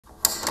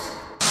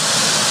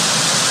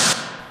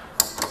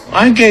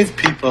I gave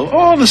people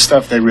all the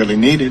stuff they really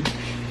needed.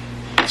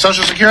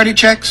 Social Security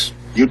checks,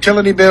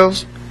 utility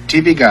bills,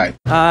 TV guide.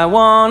 I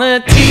want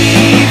a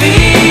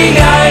TV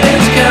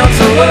guidance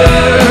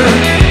counselor.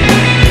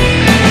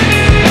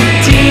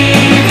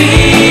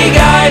 TV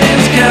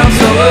guidance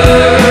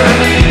counselor.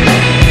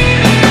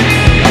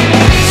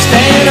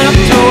 Staying up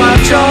to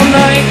watch all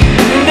night,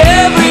 and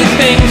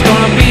everything's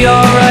gonna be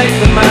alright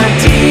with my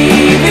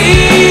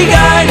TV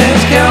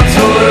guidance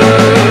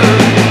counselor.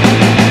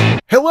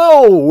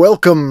 Hello,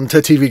 welcome to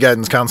TV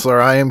Guidance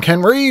Counselor. I am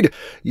Ken Reed,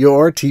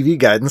 your TV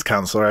Guidance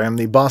Counselor. I am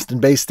the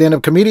Boston-based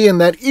stand-up comedian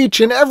that each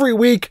and every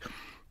week,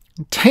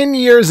 10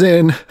 years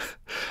in,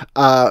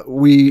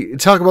 we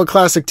talk about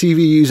classic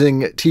TV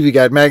using TV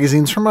Guide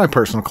magazines from my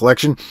personal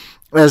collection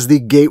as the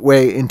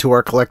gateway into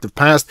our collective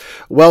past.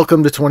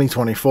 Welcome to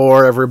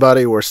 2024,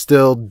 everybody. We're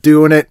still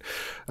doing it.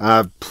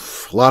 A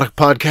lot of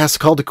podcasts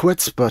called to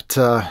quits, but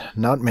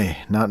not me.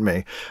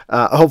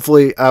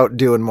 Hopefully out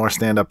doing more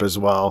stand-up as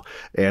well.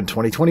 And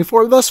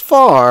 2024 thus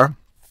far,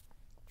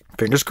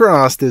 fingers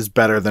crossed, is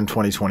better than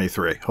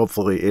 2023.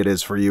 Hopefully it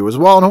is for you as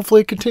well, and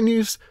hopefully it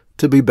continues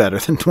to be better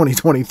than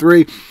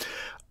 2023.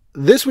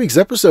 This week's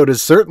episode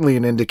is certainly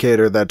an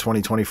indicator that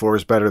 2024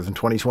 is better than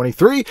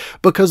 2023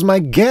 because my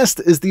guest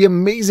is the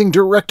amazing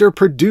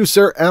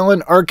director-producer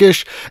Allan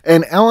Arkush.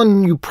 And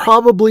Allan, you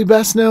probably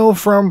best know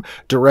from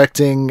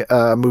directing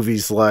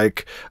movies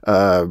like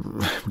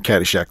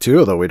Caddyshack 2,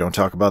 although we don't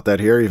talk about that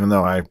here, even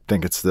though I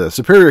think it's the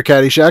superior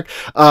Caddyshack.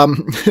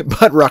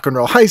 But Rock and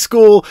Roll High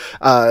School.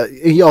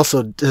 He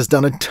also has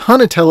done a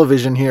ton of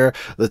television here.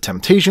 The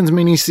Temptations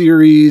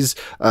miniseries,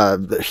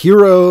 The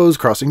Heroes,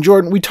 Crossing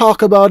Jordan. We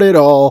talk about it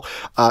all.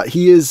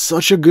 He is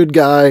such a good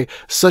guy,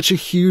 such a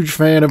huge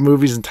fan of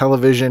movies and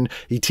television.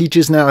 He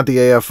teaches now at the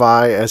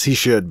AFI, as he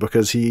should,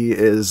 because he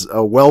is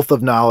a wealth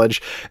of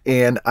knowledge,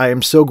 and I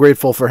am so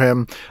grateful for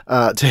him,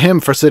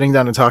 for sitting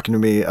down and talking to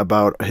me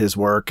about his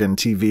work and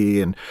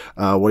TV and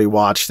what he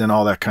watched and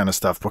all that kind of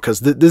stuff, because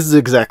this is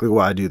exactly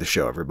why I do the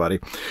show, everybody.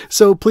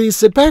 So please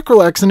sit back,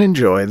 relax, and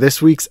enjoy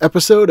this week's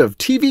episode of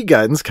TV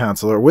Guidance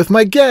Counselor with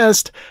my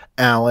guest,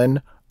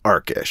 Allan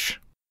Arkush.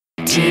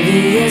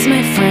 TV is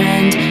my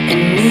friend,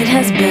 and it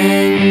has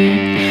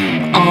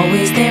been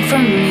always there for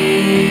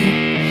me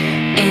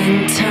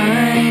in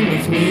time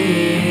of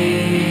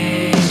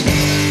need.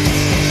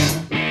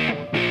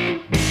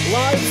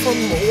 Live from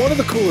one of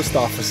the coolest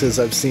offices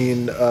I've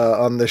seen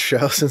on this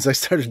show since I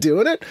started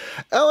doing it,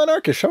 Allan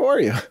Arkush, how are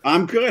you?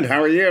 I'm good.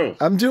 How are you?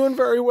 I'm doing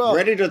very well.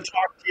 Ready to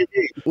talk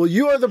TV. Well,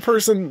 you are the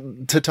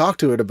person to talk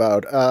to it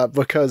about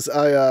because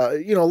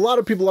a lot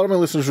of my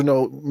listeners will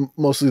know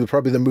mostly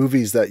probably the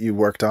movies that you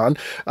worked on,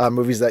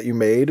 movies that you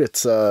made.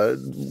 It's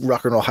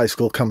Rock and Roll High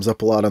School comes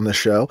up a lot on this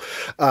show,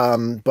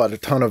 but a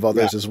ton of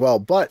others as well.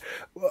 But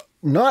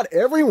not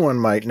everyone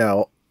might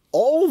know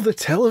all the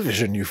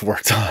television you've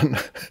worked on.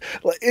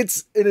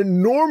 It's an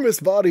enormous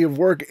body of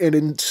work and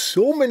in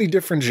so many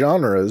different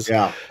genres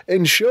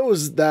and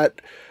shows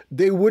that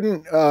they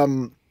wouldn't,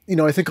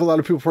 I think a lot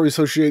of people probably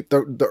associate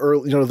the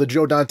early, the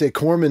Joe Dante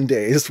Corman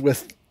days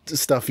with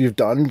stuff you've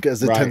done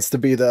because it tends to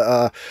be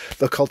the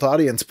cult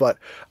audience. But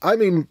I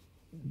mean,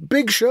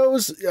 big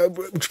shows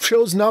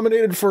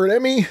nominated for an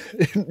Emmy,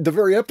 the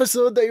very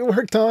episode that you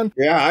worked on.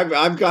 Yeah,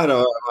 I've got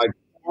like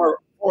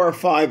four or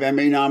five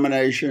Emmy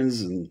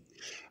nominations, and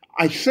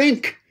I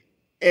think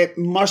it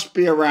must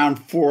be around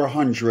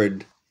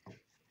 400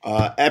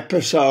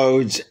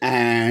 episodes,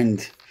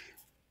 and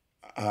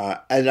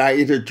I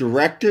either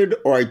directed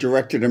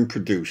and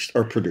produced.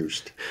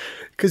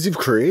 Because you've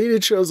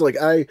created shows like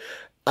I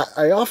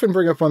often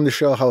bring up on the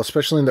show how,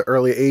 especially in the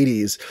early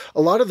 80s,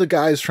 a lot of the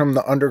guys from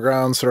the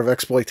underground sort of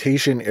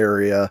exploitation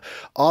area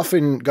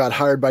often got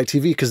hired by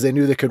TV because they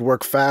knew they could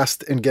work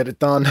fast and get it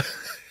done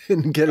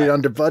and get it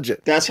under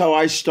budget. That's how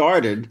I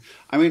started.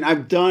 I mean,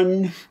 I've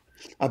done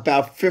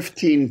about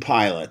 15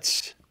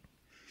 pilots,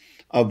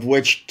 of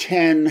which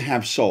 10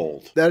 have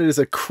sold. That is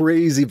a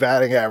crazy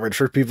batting average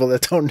for people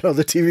that don't know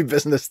the TV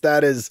business.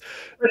 That is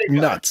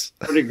nuts.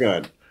 Pretty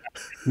good.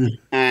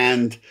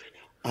 And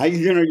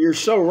you're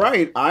so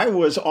right. I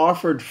was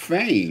offered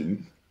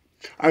fame.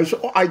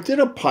 I did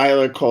a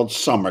pilot called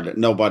Summer that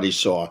nobody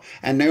saw.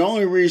 And the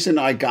only reason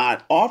I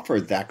got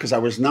offered that, because I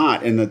was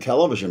not in the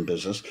television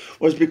business,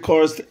 was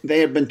because they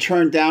had been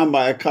turned down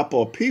by a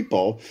couple of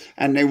people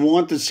and they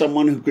wanted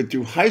someone who could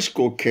do high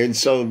school kids.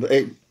 So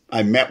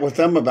I met with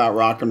them about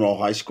Rock and Roll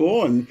High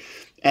School, and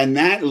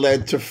that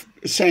led to,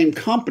 same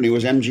company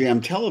was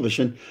MGM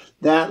Television,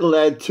 that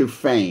led to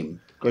Fame,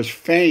 because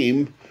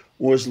Fame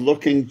was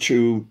looking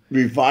to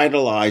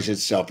revitalize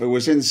itself. It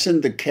was in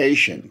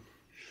syndication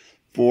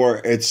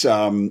for its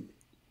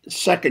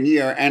second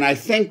year. And I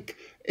think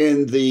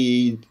in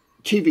the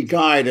TV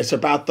Guide, it's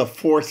about the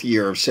fourth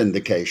year of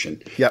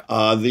syndication,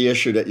 the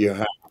issue that you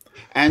have.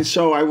 And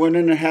so I went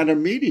in and had a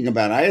meeting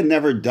about it. I had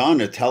never done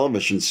a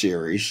television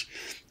series.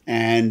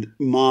 And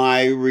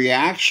my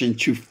reaction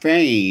to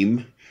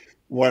Fame,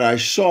 what I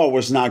saw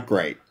was not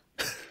great.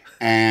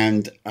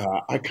 And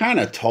I kind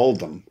of told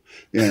them,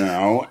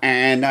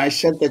 and I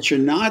said that you're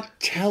not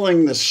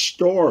telling the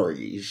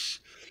stories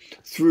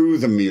through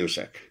the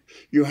music.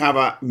 You have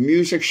a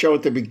music show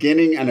at the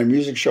beginning and a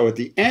music show at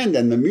the end,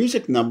 and the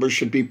music numbers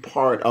should be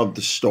part of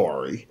the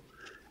story.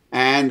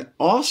 And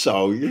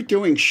also, you're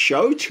doing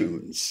show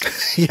tunes.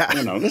 Yeah.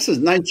 You know, this is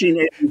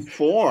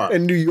 1984.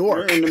 In New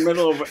York. We're in the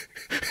middle of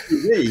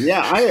TV. Yeah,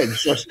 I had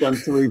just done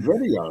 3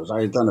 videos.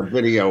 I had done a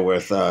video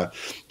with,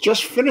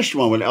 just finished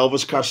one with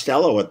Elvis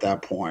Costello at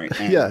that point.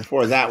 And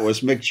before that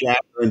was Mick Jagger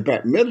and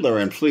Bette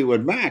Midler and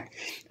Fleetwood Mac.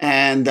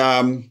 And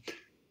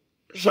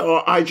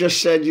so I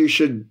just said you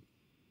should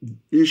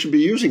be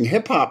using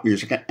hip-hop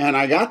music. And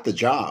I got the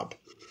job.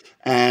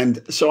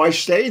 And so I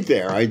stayed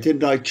there. I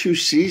did like 2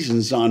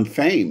 seasons on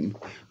Fame.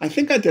 I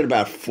think I did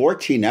about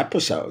 14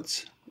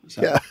 episodes.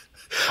 So. Yeah.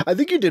 I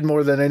think you did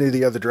more than any of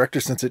the other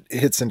directors since it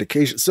hit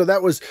syndication. So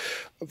that was,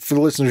 for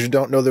the listeners who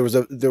don't know,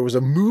 there was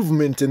a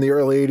movement in the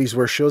early 80s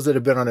where shows that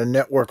had been on a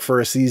network for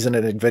a season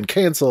and had been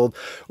canceled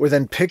were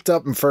then picked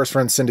up and first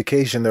run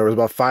syndication. There was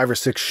about 5 or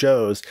 6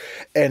 shows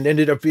and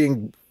ended up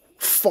being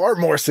far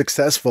more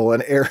successful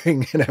and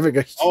airing and having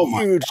a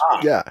huge,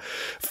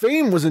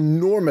 Fame was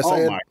enormous. Oh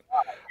my God.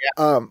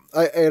 Yeah.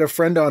 I had a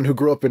friend on who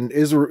grew up in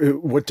Israel, who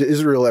went to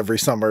Israel every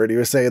summer, and he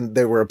was saying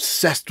they were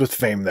obsessed with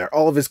Fame there.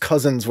 All of his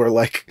cousins were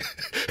like,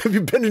 "Have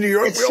you been to New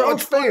York? It's so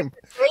watch Fame."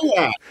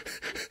 Yeah.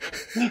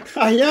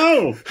 I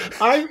know.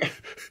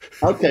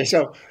 Okay,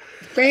 so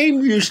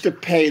Fame used to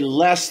pay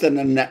less than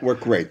a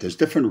network rate. There's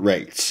different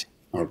rates.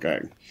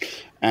 Okay.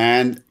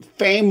 And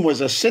Fame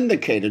was a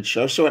syndicated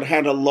show, so it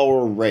had a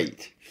lower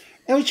rate.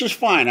 It was just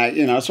fine.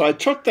 So I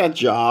took that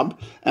job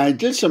and I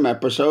did some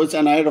episodes,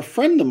 and I had a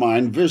friend of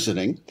mine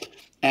visiting,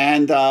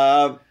 and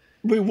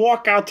we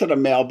walk out to the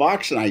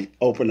mailbox, and I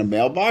open the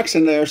mailbox,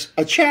 and there's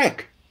a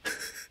check.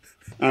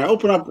 And I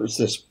open up, there's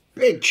this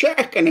big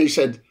check, and he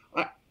said,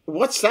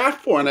 "What's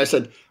that for?" And I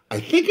said, "I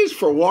think it's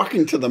for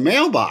walking to the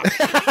mailbox."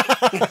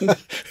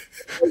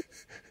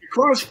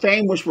 Because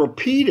Fame was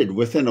repeated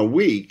within a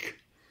week,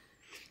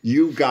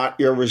 you got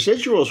your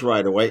residuals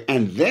right away.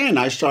 And then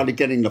I started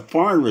getting the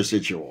foreign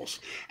residuals.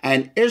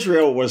 And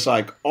Israel was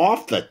like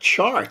off the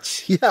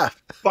charts. Yeah.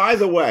 By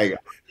the way, I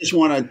just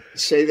want to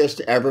say this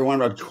to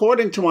everyone.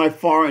 According to my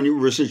foreign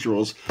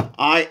residuals,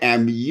 I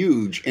am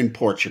huge in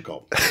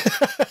Portugal.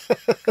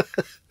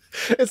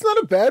 It's not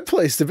a bad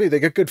place to be. They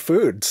get good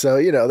food.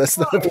 So, that's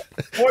not...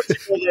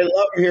 Portugal, they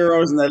love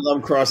Heroes and they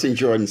love Crossing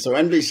Jordan. So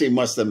NBC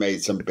must have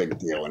made some big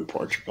deal in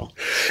Portugal.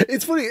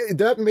 It's funny.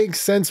 That makes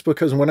sense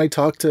because when I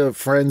talk to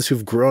friends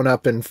who've grown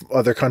up in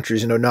other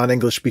countries,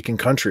 non-English speaking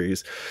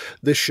countries,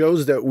 the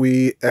shows that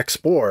we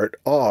export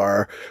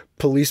are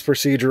police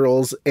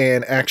procedurals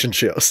and action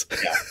shows.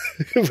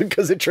 Yeah.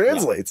 Because it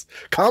translates.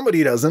 Yeah.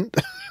 Comedy doesn't.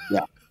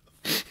 Yeah.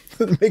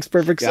 It makes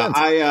perfect sense.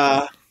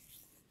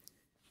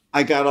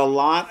 I got a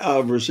lot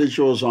of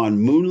residuals on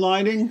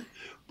Moonlighting,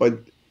 but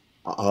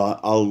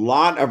a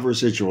lot of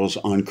residuals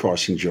on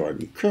Crossing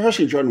Jordan.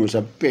 Crossing Jordan was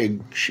a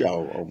big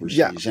show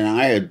overseas, and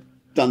I had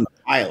done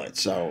the pilot,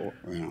 so,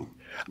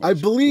 I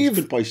believe it's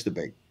a good place to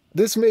be.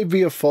 This may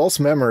be a false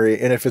memory,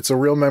 and if it's a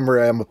real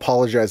memory, I'm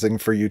apologizing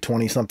for you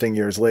 20-something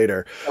years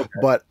later. Okay.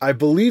 But I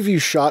believe you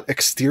shot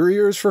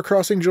exteriors for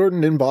Crossing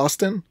Jordan in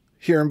Boston,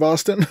 here in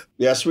Boston.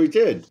 Yes, we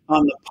did.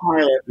 On the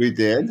pilot, we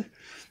did.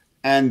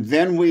 And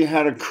then we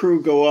had a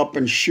crew go up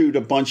and shoot a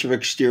bunch of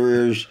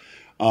exteriors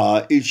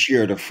each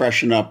year to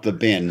freshen up the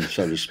bin,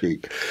 so to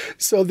speak.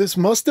 So this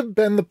must have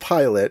been the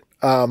pilot,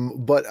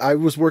 but I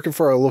was working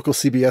for a local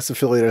CBS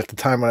affiliate at the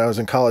time when I was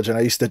in college, and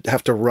I used to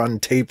have to run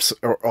tapes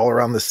all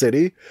around the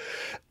city.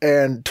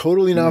 And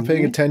totally not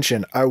paying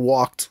attention, I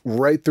walked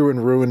right through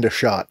and ruined a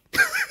shot.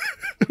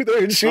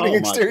 They were shooting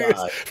exteriors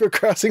for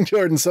Crossing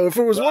Jordan. So if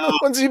it was one of the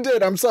ones you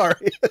did, I'm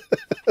sorry.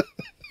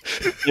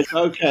 It's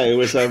okay. It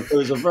was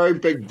a very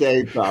big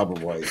day,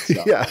 probably.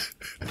 So. Yeah.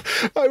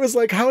 I was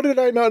like, how did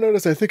I not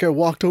notice? I think I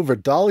walked over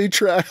dolly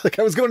track. Like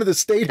I was going to the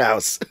State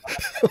House.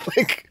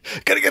 Like,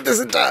 gotta get this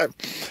in time.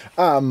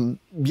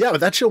 But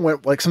that show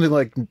went like something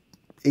like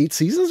 8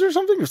 seasons or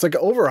something. It was like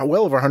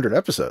well over 100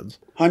 episodes.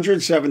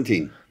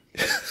 117.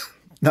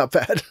 Not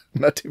bad.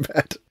 Not too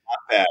bad. Not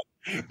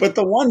bad. But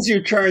the ones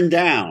you turned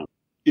down,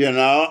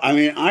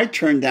 I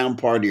turned down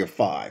Party of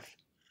Five.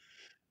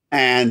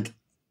 And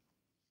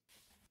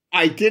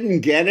I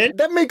didn't get it.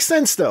 That makes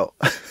sense, though.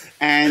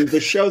 And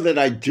the show that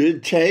I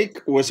did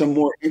take was a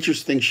more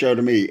interesting show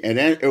to me. And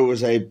it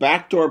was a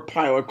backdoor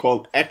pilot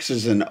called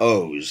X's and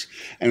O's.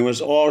 And it was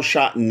all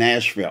shot in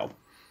Nashville.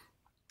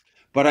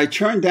 But I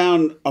turned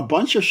down a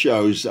bunch of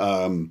shows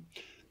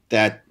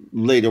that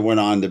later went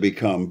on to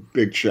become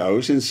big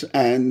shows.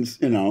 And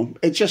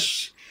it's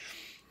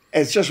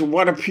just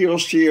what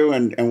appeals to you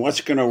and what's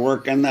going to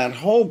work. And that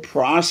whole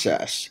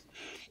process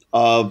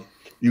of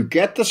you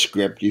get the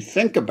script, you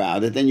think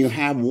about it, then you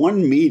have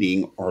one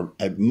meeting, or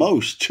at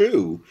most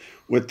 2,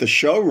 with the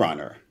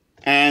showrunner.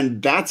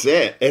 And that's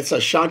it. It's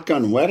a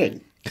shotgun wedding,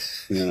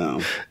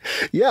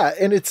 Yeah,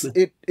 and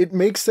it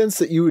makes sense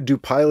that you would do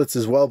pilots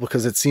as well,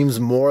 because it seems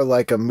more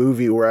like a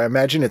movie where I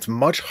imagine it's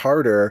much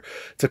harder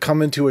to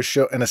come into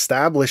an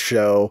established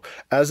show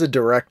as a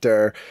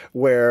director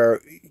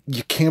where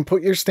you can't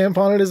put your stamp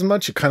on it as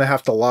much. You kind of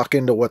have to lock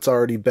into what's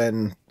already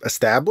been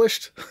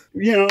established.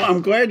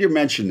 I'm glad you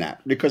mentioned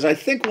that, because I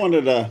think one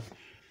of the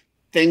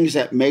things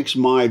that makes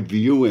my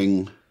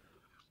viewing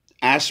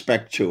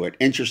aspect to it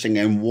interesting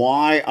and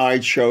why I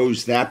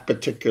chose that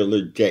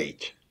particular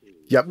date.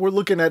 Yep, we're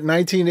looking at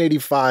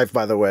 1985,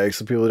 by the way,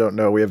 so people don't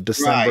know. We have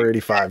December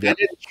 85. Yep. I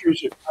didn't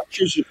choose it. I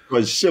choose it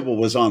because Sybil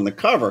was on the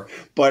cover,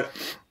 but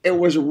it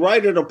was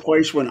right at a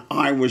place when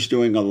I was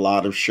doing a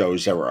lot of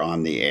shows that were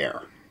on the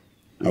air.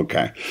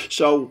 Okay.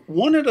 So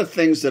one of the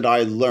things that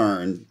I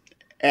learned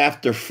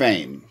after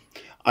Fame,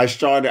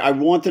 I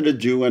wanted to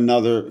do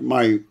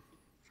my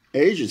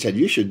agent said,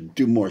 you should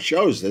do more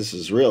shows.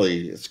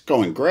 It's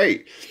going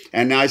great.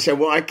 And I said,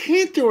 well, I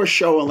can't do a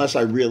show unless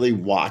I really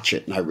watch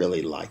it and I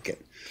really like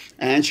it.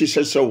 And she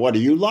said, so what do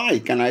you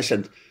like? And I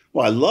said,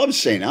 well, I love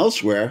St.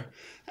 Elsewhere.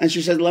 And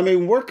she said, let me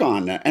work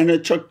on that. And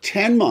it took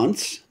 10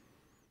 months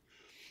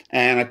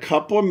and a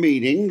couple of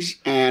meetings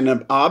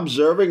and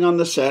observing on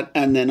the set.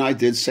 And then I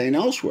did St.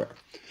 Elsewhere.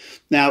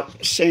 Now,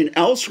 St.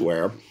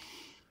 Elsewhere,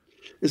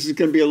 this is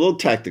going to be a little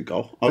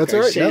technical. Okay, that's all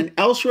right. St.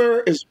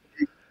 Elsewhere is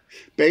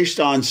based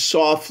on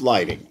soft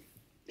lighting.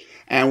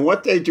 And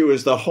what they do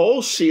is the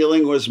whole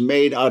ceiling was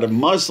made out of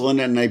muslin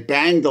and they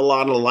banged a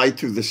lot of light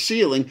through the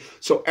ceiling.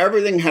 So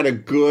everything had a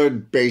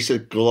good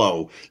basic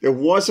glow. It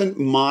wasn't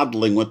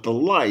modeling with the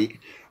light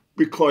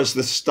because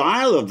the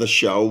style of the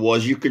show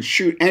was you could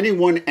shoot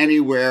anyone,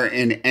 anywhere,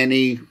 in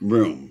any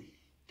room.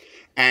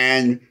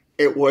 And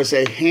it was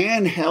a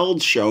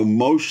handheld show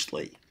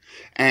mostly.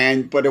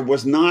 But it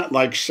was not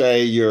like,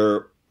 say,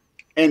 your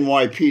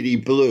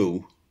NYPD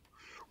Blue,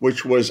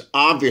 which was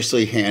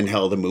obviously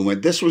handheld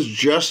movement. This was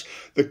just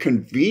the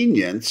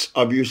convenience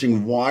of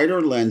using wider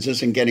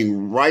lenses and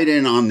getting right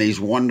in on these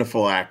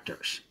wonderful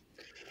actors.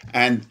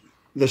 And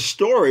the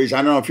stories, I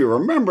don't know if you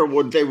remember,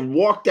 they would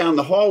walk down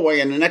the hallway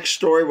and the next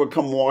story would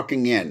come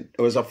walking in.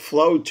 There was a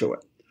flow to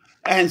it.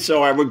 And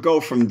so I would go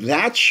from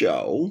that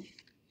show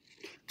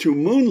to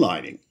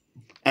Moonlighting.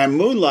 And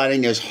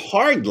Moonlighting is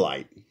hard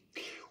light,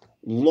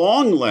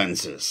 long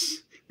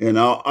lenses,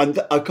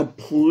 a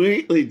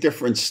completely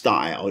different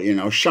style.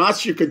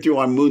 Shots you could do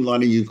on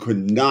Moonlighting you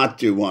could not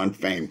do on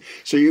Fame.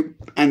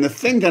 And the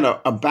thing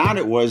about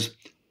it was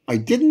I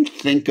didn't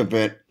think of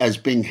it as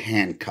being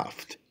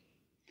handcuffed.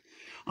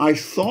 I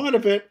thought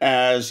of it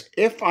as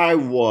if I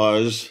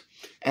was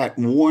at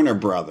Warner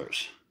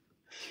Brothers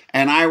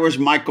and I was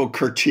Michael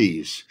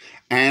Curtiz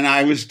and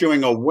I was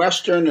doing a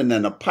Western and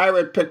then a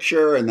pirate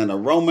picture and then a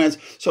romance.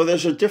 So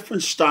there's a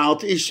different style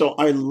to each. So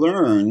I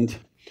learned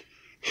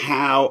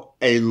how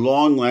a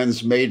long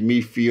lens made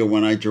me feel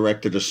when I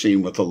directed a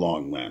scene with a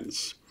long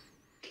lens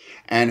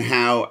and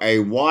how a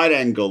wide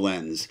angle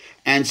lens.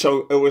 And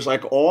so it was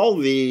like all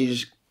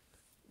these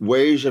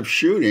ways of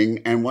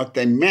shooting and what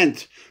they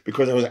meant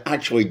because I was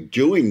actually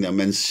doing them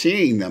and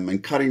seeing them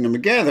and cutting them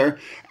together.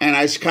 And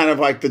I kind of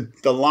like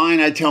the line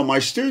I tell my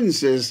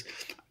students is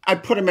I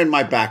put them in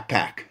my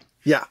backpack.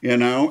 Yeah.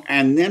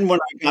 And then when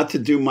I got to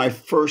do my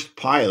first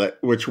pilot,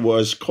 which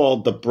was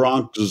called The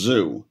Bronx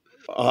Zoo,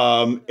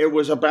 it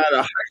was about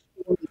a high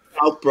school in the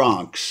South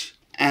Bronx,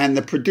 and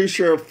the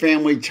producer of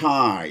Family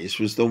Ties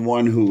was the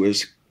one who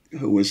was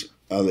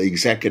the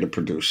executive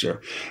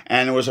producer,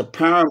 and it was a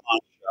Paramount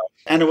show,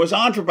 and it was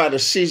on for about a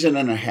season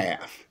and a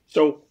half.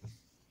 So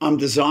I'm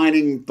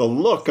designing the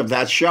look of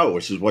that show,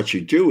 which is what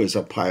you do as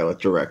a pilot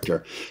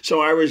director.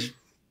 So I was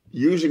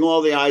using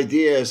all the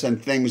ideas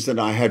and things that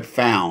I had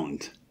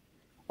found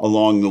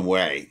along the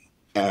way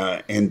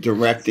and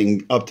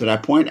directing up to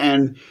that point,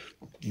 and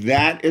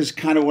that is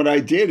kind of what I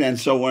did. And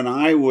so when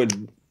I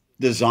would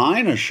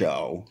design a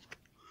show,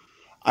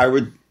 I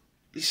would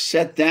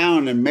sit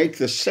down and make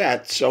the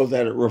set so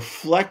that it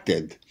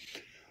reflected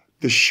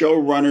the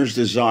showrunner's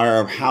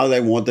desire of how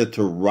they wanted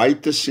to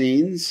write the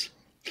scenes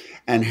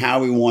and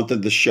how he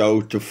wanted the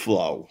show to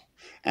flow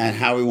and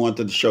how he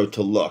wanted the show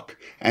to look.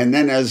 And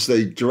then as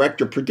the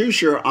director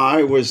producer,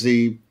 I was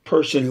the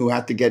person who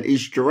had to get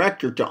each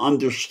director to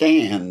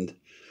understand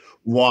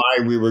why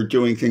we were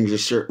doing things a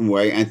certain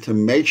way and to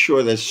make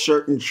sure that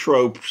certain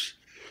tropes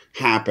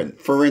happen.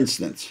 For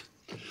instance,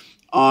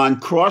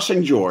 on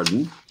Crossing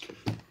Jordan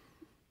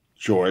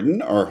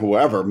or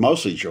whoever,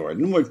 mostly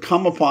Jordan, would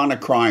come upon a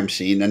crime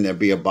scene and there'd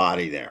be a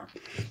body there.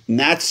 And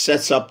that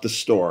sets up the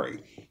story.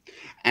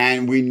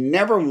 And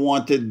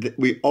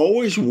we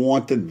always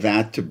wanted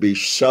that to be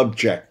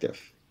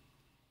subjective.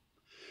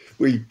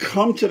 We'd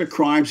come to the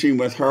crime scene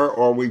with her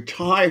or we'd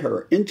tie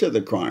her into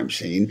the crime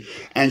scene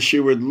and she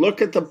would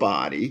look at the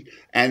body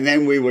and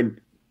then we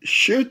would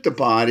shoot the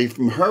body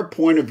from her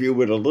point of view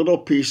with a little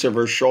piece of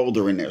her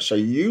shoulder in there. So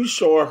you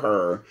saw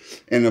her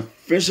in a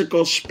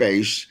physical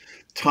space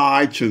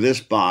tied to this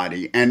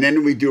body. And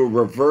then we do a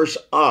reverse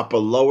up, a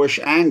lowish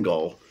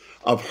angle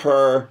of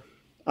her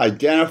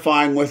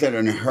identifying with it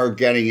and her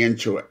getting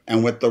into it.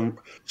 And with the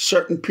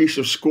certain piece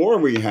of score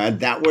we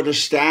had, that would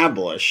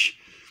establish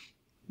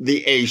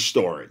the A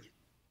story.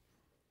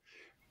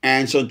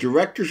 And so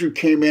directors who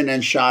came in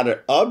and shot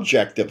it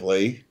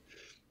objectively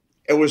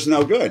it was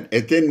no good.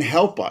 It didn't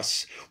help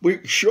us.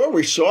 We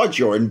saw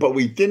Jordan, but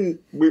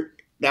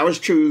that was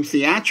too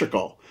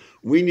theatrical.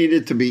 We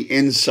needed to be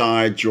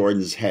inside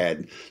Jordan's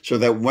head so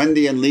that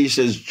Wendy and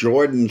Lisa's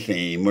Jordan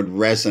theme would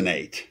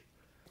resonate.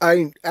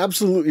 I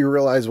absolutely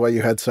realize why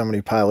you had so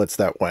many pilots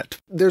that went.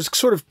 There's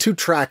sort of two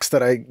tracks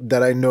that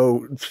I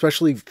know,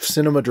 especially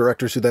cinema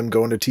directors who then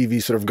go into TV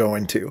sort of go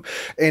into.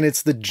 And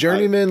it's the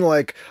journeyman,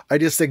 like, I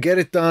get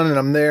it done and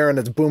I'm there and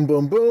it's boom,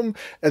 boom, boom.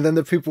 And then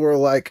the people are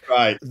like,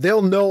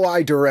 they'll know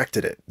I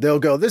directed it. They'll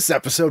go, this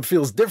episode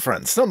feels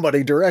different.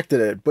 Somebody directed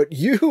it. But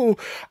you,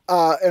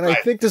 and I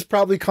think this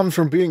probably comes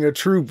from being a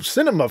true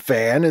cinema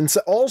fan and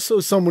also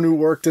someone who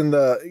worked in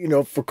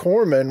the, for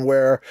Corman,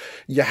 where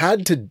you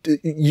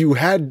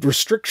had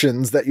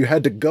restrictions that you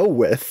had to go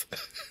with.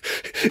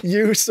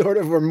 You sort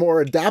of are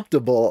more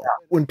adaptable.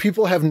 When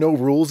people have no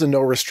rules and no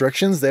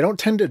restrictions, they don't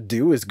tend to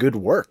do as good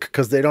work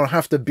because they don't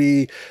have to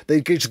be,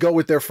 they just go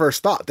with their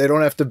first thought. They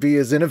don't have to be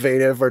as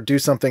innovative or do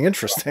something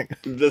interesting.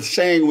 The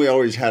saying we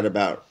always had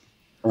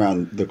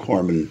around the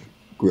Corman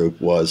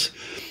group was,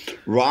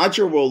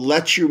 Roger will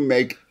let you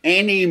make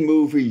any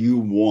movie you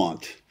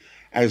want,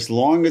 as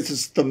long as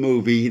it's the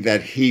movie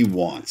that he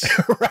wants.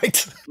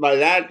 Right. By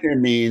that, it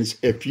means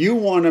if you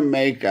want to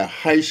make a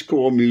high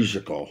school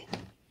musical,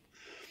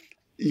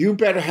 you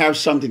better have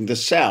something to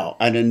sell.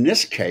 And in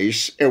this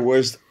case, it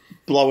was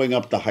blowing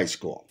up the high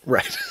school.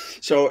 Right.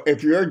 So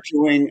if you're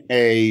doing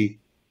a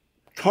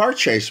car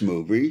chase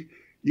movie,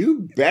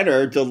 you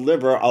better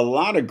deliver a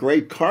lot of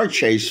great car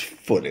chase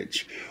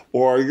footage.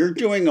 Or you're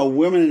doing a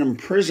women in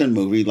prison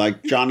movie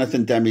like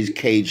Jonathan Demme's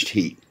Caged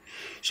Heat.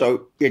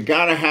 So you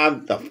got to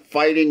have the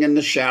fighting in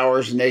the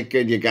showers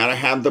naked. You got to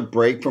have the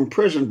break from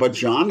prison. But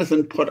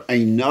Jonathan put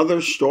another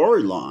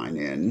storyline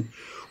in,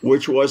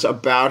 which was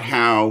about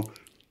how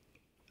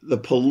the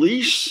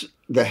police,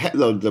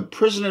 the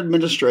prison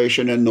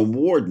administration and the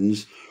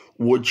wardens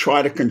would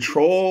try to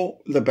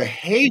control the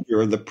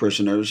behavior of the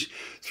prisoners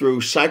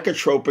through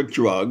psychotropic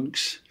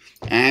drugs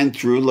and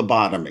through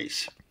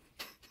lobotomies.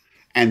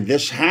 And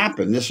this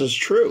happened. This is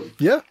true.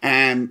 Yeah.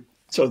 And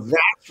so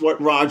that's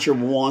what Roger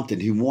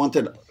wanted. He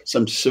wanted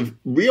some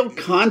real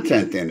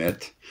content in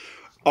it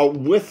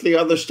with the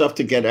other stuff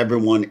to get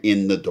everyone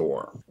in the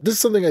door. This is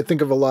something I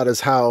think of a lot,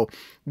 is how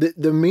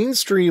the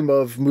mainstream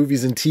of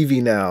movies and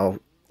TV now,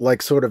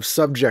 like sort of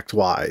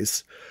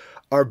subject-wise,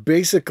 are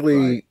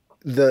basically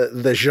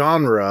the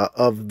genre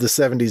of the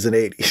 70s and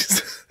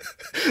 80s.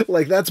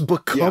 Like that's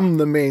become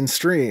the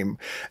mainstream.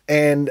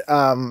 And,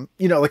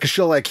 like a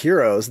show like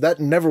Heroes, that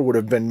never would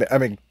have been,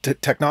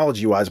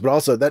 technology wise, but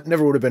also that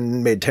never would have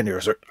been made 10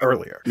 years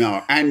earlier.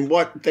 No. And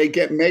what they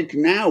make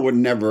now would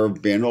never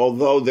have been,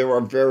 although there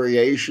are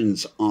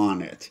variations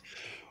on it.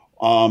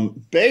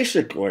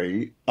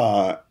 Basically,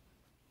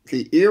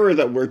 the era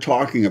that we're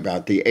talking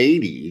about, the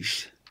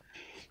 80s,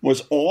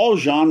 was all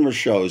genre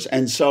shows.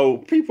 And so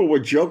people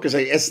would joke and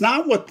say, it's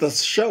not what the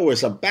show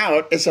is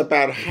about. It's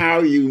about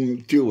how you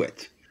do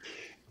it.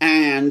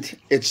 And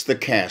it's the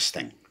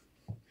casting.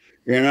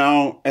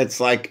 It's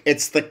like,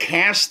 it's the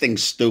casting,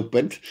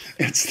 stupid.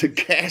 It's the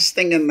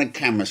casting and the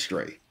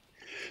chemistry.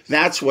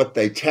 That's what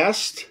they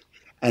test.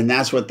 And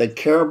that's what they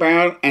care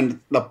about.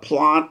 And the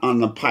plot on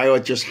the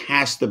pilot just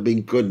has to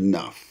be good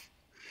enough.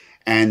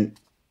 And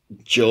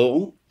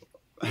Jill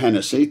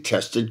Hennessy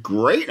tested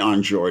great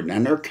on Jordan,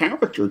 and her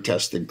character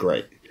tested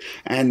great.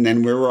 And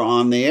then we were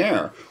on the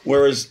air.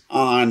 Whereas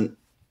on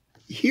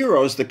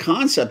Heroes, the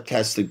concept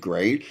tested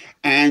great,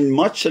 and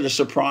much to the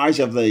surprise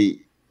of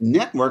the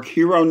network,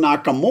 Hiro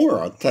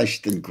Nakamura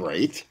tested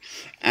great,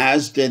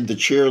 as did the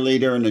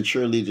cheerleader and the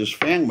cheerleader's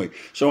family.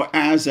 So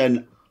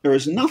there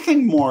is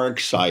nothing more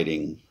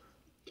exciting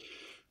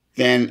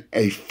than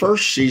a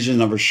first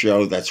season of a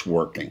show that's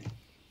working.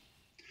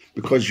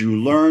 Because you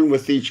learn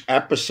with each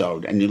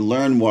episode and you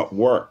learn what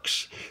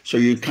works. So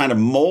you kind of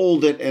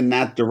mold it in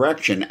that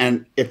direction.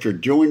 And if you're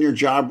doing your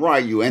job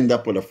right, you end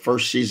up with a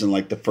first season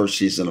like the first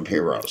season of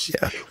Heroes,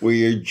 where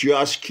you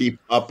just keep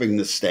upping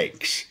the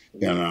stakes,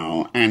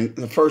 And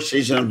the first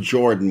season of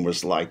Jordan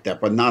was like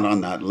that, but not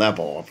on that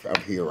level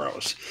of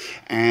Heroes.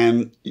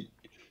 And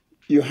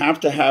you have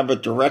to have a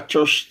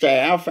director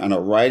staff and a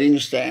writing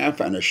staff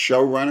and a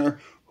showrunner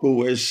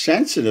who is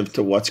sensitive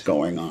to what's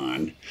going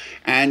on.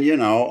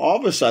 And, all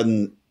of a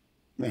sudden,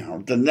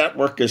 the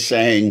network is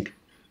saying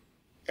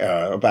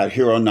about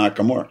Hiro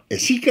Nakamura,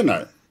 is he going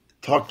to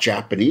talk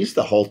Japanese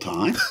the whole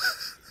time?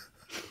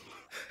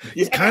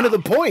 It's kind of the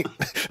point.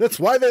 That's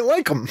why they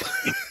like him.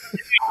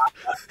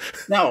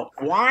 Now,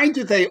 why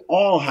do they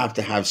all have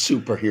to have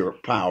superhero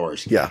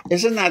powers? Yeah.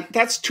 Isn't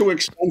that's too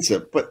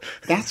expensive, but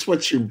that's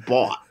what you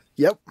bought.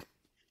 Yep.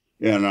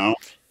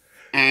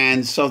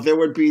 And so there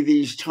would be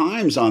these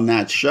times on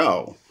that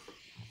show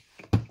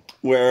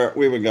where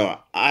we would go,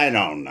 I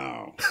don't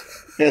know,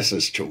 this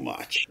is too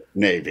much,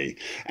 maybe.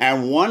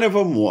 And one of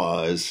them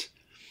was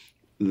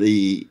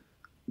the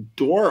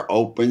door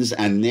opens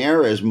and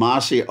there is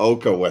Masi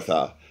Oka with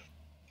a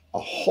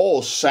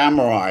whole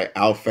samurai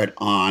outfit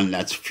on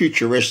that's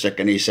futuristic.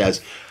 And he says,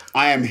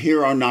 I am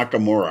Hiro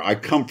Nakamura. I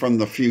come from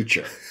the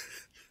future.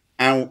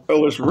 And it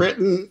was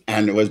written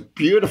and it was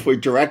beautifully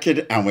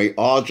directed. And we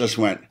all just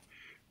went,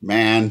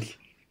 man,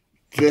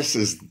 this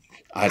is,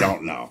 I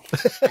don't know.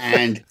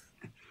 And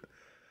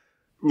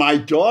my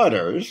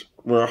daughters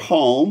were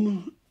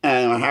home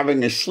and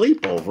having a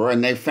sleepover,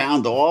 and they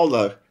found all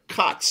the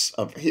cuts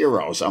of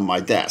Heroes on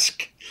my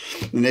desk.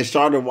 And they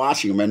started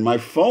watching them, and my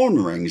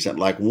phone rings at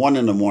like 1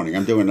 a.m.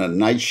 I'm doing a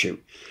night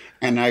shoot.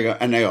 And they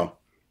go,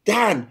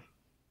 Dad,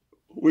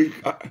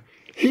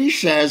 he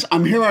says,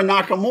 I'm Hiro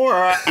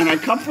Nakamura, and I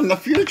come from the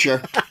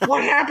future.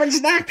 What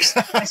happens next?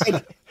 I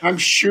said, I'm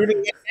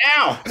shooting it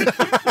now.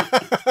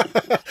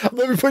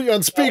 Let me put you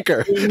on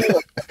speaker.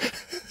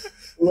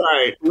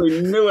 Right.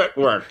 We knew it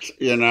worked,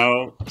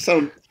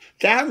 So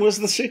that was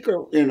the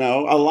secret,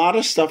 A lot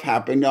of stuff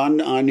happened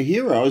on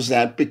Heroes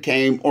that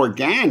became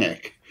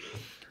organic.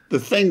 The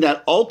thing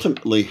that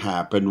ultimately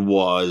happened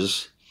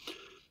was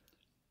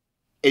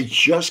it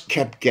just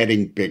kept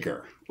getting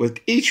bigger. With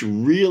each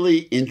really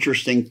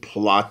interesting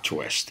plot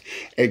twist,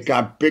 it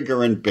got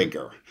bigger and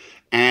bigger.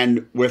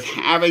 And with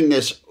having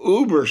this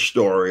Uber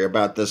story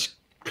about this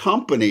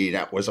company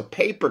that was a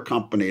paper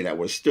company that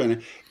was doing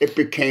it, it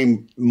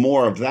became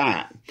more of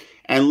that.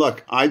 And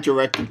look, I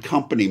directed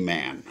Company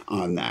Man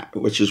on that,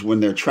 which is when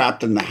they're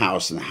trapped in the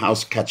house and the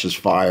house catches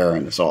fire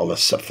and it's all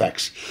this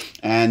effects.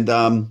 And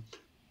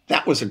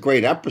that was a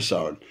great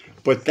episode.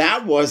 But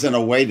that was, in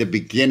a way, the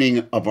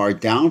beginning of our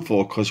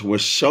downfall because it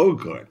was so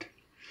good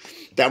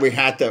that we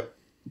had to,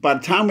 by the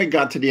time we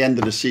got to the end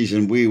of the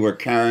season, we were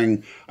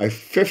carrying a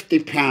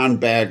 50-pound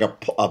bag of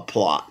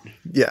plot.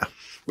 Yeah.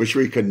 Which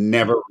we could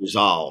never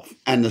resolve.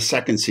 And the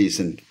second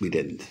season, we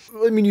didn't.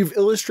 I mean, you've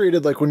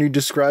illustrated, like, when you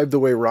describe the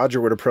way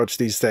Roger would approach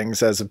these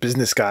things as a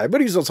business guy,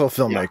 but he's also a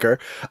filmmaker,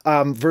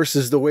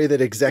 versus the way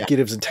that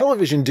executives in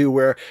television do,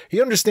 where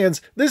he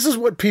understands this is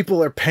what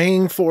people are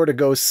paying for to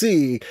go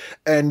see,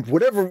 and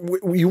whatever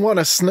you want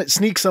to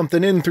sneak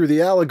something in through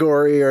the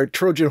allegory or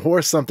Trojan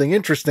horse something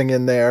interesting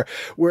in there,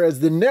 whereas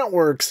the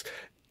networks,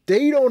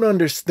 they don't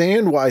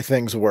understand why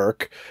things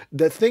work.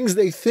 The things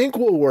they think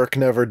will work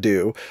never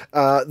do.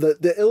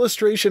 The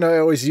illustration I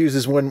always use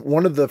is when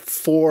one of the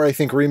 4, I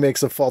think,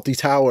 remakes of Fawlty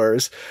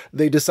Towers,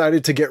 they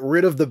decided to get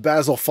rid of the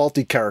Basil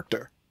Fawlty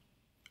character.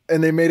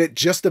 And they made it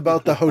just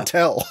about the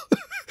hotel.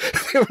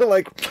 They were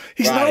like,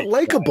 he's not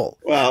likable.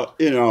 Well,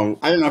 I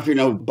don't know if you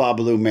know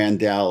Babaloo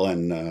Mandel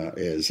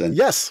is. And,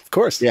 yes, of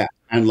course. Yeah,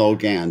 and Lowell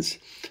Gans.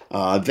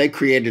 They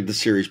created the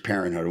series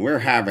Parenthood. And we're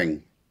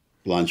having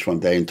lunch one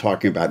day and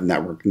talking about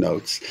network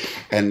notes.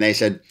 And they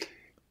said,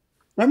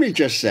 let me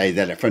just say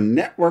that if a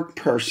network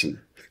person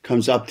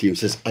comes up to you and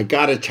says, I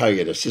got to tell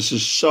you this. This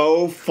is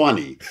so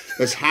funny.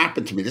 This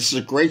happened to me. This is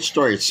a great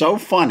story. It's so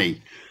funny.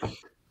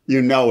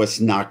 It's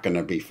not going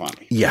to be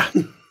funny. Yeah.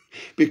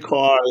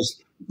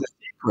 Because the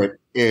secret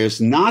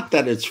is not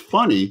that it's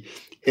funny.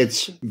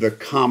 It's the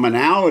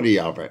commonality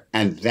of it.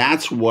 And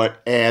that's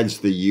what adds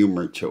the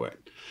humor to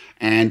it.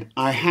 And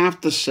I have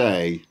to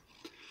say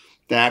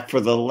that for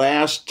the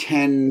last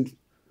 10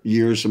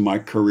 years of my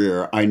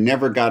career, I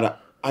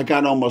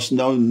got almost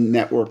no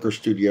network or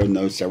studio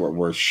notes that were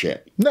worth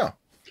shit. No.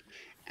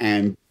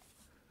 And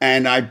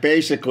I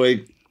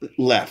basically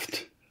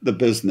left the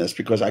business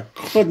because I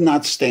could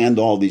not stand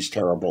all these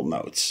terrible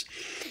notes.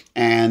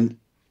 And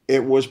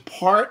it was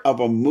part of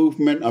a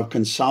movement of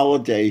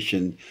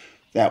consolidation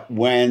that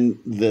when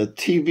the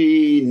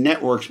TV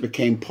networks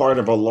became part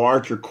of a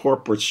larger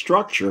corporate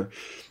structure,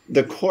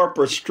 the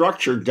corporate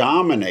structure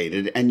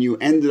dominated and you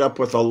ended up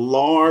with a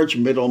large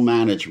middle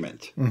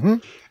management. Mm-hmm.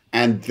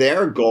 And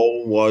their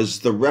goal was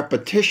the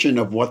repetition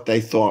of what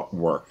they thought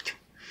worked.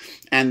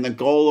 And the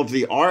goal of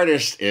the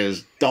artist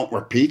is don't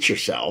repeat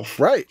yourself.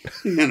 Right.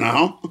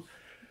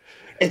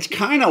 It's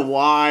kind of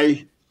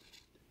why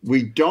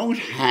we don't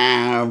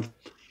have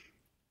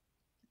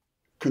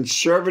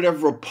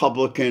conservative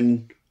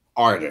Republican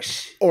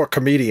artists. Or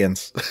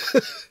comedians.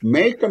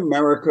 Make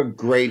America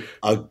great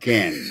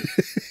again.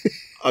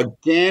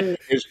 Again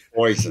is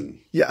poison.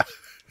 Yeah.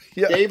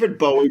 David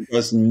Bowie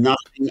does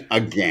nothing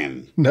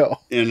again. No.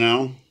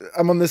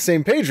 I'm on the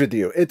same page with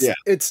you.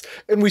 It's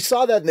and we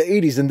saw that in the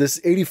 80s, and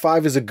this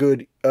 85 is a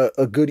good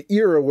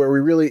era where we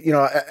really,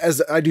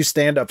 as I do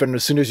stand up, and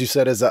as soon as you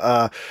said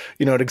an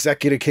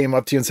executive came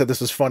up to you and said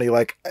this was funny,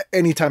 like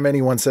anytime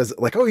anyone says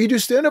like, oh, you do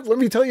stand up, let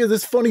me tell you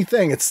this funny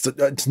thing, it's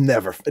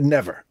never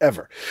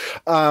ever.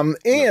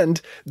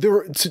 And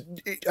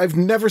I've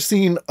never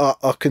seen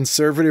a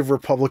conservative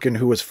Republican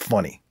who was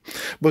funny.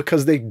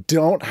 Because they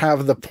don't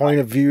have the point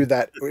of view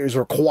that is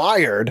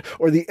required,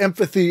 or the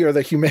empathy or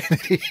the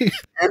humanity.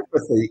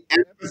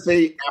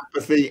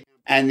 Empathy,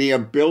 and the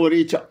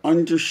ability to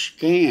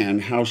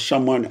understand how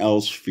someone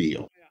else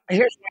feels.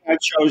 Here's why I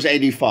chose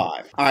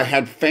 85. I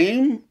had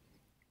Fame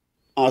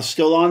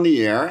still on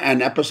the air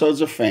and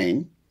episodes of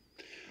Fame.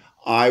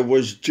 I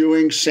was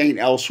doing Saint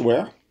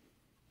Elsewhere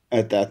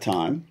at that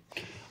time.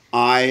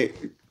 I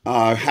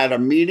had a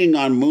meeting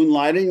on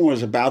Moonlighting,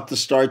 was about to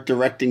start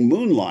directing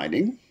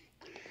Moonlighting.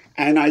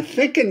 And I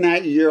think in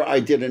that year I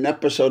did an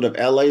episode of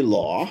LA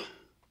Law,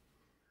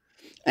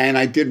 and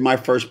I did my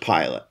first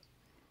pilot.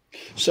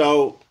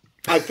 So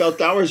I felt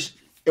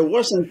it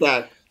wasn't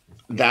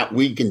that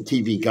week in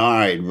TV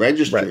Guide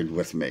registered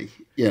with me,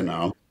 you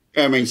know.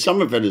 I mean,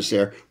 some of it is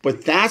there,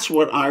 but that's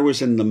what I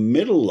was in the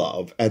middle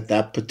of at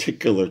that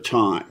particular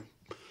time.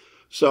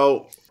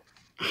 So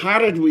how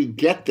did we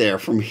get there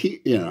from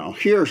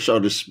here, so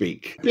to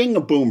speak? Being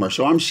a boomer,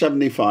 so I'm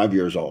 75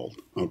 years old,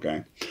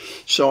 okay?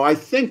 So I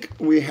think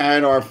we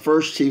had our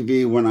first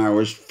TV when I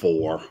was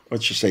 4.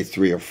 Let's just say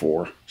 3 or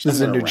 4. This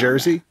is in New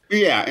Jersey? That.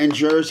 Yeah, in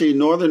Jersey,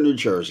 northern New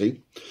Jersey.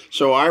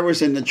 So I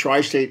was in the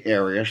tri-state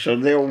area. So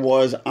there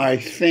was, I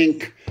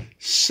think,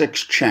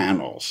 6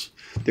 channels.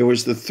 There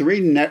was the 3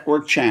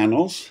 network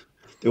channels.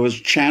 There was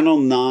Channel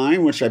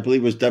 9, which I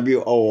believe was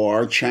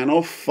WOR,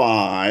 Channel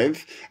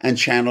 5, and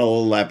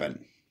Channel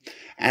 11.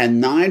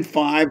 And 9,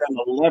 5, and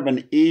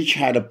 11 each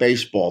had a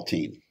baseball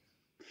team.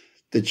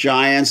 The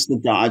Giants, the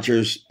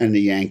Dodgers, and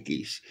the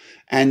Yankees.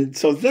 And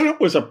so that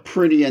was a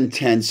pretty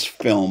intense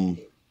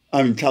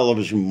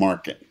television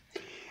market.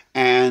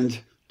 And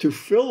to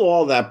fill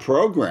all that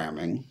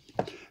programming,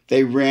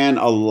 they ran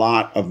a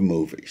lot of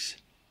movies.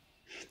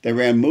 They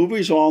ran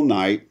movies all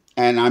night.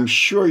 And I'm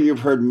sure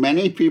you've heard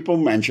many people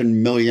mention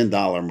 $1 Million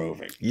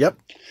Movie. Yep.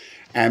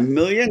 And $1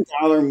 Million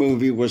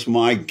Movie was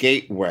my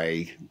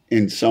gateway,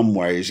 in some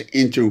ways,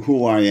 into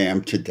who I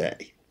am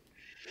today.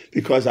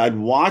 Because I'd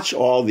watch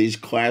all these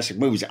classic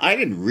movies. I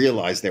didn't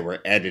realize they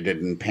were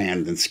edited and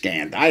panned and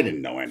scanned. I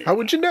didn't know anything. How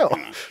would you know?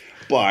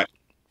 But,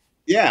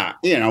 yeah,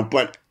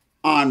 but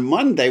on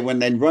Monday, when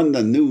they'd run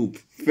the new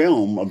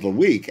film of the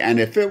week, and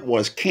if it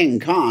was King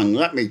Kong,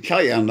 let me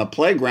tell you, on the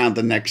playground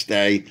the next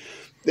day,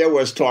 there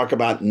was talk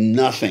about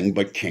nothing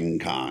but King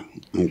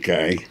Kong,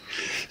 okay?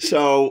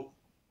 So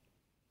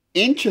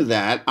into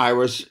that,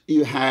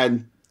 you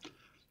had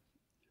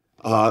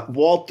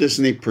Walt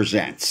Disney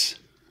Presents,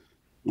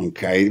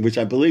 okay, which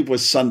I believe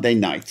was Sunday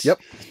nights.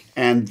 Yep.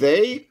 And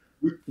they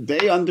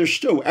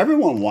understood.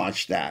 Everyone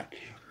watched that.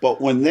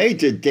 But when they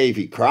did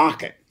Davy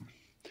Crockett,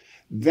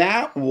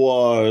 that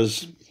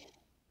was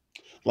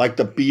like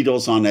the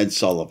Beatles on Ed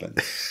Sullivan,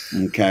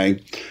 okay?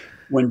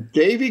 When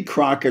Davy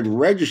Crockett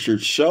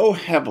registered so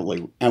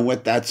heavily and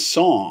with that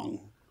song,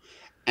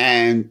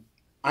 and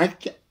I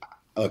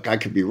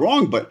could be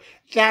wrong, but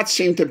that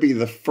seemed to be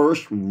the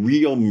first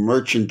real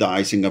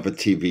merchandising of a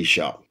TV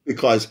show,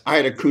 because I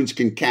had a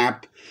coonskin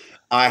cap,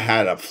 I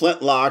had a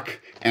flintlock,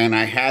 and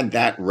I had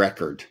that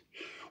record,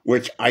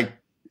 which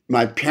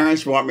my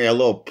parents bought me a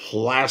little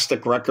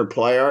plastic record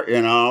player,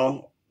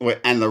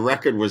 and the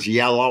record was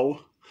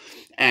yellow.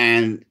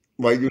 And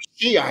well, you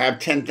see, I have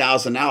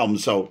 10,000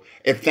 albums. So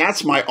if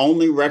that's my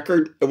only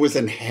record, it was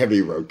in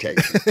heavy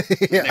rotation.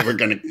 Yeah. They were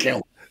going to kill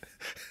me.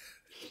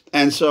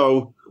 And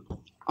so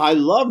I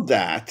loved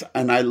that.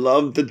 And I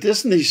loved the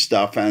Disney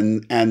stuff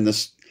and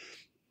the,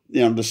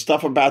 the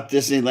stuff about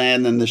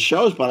Disneyland and the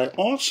shows. But I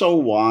also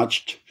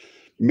watched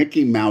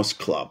Micky Mouse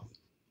Club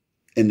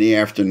in the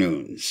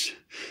afternoons.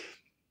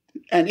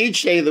 And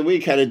each day of the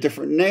week had a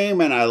different name,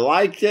 and I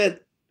liked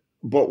it.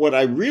 But what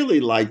I really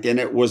liked in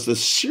it was the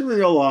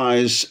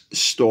serialized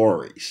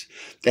stories.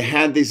 They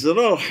had these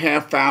little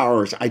half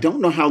hours. I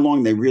don't know how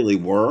long they really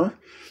were,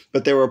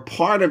 but they were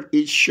part of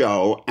each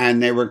show,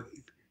 and they were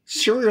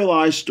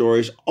serialized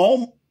stories.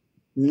 All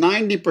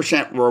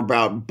 90% were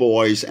about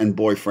boys and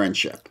boy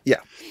friendship.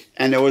 Yeah.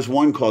 And there was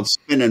one called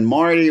Spin and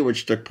Marty,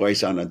 which took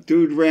place on a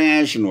dude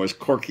ranch, and was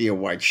Corky a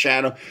White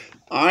Shadow.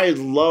 I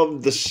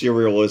loved the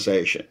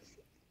serialization.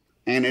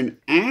 And in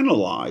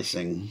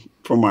analyzing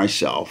for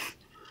myself,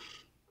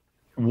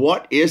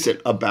 what is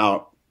it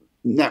about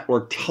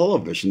network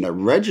television that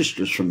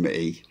registers for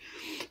me?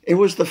 It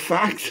was the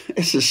fact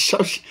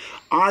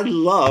I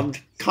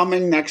loved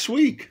Coming Next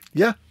Week.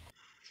 Yeah.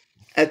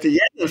 At the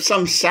end of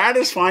some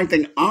satisfying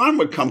thing on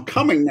would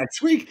coming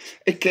next week,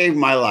 it gave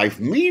my life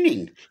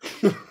meaning.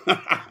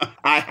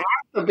 I have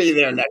to be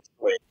there next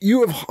week.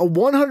 You have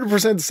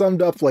 100%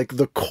 summed up like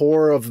the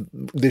core of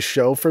this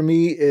show for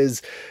me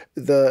is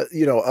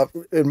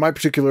in my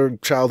particular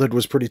childhood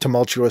was pretty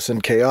tumultuous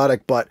and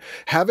chaotic, but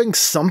having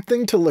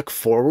something to look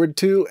forward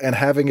to and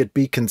having it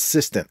be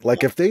consistent.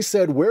 Like if they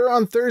said, we're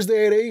on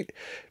Thursday at 8,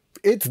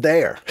 it's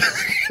there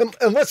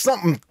unless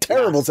something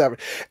terrible's happening.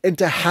 And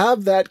to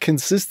have that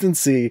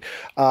consistency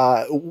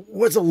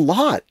was a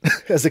lot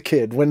as a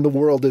kid when the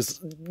world is,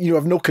 you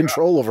have no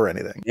control over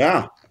anything.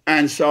 Yeah.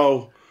 And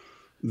so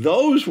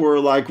those were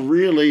like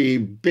really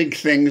big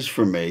things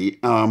for me.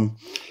 Other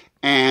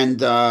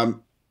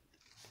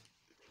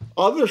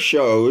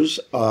shows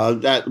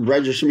that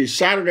registered me,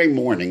 Saturday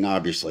morning,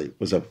 obviously,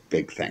 was a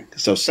big thing.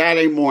 So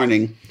Saturday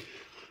morning,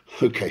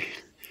 okay.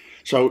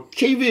 So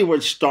TV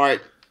would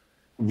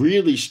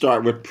really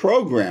start with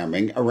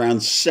programming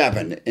around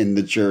 7 in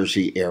the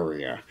Jersey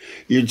area.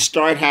 You'd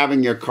start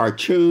having your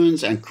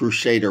cartoons and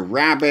Crusader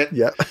Rabbit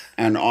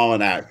and all of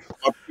that.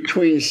 But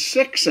between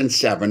 6 and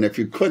 7, if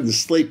you couldn't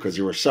sleep because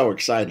you were so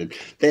excited,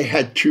 they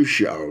had 2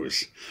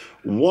 shows.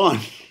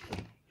 One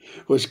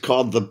was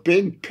called The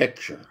Big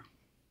Picture.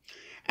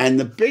 And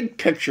The Big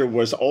Picture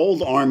was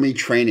old Army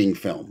training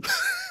films.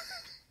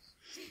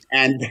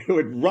 And they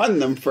would run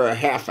them for a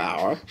half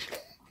hour.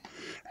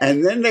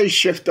 And then they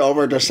shift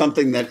over to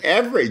something that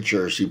every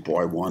Jersey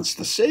boy wants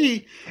to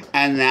see,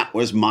 and that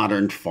was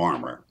Modern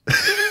Farmer,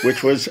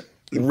 which was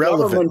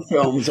relevant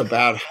films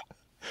about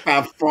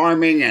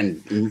farming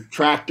and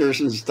tractors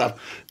and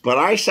stuff. But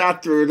I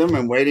sat through them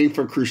and waiting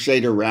for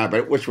Crusader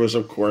Rabbit, which was,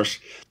 of course,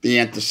 the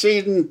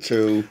antecedent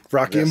to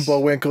Rocky and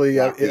Bullwinkle.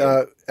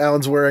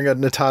 Alan's wearing a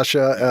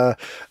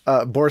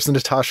Boris and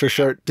Natasha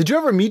shirt. Did you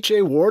ever meet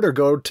Jay Ward or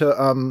go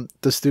to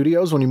the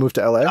studios when you moved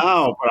to LA?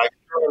 No, but I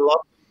really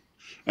love it.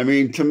 I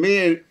mean, to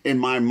me, in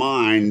my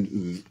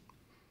mind,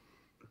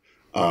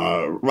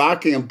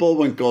 Rocky and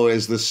Bullwinkle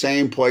is the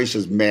same place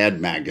as Mad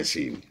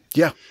Magazine.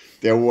 Yeah.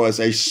 There was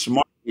a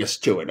smartness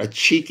to it, a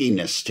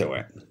cheekiness to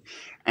it.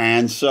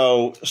 And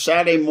so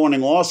Saturday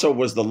morning also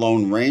was The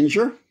Lone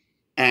Ranger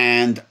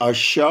and a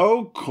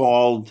show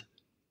called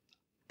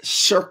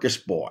Circus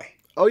Boy.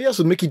 Oh, yes,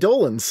 with Mickey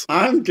Dolenz.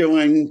 I'm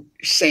doing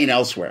St.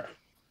 Elsewhere.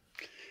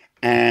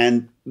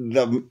 And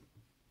the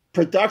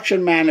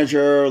production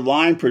manager,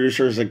 line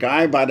producer is a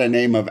guy by the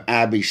name of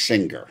Abby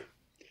Singer.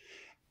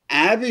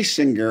 Abby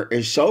Singer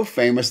is so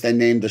famous they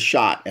named the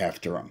shot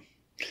after him.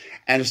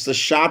 And it's the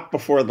shot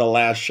before the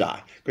last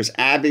shot. Because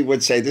Abby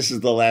would say, this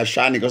is the last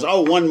shot. And he goes,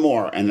 oh, one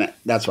more. And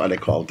that's why they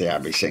call it the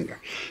Abby Singer.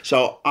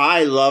 So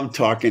I love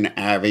talking to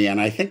Abby. And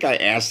I think I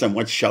asked him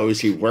what shows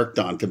he worked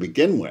on to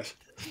begin with.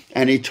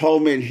 And he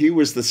told me he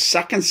was the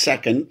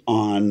second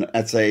on,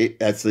 as the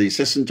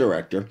assistant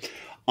director,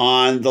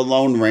 on The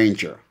Lone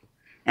Ranger.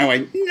 I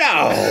went,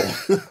 no.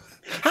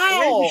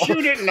 How?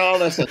 Shoot it and all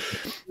this.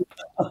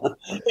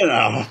 You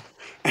know.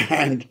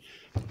 And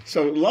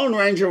so Lone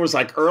Ranger was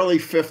like early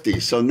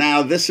 50s. So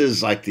now this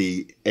is like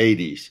the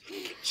 80s.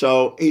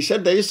 So he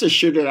said they used to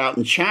shoot it out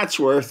in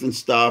Chatsworth and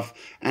stuff.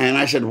 And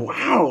I said,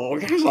 wow,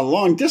 there's a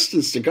long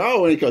distance to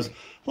go. And he goes,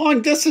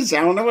 long distance,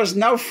 Alan, there was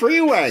no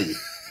freeway.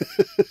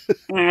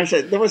 And I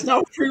said, there was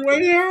no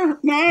freeway there?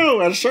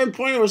 No, at a certain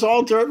point, it was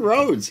all dirt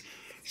roads.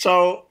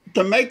 So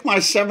to make my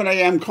 7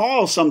 a.m.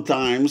 call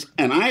sometimes,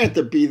 and I had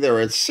to be there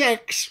at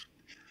 6,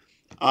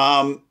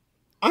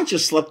 I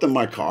just slept in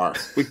my car.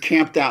 We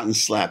camped out and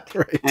slept.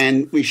 Right.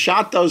 And we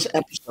shot those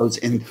episodes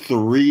in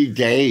 3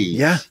 days.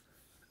 Yeah.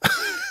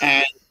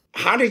 And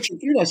how did you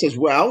do that? I says,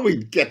 well,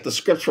 we'd get the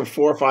scripts for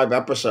 4 or 5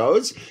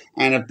 episodes.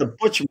 And if the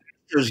Butch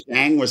Masters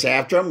gang was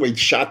after them, we'd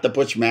shot the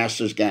Butch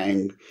Masters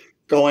gang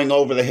going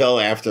over the hill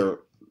after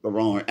the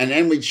wrong. And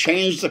then we'd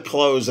change the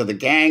clothes of the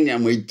gang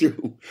and we'd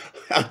do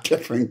a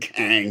different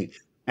gang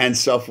and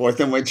so forth.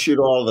 And we'd shoot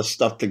all the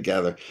stuff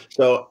together.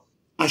 So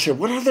I said,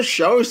 what other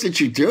shows did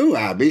you do,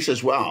 Abby? He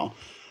says, well,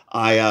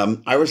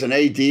 I was an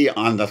AD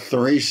on the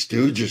Three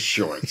Stooges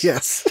shorts.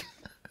 Yes.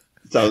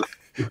 So,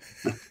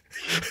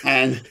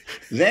 and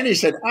then he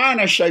said,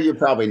 on a show you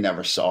probably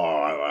never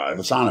saw. I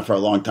was on it for a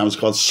long time. It's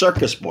called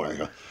Circus Boy. I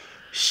go,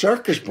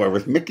 Circus Boy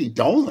with Mickey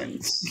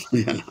Dolenz,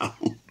 you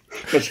know?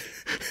 Because,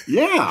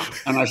 yeah.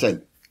 And I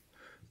said,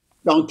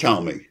 don't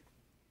tell me.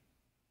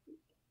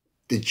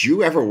 Did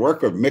you ever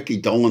work with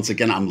Mickey Dolenz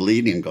again? I'm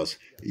leading. He goes,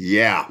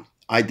 yeah.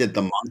 I did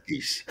the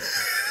Monkeys.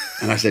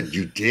 And I said,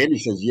 you did? He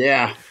says,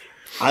 yeah,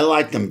 I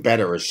liked them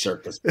better as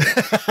Circus.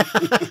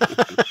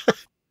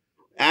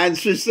 And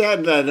she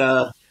said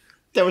that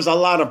there was a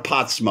lot of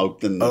pot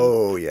smoked in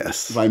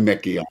by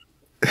Mickey on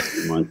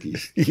the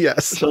Monkeys.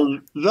 Yes. So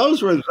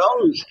those were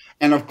those.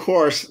 And of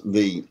course,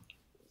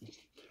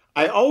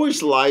 I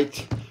always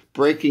liked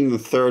breaking the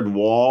third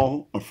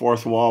wall or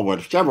fourth wall,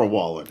 whichever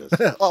wall it is.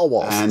 All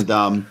walls.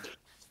 And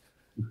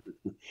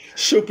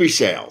Soupy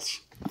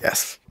Sales.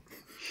 Yes.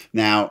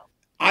 Now,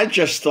 I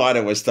just thought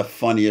it was the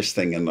funniest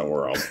thing in the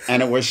world,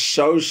 and it was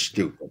so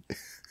stupid.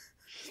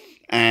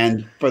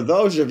 And for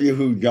those of you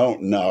who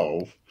don't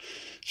know,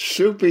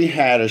 Soupy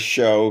had a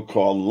show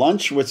called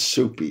Lunch with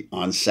Soupy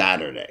on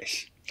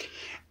Saturdays.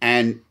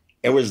 And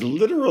it was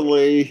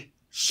literally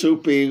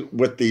Soupy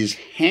with these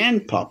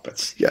hand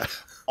puppets. Yeah.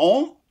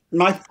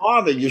 My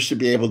father used to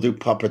be able to do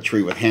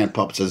puppetry with hand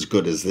puppets as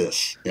good as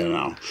this, you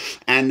know.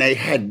 And they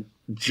had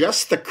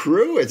just the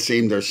crew, it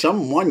seemed. There's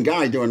one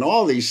guy doing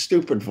all these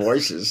stupid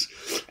voices.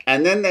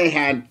 And then they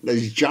had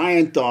these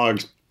giant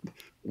dogs,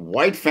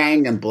 White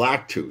Fang and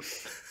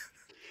Blacktooth.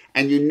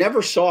 And you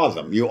never saw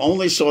them. You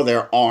only saw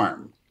their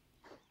arm.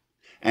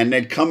 And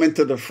they'd come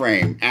into the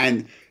frame.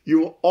 And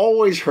you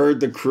always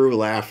heard the crew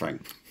laughing.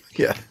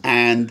 Yeah.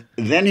 And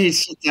then he'd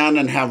sit down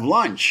and have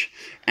lunch.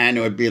 And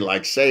it would be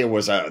like, say it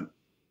was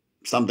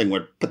something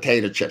with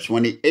potato chips.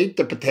 When he ate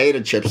the potato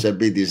chips, there'd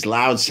be these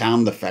loud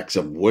sound effects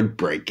of wood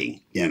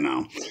breaking, you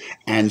know.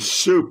 And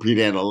soup, he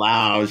didn't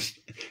allow.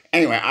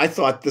 Anyway, I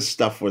thought this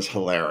stuff was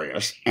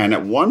hilarious. And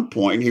at one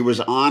point, he was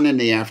on in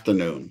the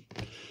afternoon.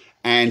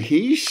 And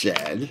he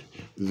said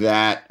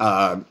that,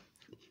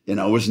 it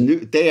was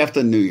day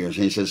after New Year's.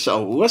 And he said,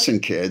 so listen,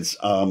 kids,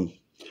 are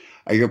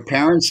your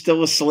parents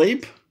still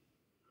asleep?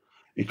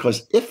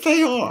 Because if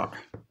they are,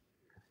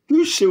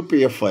 do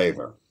Soupy a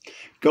favor.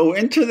 Go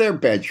into their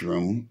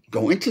bedroom,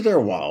 go into their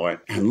wallet,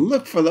 and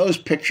look for those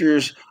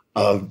pictures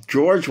of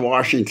George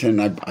Washington,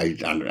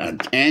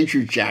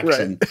 Andrew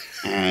Jackson,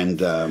 right,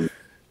 and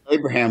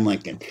Abraham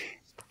Lincoln.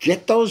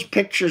 Get those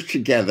pictures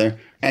together,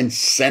 and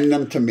send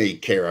them to me,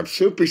 care of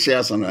Soupy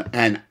Sales,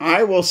 and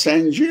I will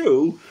send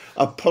you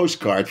a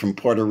postcard from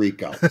Puerto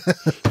Rico.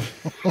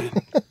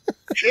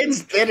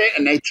 Kids did it,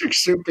 and they took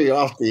Soupy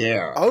off the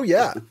air. Oh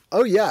yeah,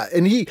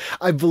 and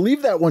I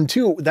believe that one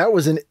too. That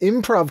was an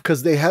improv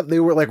because they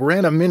were like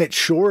ran a minute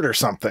short or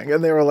something,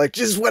 and they were like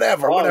just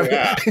whatever.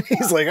 Yeah. And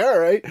he's like, all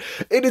right,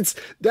 and it's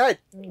that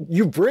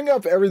you bring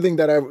up everything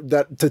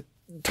that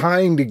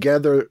tying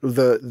together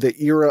the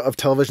era of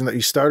television that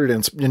you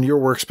started in your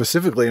work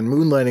specifically, and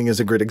Moonlighting is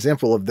a great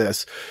example of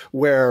this,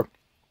 where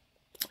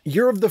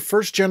you're of the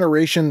first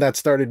generation that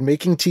started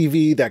making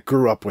TV that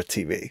grew up with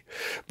TV.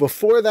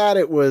 Before that,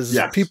 it was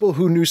people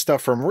who knew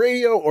stuff from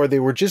radio, or they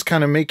were just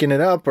kind of making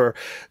it up. Or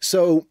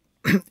so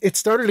it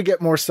started to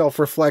get more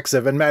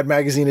self-reflexive, and Mad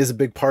Magazine is a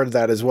big part of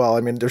that as well.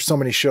 I mean, there's so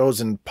many shows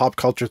and pop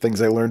culture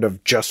things I learned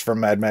of just from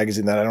Mad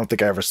Magazine that I don't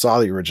think I ever saw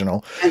the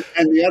original.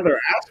 And the other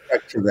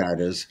aspect to that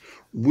is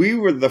we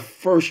were the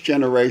first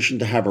generation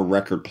to have a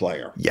record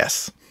player.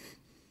 Yes.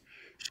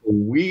 So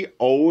we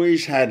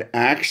always had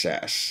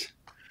access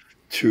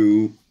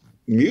to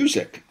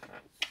music,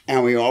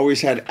 and we always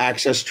had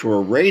access to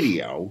a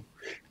radio,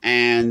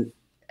 and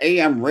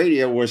AM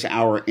radio was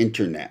our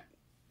internet.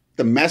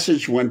 The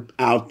message went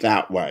out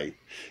that way,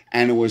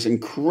 and it was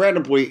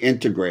incredibly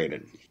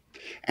integrated.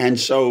 And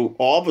so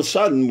all of a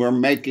sudden we're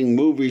making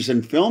movies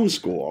in film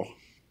school,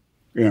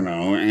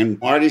 and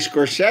Marty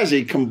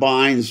Scorsese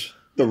combines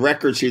the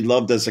records he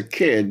loved as a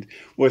kid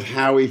with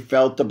how he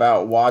felt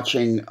about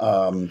watching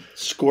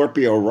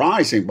Scorpio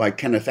Rising by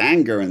Kenneth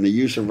Anger and the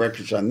use of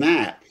records on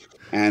that.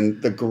 And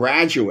The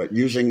Graduate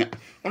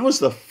that was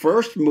the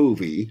first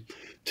movie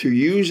to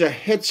use a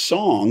hit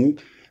song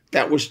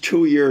that was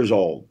 2 years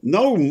old.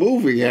 No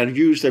movie had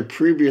used a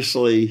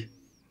previously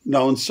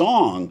known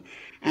song.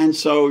 And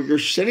so you're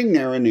sitting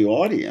there in the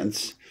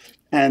audience,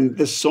 and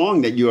the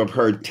song that you have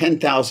heard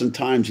 10,000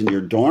 times in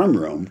your dorm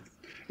room,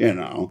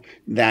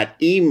 that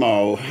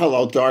emo,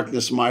 Hello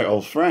Darkness, My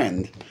Old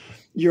Friend,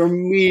 you're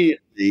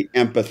immediately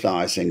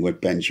empathizing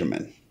with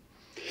Benjamin.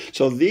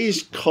 So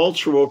these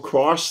cultural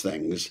cross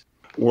things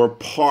were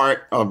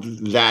part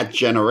of that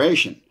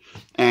generation.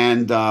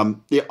 And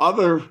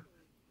the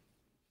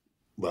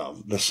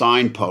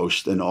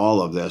signpost in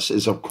all of this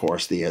is, of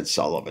course, the Ed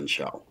Sullivan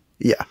Show.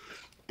 Yeah.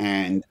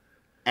 And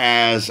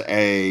as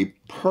a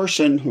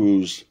person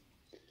whose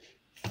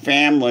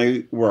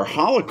family were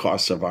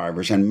Holocaust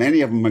survivors, and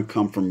many of them had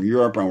come from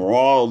Europe and were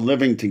all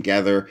living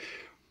together,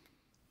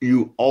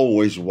 you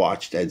always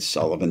watched Ed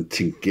Sullivan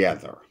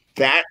together.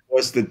 That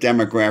was the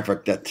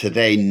demographic that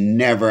today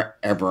never,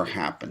 ever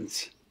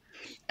happens.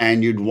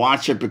 And you'd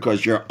watch it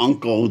because your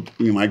uncle,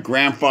 my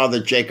grandfather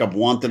Jacob,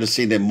 wanted to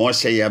see the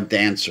Moiseyev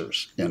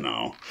dancers,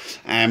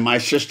 and my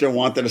sister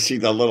wanted to see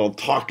the little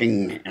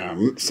talking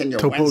Topo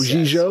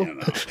Gigio.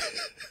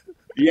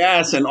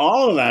 Yes, and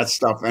all of that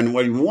stuff. And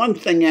one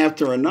thing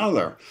after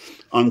another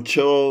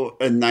until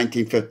in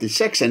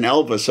 1956, and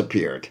Elvis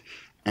appeared.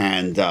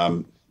 And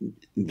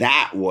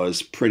that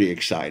was pretty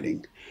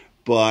exciting.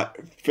 But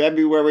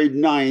February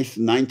 9th,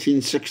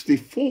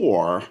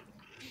 1964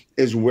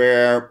 is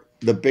where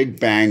the big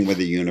bang with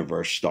the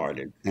universe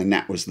started. And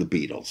that was the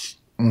Beatles.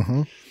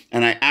 Mm-hmm.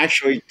 And I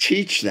actually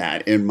teach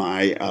that in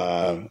my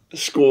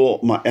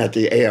school at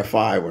the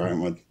AFI, where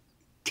I'm a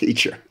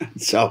teacher.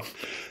 So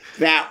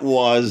that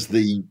was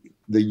the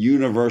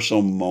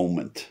universal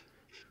moment.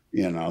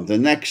 The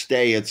next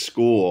day at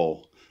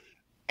school,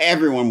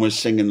 everyone was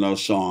singing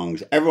those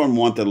songs. Everyone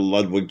wanted a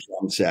Ludwig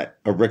drum set,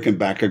 a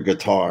Rickenbacker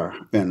guitar,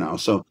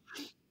 So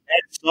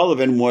Ed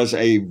Sullivan was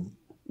a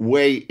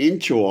way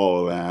into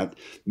all of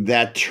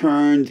that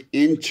turned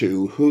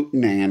into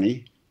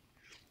Hootenanny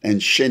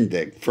and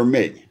Shindig for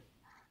me.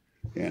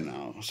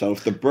 So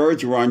if the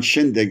Byrds were on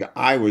Shindig,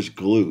 I was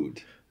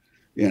glued,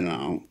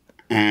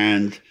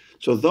 and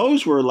so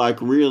those were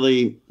like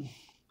really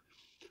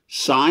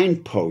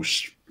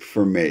signposts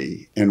for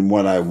me in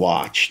what I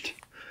watched.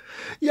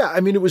 Yeah,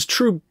 I mean, it was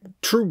true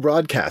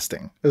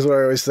broadcasting, is what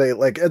I always say.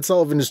 Like, Ed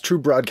Sullivan is true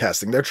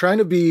broadcasting. They're trying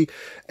to be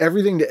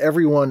everything to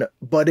everyone,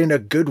 but in a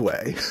good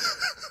way.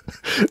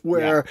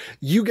 Where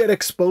you get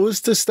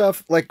exposed to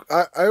stuff. Like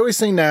I always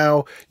say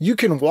now, you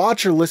can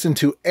watch or listen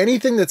to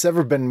anything that's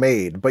ever been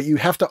made, but you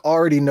have to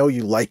already know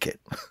you like it.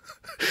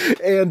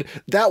 And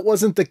that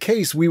wasn't the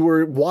case. We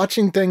were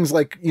watching things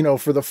like,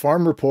 for the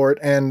Farm Report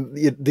and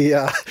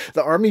the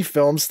Army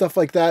films, stuff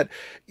like that.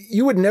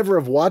 You would never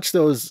have watched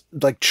those,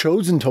 like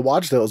chosen to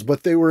watch those,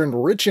 but they were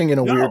enriching in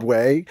a weird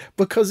way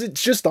because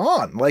it's just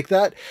on like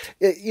that,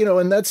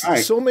 and that's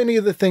right. So many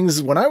of the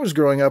things when I was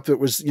growing up, it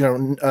was,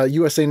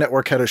 USA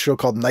Network had a show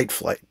called Night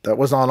Flight that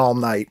was on all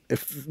night,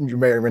 if you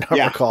may or may not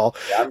recall.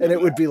 Yeah, and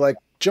it would be like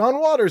John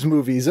Waters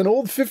movies and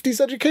old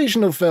 50s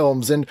educational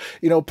films and,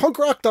 punk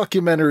rock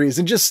documentaries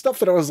and just stuff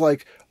that I was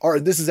like, all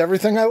right, this is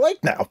everything I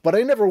like now, but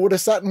I never would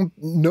have sat and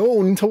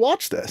known to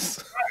watch this.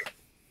 Right.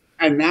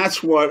 And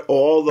that's what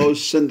all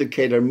those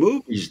syndicated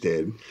movies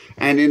did.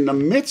 And in the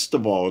midst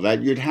of all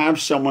that, you'd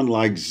have someone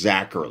like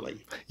Zacherly.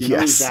 You know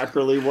who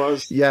Zacherly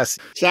was? Yes.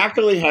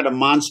 Zacherly had a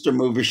monster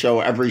movie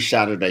show every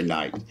Saturday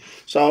night.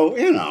 So,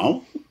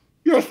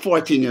 you're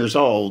 14 years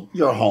old,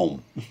 you're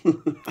home.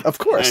 Of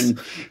course. And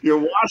you're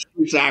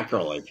watching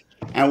Zacherly.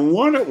 And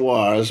what it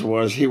was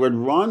he would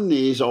run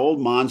these old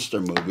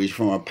monster movies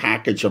from a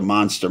package of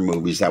monster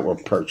movies that were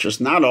purchased,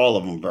 not all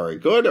of them very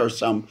good or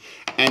some,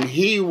 and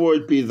he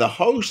would be the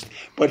host,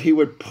 but he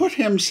would put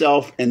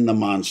himself in the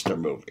monster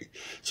movie.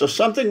 So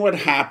something would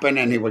happen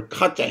and he would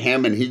cut to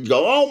him and he'd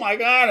go, oh my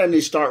God, and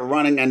he'd start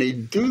running and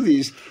he'd do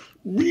these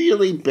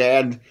really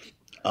bad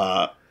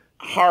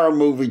horror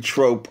movie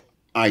trope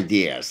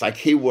ideas. Like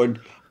he would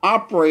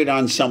operate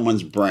on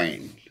someone's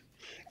brain.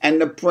 And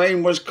the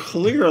brain was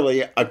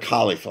clearly a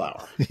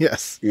cauliflower.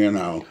 Yes. You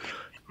know.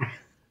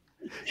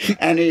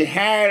 And he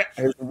had,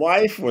 his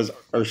wife was,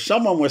 or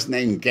someone was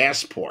named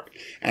Gasport.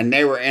 And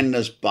they were in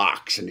this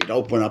box. And he'd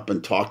open up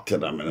and talk to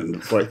them.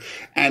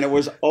 And it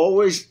was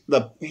always,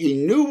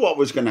 he knew what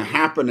was going to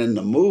happen in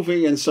the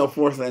movie and so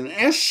forth. And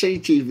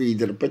SCTV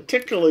did a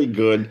particularly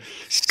good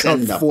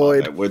send-up of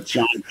it with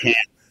John Candy.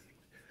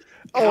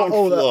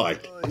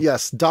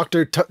 Yes,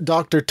 Dr.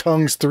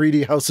 Tung's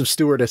 3D House of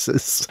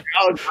Stewardesses.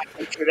 Oh,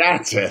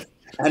 that's it.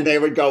 And they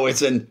would go,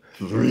 it's in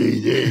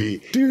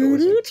 3D. It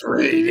was in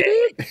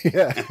 3D.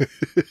 Yeah.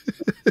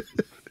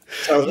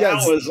 So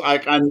that was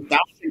like, that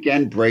was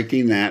again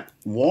breaking that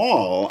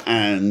wall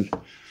and,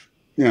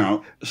 you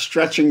know,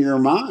 stretching your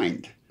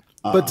mind.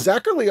 But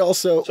Zacherly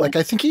also, like,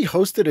 I think he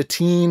hosted a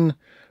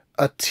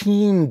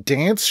teen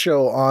dance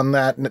show on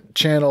that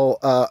channel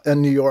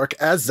in New York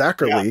as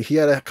Zacherly. Yeah. He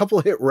had a couple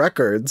of hit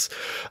records.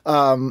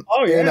 The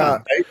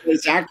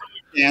Zacherly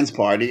Dance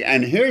Party.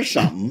 And here's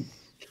something.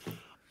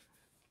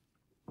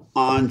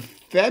 On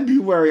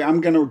February,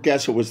 I'm going to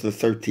guess it was the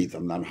 13th.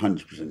 I'm not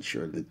 100%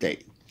 sure of the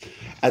date.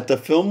 At the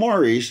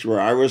Filmore East, where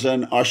I was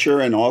an usher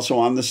and also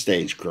on the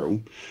stage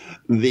crew,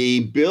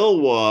 the bill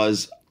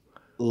was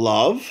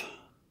Love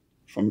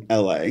from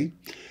L.A.,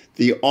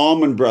 the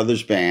Allman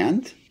Brothers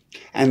Band,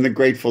 and the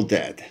Grateful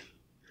Dead.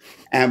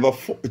 And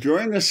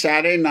during the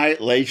Saturday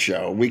Night Late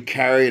Show, we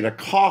carried a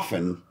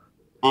coffin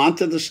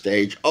onto the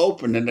stage,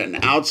 opened it,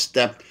 and out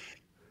stepped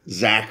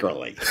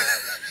Zacherly,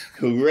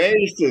 who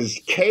raised his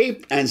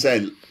cape and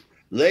said,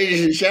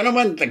 ladies and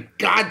gentlemen, the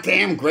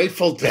goddamn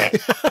Grateful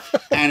Dead.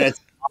 And it's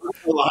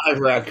a live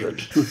record.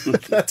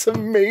 That's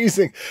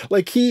amazing.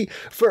 Like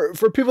for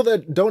people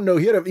that don't know,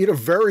 he had a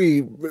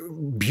very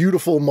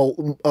beautiful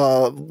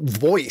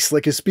voice.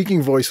 Like his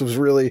speaking voice was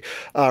really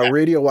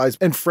radio wise.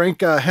 And Frank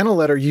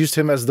Heneletter used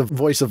him as the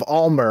voice of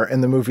Almer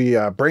in the movie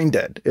Brain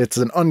Dead. It's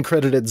an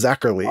uncredited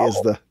Zacherly is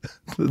the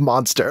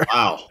monster.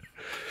 Wow.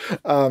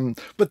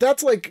 But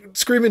that's like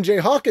Screaming Jay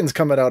Hawkins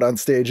coming out on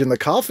stage in the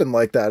coffin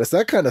like that. It's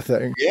that kind of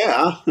thing.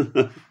 Yeah.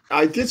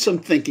 I did some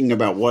thinking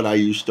about what I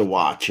used to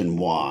watch and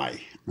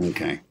why.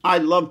 Okay. I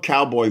love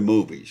cowboy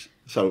movies.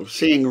 So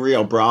seeing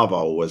Rio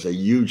Bravo was a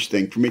huge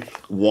thing for me.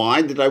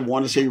 Why did I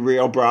want to see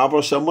Rio Bravo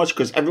so much?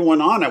 Because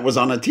everyone on it was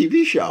on a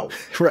TV show.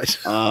 Right.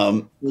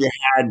 You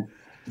had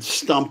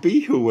Stumpy,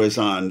 who was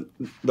on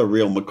The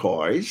Real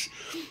McCoys.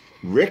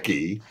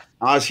 Ricky,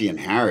 Ozzie and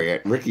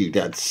Harriet. Ricky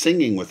got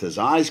singing with his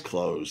eyes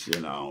closed,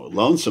 you know,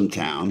 Lonesome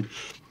Town.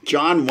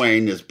 John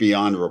Wayne is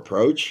beyond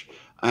reproach.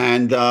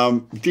 And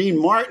Dean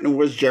Martin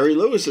was Jerry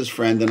Lewis's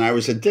friend, and I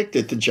was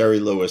addicted to Jerry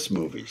Lewis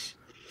movies.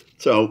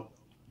 So,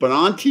 but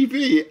on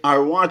TV, I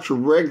watch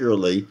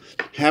regularly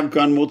Have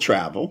Gun Will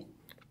Travel,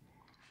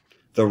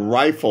 The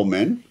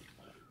Rifleman,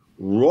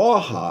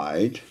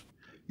 Rawhide,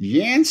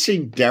 Yancey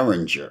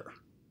Derringer.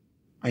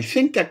 I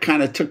think that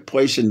kind of took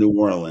place in New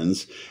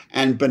Orleans,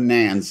 and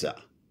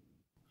Bonanza.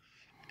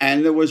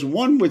 And there was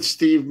one with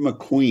Steve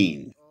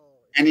McQueen,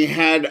 and he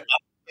had a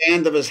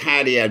band of his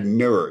hat, he had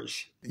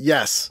mirrors.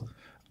 Yes.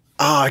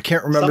 I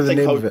can't remember the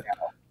name of it.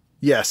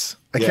 Yes.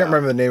 I can't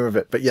remember the name of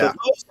it, but yeah. So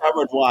most I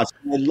would watch.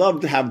 I'd love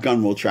to Have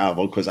Gun Will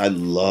Travel because I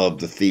love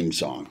the theme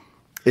song.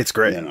 It's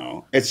great. You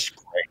know, it's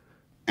great.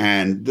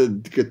 And the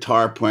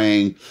guitar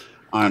playing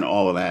on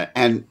all of that.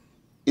 And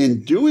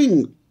in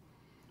doing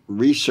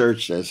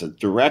research as a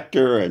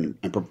director and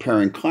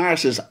preparing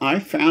classes, I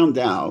found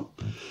out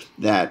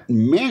that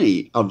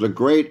many of the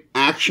great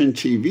action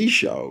TV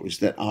shows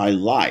that I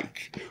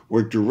like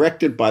were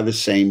directed by the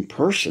same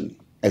person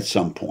at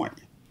some point.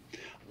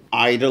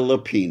 Ida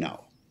Lupino.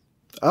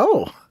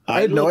 Oh,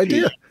 I had no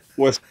idea.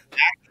 Was an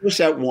actress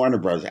at Warner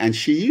Brothers, and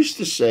she used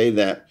to say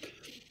that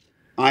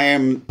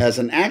as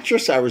an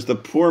actress, I was the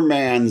poor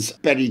man's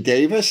Bette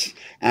Davis,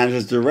 and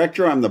as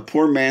director, I'm the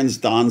poor man's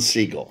Don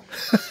Siegel.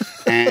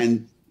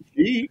 And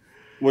she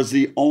was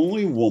the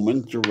only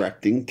woman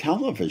directing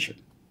television.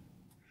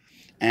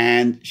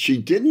 And she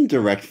didn't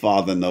direct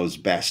Father Knows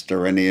Best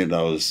or any of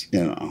those,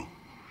 you know,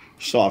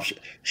 soft.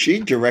 She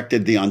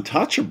directed The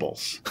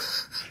Untouchables.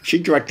 She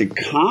directed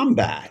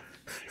Combat.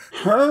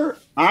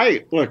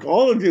 Look,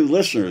 all of you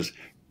listeners,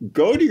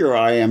 go to your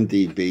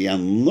IMDb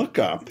and look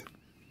up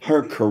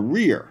her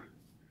career.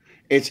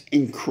 It's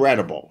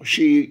incredible.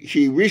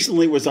 She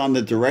recently was on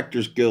the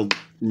Directors Guild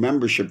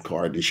membership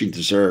card, and she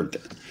deserved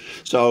it.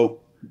 So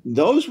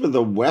those were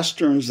the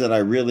Westerns that I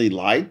really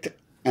liked,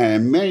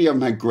 and many of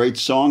them had great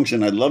songs,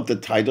 and I loved the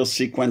title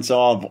sequence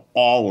of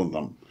all of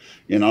them.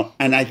 you know.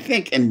 And I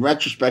think in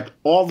retrospect,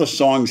 all the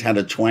songs had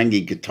a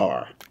twangy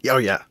guitar. Oh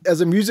yeah.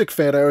 As a music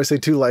fan, I always say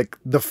too, like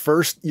your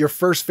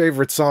first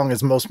favorite song,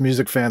 as most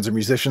music fans or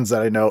musicians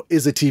that I know,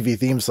 is a TV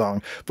theme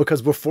song,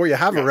 because before you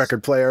have a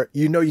record player,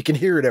 you know you can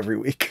hear it every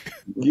week.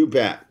 You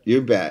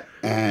bet.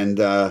 And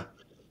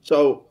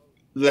so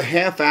the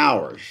half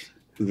hours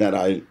that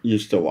I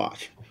used to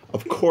watch,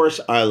 of course,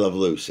 I Love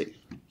Lucy,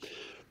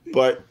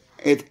 but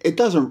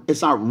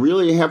it's not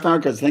really a half hour,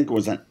 because I think it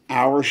was an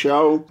hour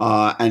show.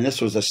 And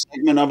this was a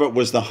segment of it,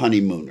 was the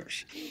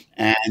Honeymooners.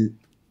 And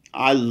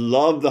I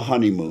love the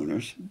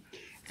Honeymooners.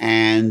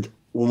 And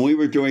when we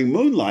were doing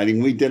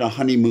Moonlighting, we did a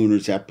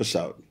Honeymooners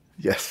episode.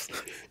 Yes.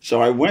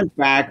 So I went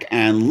back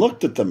and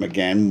looked at them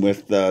again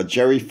with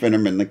Jerry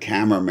Finneman, the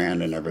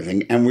cameraman, and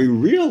everything. And we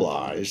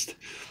realized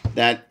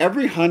that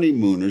every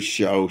Honeymooners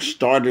show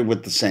started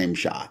with the same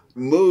shot.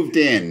 Moved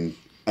in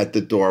at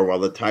the door while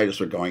the titles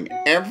were going.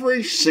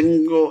 Every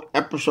single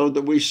episode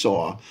that we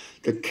saw,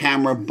 the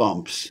camera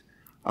bumps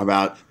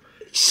about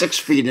 6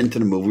 feet into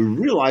the movie. We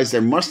realized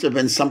there must have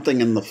been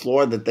something in the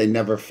floor that they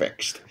never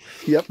fixed.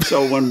 Yep.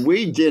 So when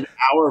we did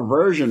our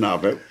version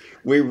of it,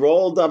 we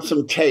rolled up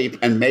some tape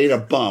and made a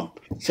bump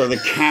so the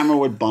camera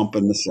would bump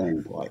in the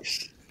same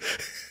place.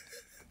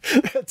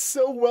 That's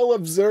so well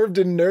observed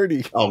and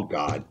nerdy. Oh,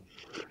 God.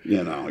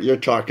 You know, you're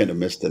talking to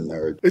Mr.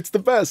 Nerd. It's the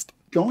best.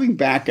 Going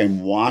back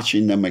and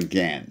watching them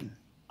again,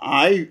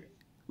 I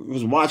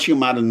was watching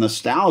them out of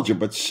nostalgia,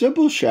 but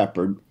Sybil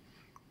Shepherd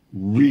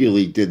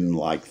really didn't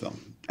like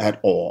them at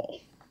all.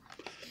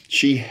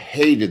 She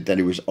hated that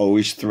he was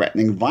always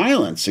threatening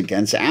violence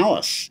against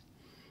Alice.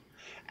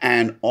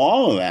 And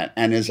all of that,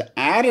 and his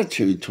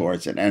attitude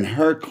towards it, and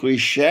her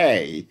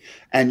cliche,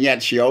 and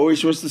yet she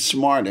always was the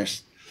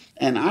smartest.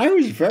 And I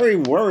was very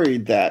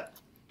worried that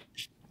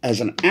as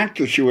an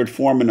actor, she would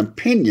form an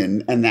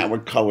opinion and that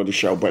would color the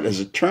show. But as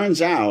it turns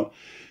out,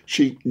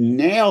 she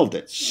nailed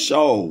it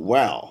so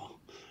well.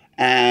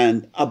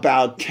 And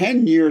about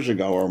 10 years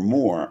ago or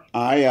more,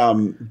 I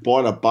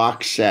bought a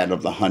box set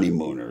of the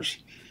Honeymooners.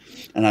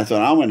 And I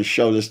thought, I'm going to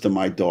show this to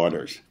my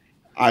daughters.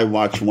 I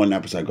watched one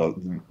episode, I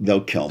go,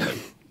 they'll kill me.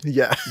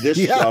 Yeah. This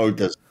show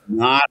does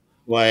not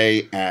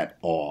play at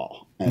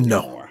all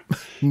anymore.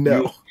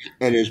 No.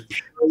 It is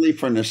purely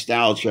for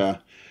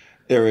nostalgia.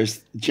 There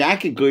is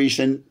Jackie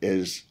Gleason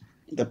is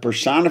the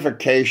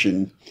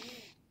personification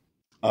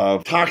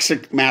of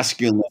toxic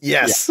masculinity.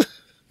 Yes.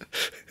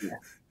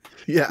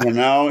 Yeah. You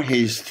know,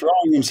 he's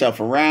throwing himself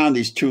around.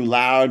 He's too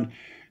loud,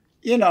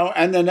 you know,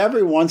 and then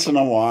every once in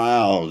a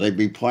while they'd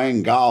be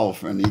playing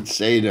golf and he'd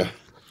say to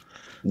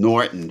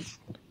Norton,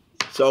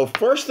 so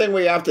first thing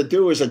we have to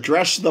do is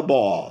address the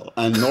ball.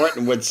 And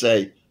Norton would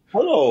say,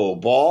 hello,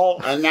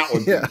 ball. And that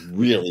would be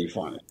really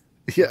funny.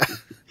 Yeah.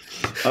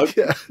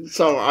 Okay. Yeah.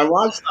 So I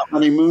watched the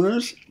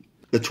Honeymooners,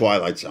 the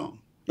Twilight Zone.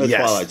 The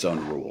Twilight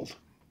Zone ruled.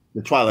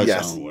 The Twilight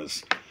Zone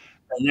was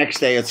the next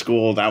day at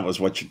school. That was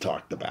what you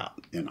talked about,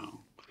 you know.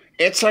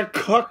 It's a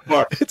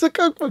cookbook. It's a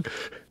cookbook.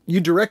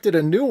 You directed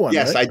a new one,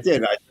 Yes, right? I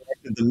did. I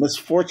directed The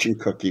Misfortune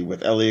Cookie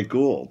with Elliot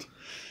Gould.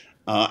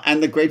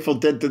 And the Grateful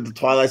Dead did the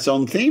Twilight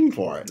Zone theme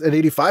for it. In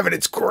 85, and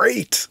it's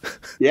great.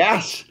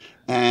 Yes.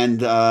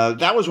 And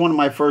that was one of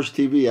my first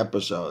TV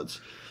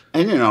episodes.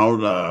 And, you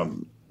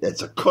know,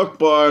 it's a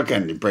cookbook,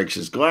 and he breaks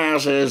his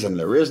glasses, and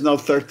there is no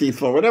 13th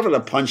floor, whatever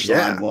the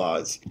punchline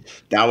was.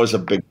 That was a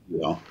big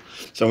deal.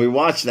 So we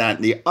watched that.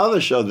 The other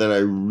show that I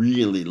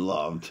really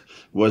loved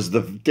was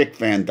the Dick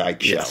Van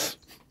Dyke Show. Yes.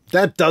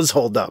 That does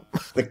hold up.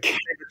 The cat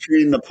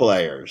between the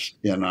players,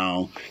 you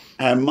know.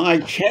 And my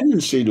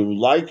tendency to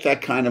like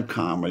that kind of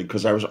comedy,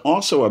 because I was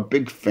also a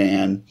big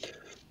fan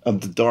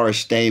of the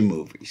Doris Day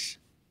movies.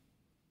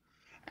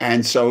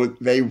 And so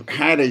they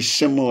had a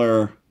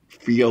similar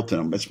feel to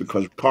them. It's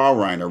because Carl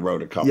Reiner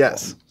wrote a couple.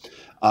 Yes.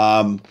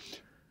 I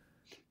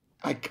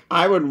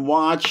would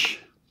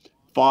watch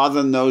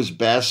Father Knows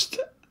Best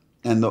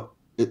and the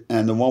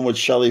one with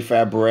Shelley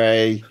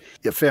Fabre.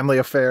 Yeah, Family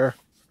Affair.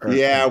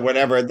 Yeah,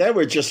 whatever. They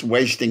were just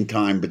wasting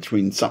time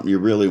between something you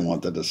really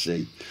wanted to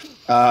see.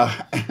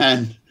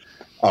 The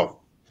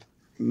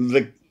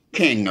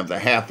king of the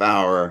half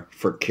hour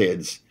for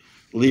kids,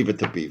 Leave It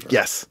to Beaver.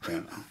 Yes.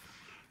 You know?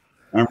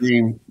 I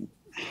mean,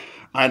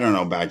 I don't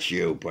know about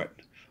you, but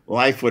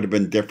life would have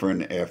been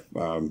different if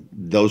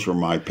those were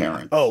my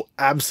parents. Oh,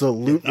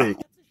 absolutely. You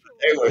know?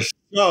 They were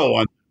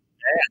so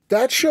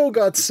that show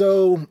got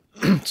so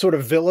sort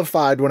of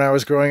vilified when I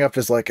was growing up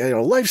as like, you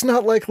know, life's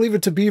not like Leave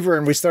It to Beaver.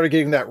 And we started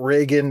getting that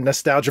Reagan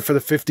nostalgia for the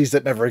 50s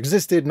that never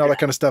existed and all that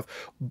kind of stuff.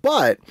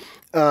 But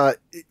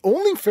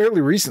only fairly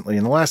recently,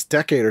 in the last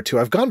decade or two,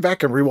 I've gone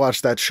back and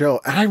rewatched that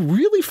show. And I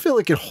really feel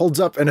like it holds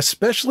up. And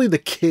especially the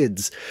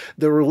kids,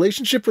 the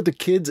relationship with the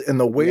kids and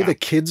the way the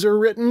kids are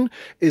written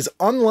is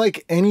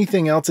unlike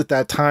anything else at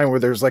that time, where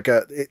there's like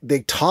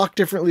they talk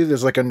differently.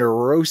 There's like a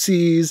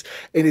neuroses,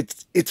 and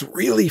it's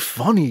really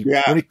funny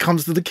when it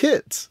comes to the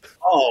kids.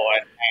 Oh,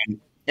 and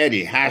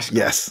Eddie Haskell.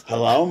 Yes.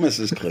 Hello,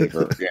 Mrs.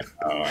 Cleaver. You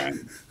know,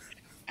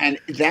 and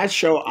that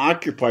show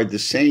occupied the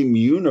same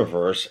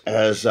universe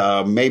as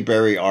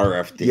Mayberry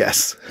RFD.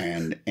 Yes.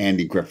 And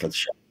Andy Griffith's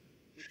show.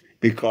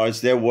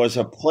 because there was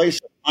a place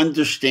of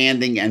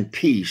understanding and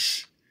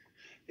peace,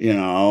 you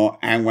know.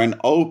 And when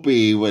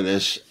Opie with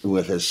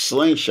his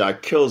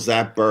slingshot kills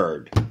that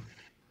bird,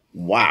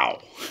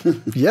 wow,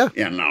 Yeah.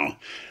 you know,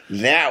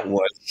 that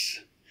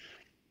was,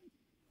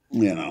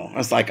 you know,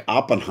 it's like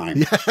Oppenheimer.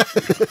 Yeah.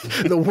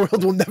 The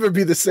world will never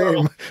be the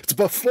same. It's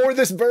before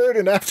this bird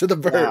and after the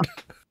bird.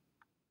 Yeah.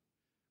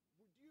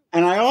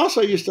 And I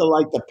also used to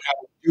like the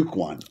Patty Duke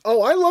one.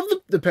 Oh, I love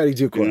the Patty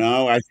Duke one. You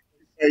know,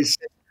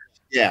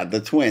 yeah, the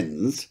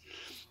twins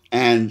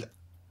and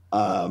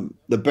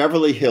the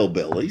Beverly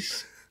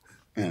Hillbillies,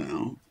 you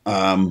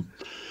know.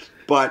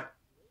 But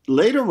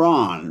later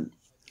on,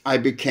 I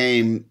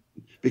became,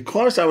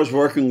 because I was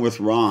working with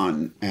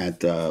Ron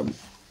at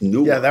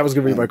Newark. Yeah, that was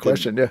going to be my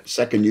question. Yeah.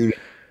 Second unit.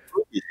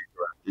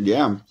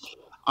 Yeah.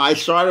 I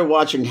started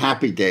watching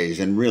Happy Days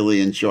and really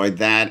enjoyed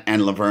that,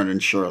 and Laverne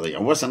and Shirley. I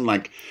wasn't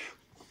like,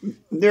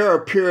 there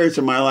are periods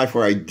in my life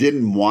where I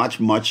didn't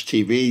watch much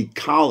TV.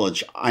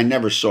 College, I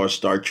never saw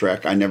Star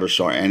Trek. I never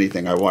saw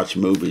anything. I watched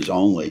movies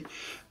only.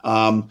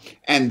 And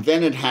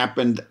then it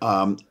happened.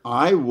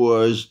 I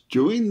was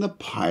doing the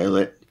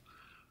pilot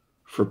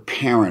for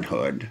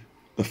Parenthood,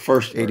 the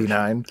first version.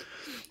 89.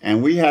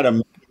 And we had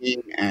a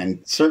meeting, and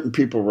certain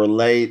people were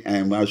late,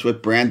 and I was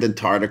with Brandon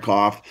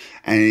Tartikoff,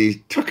 and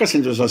he took us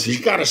into his office.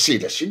 You got to see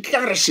this. You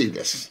got to see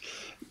this.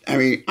 I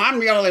mean,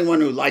 I'm the only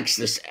one who likes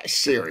this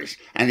series.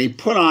 And he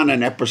put on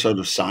an episode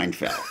of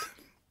Seinfeld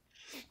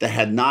that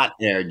had not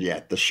aired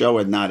yet. The show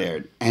had not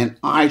aired. And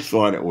I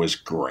thought it was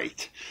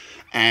great.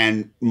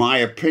 And my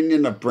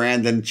opinion of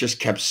Brandon just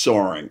kept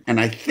soaring. And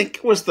I think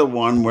it was the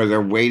one where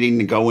they're waiting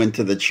to go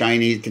into the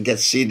Chinese, to get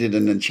seated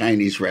in the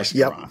Chinese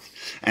restaurant. Yep.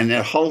 And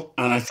I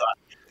thought,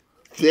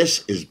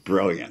 this is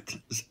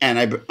brilliant.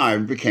 And I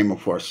became,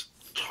 of course,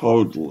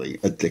 totally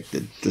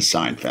addicted to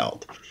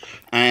Seinfeld.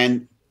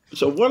 And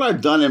so what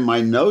I've done in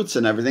my notes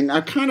and everything, I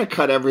kind of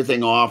cut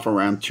everything off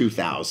around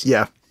 2000.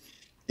 Yeah.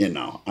 You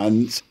know,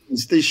 and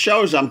these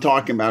shows I'm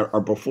talking about are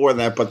before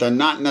that, but they're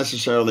not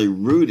necessarily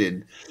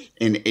rooted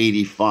in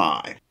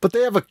 85. But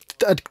they have a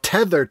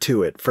tether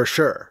to it for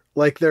sure.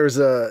 Like there's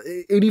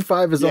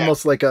 85 is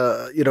almost like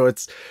a, you know,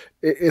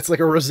 it's like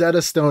a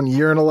Rosetta Stone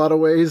year in a lot of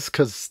ways,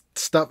 because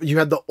you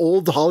had the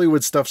old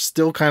Hollywood stuff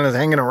still kind of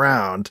hanging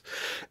around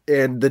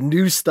and the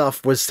new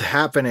stuff was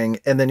happening.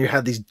 And then you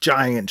had these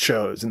giant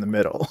shows in the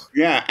middle.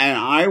 Yeah. And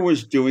I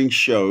was doing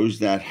shows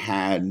that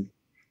had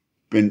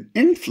been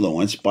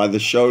influenced by the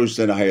shows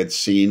that I had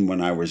seen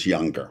when I was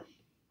younger.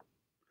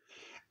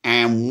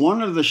 And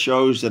one of the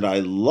shows that I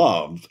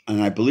loved,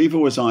 and I believe it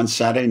was on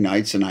Saturday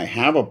nights, and I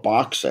have a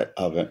box set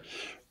of it,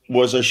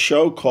 was a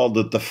show called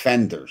The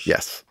Defenders.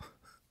 Yes.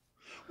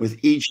 With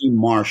E.G.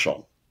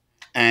 Marshall.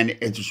 And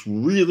it's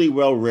really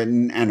well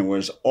written, and it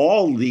was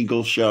all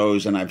legal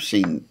shows, and I've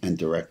seen and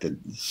directed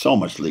so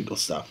much legal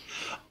stuff.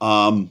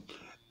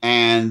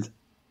 And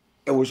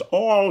it was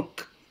all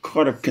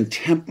kind of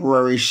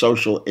contemporary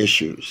social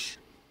issues.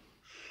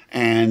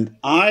 And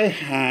I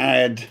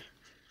had,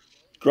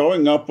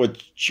 growing up with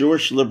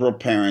Jewish liberal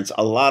parents,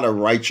 a lot of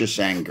righteous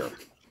anger.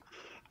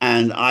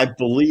 And I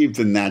believed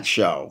in that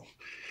show.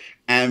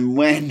 And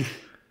when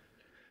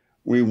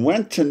we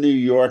went to New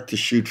York to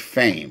shoot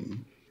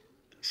Fame,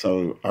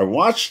 so I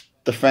watched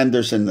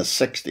Defenders in the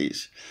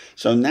 60s.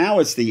 So now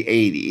it's the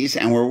 80s,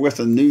 and we're with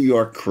a New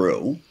York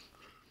crew.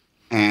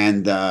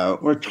 And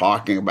we're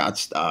talking about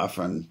stuff.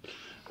 And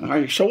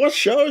so what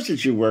shows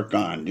did you work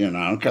on? You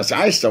know, because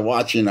I used to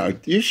watch, you know,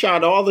 you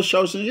shot all the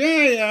shows. And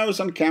yeah, I was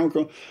on the camera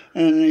crew.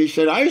 And he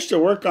said, I used to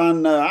work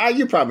on,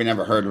 you probably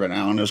never heard of it,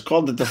 Alan. It was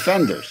called The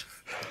Defenders.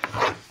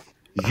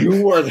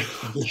 You were the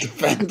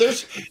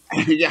Defenders?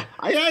 And yeah,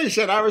 he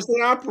said, I was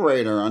the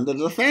operator on The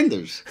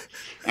Defenders.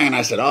 And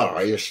I said, oh,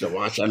 I used to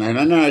watch it. And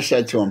then I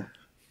said to him,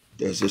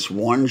 there's this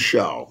one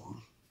show.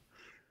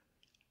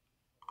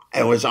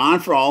 It was on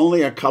for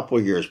only a couple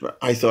of years, but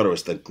I thought it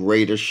was the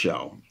greatest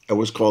show. It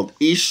was called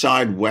East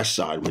Side, West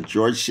Side with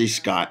George C.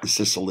 Scott and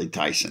Cicely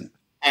Tyson.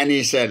 And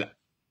he said,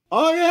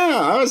 oh, yeah,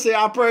 I was the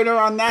operator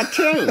on that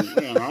too,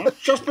 you know,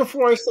 just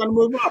before I started to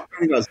move up.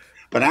 And he goes,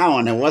 but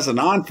Alan, it wasn't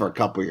on for a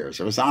couple of years.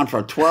 It was on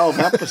for 12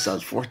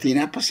 episodes, 14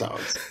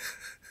 episodes.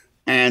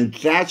 And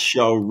that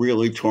show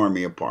really tore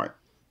me apart.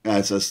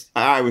 I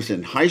was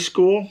in high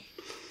school.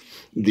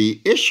 The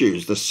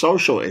issues, the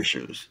social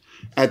issues,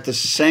 at the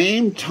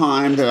same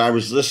time that I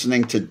was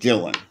listening to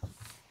Dylan,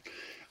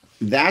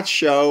 that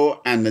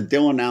show and the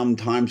Dylan album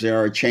Times They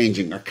Are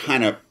Changing are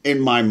kind of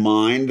in my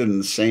mind in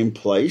the same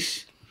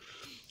place.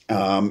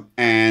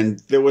 And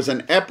there was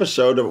an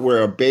episode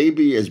where a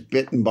baby is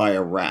bitten by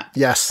a rat.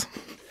 Yes.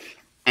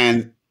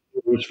 And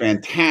it was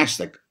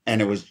fantastic.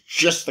 And it was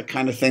just the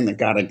kind of thing that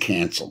got it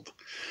canceled.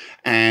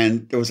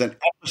 And there was an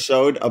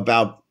episode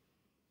about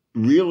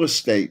real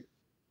estate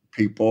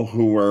people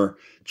who were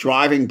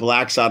driving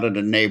blacks out of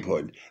the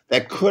neighborhood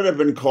that could have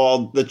been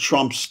called the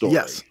Trump story.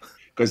 Yes.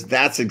 Because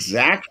that's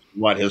exactly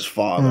what his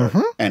father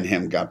and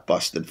him got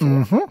busted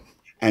for.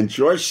 And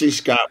George C.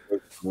 Scott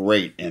was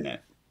great in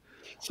it.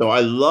 So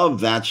I love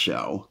that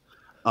show.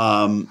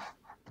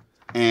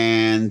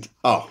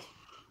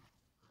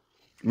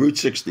 Route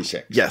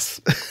 66.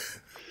 Yes.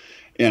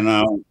 You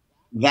know,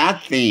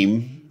 that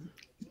theme,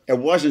 it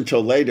wasn't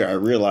until later I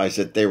realized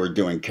that they were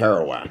doing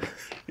Kerouac.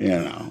 You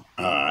know,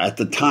 at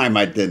the time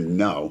I didn't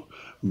know.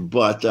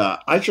 But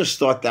I just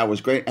thought that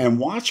was great. And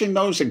watching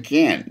those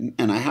again,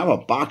 and I have a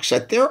box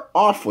set, they're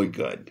awfully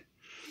good.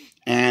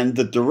 And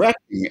the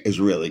directing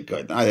is really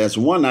good. There's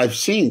one I've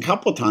seen a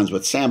couple of times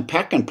with Sam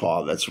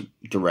Peckinpah that's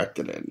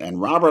directed it. And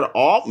Robert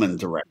Altman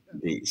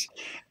directed these.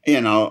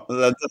 You know,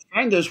 the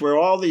Defenders were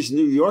all these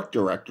New York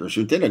directors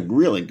who did a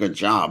really good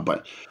job.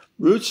 But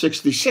Route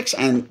 66,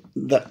 and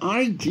the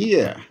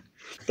idea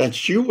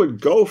that you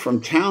would go from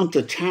town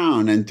to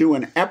town and do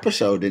an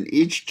episode in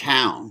each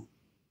town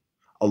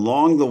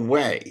along the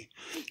way,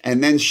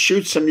 and then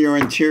shoot some of your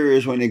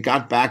interiors when you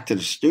got back to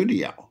the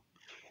studio.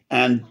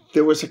 And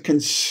there was a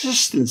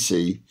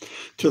consistency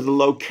to the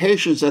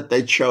locations that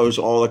they chose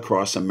all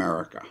across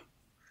America.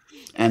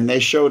 And they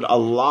showed a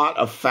lot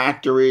of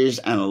factories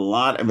and a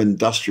lot of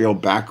industrial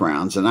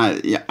backgrounds. And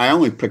I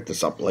only picked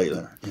this up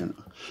later, you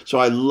know. So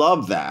I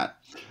love that.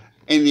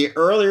 In the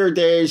earlier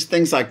days,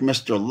 things like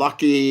Mr.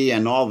 Lucky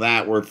and all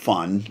that were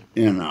fun,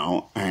 you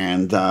know.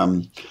 And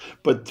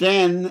but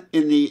then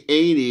in the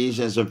 80s,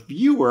 as a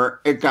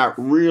viewer, it got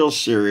real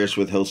serious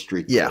with Hill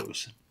Street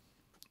Blues.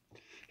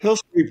 Hill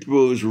Street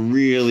Blues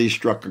really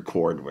struck a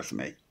chord with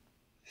me.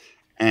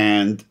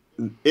 And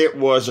it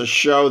was a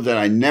show that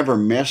I never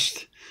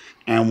missed.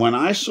 And when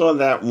I saw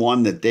that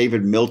one that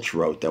David Milch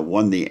wrote that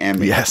won the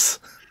Emmy, Yes.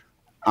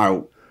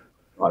 I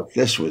like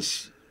this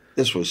was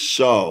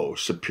so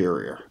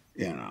superior,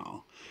 you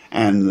know.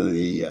 And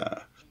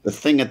the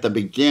thing at the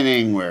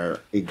beginning where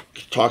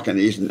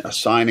he's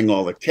assigning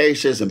all the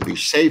cases and be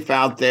safe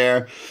out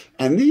there.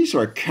 And these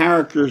are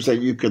characters that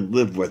you could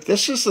live with.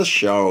 This is the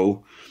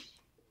show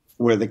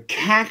where the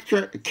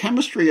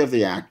chemistry of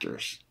the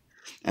actors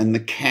and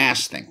the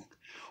casting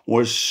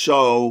was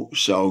so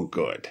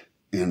good,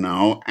 you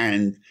know.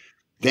 And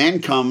then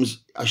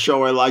comes a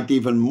show I liked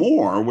even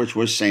more, which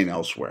was St.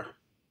 Elsewhere.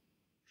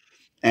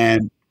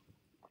 And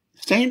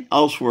St.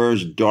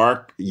 Elsewhere's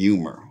dark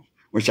humor,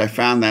 which I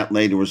found that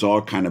later was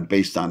all kind of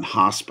based on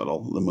Hospital,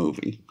 the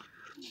movie,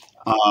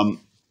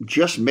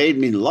 just made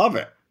me love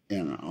it,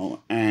 you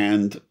know.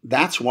 And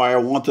that's why I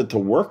wanted to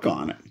work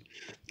on it.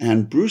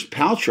 And Bruce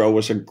Paltrow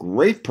was a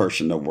great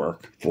person to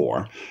work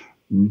for.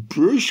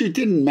 Bruce, you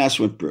didn't mess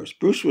with Bruce.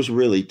 Bruce was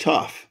really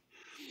tough.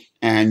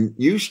 And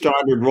you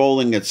started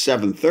rolling at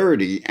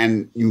 7:30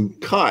 and you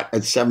cut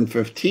at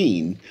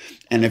 7:15.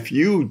 And if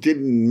you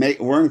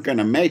weren't going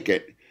to make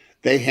it,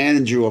 they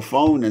handed you a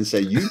phone and say,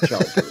 you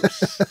tell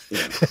Bruce. You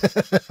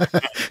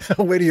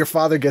know. Wait till your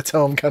father gets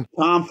home.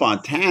 Tom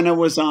Fontana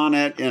was on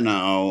it, you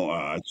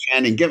know,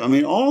 Channing Gibb. I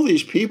mean, all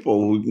these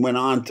people who went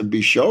on to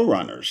be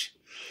showrunners.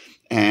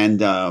 And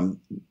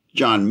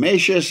John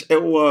Macius,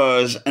 it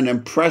was an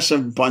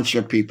impressive bunch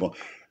of people.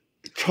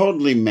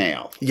 Totally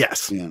male.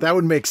 Yes, you know? That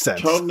would make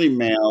sense. Totally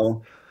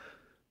male.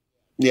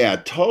 Yeah,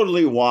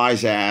 totally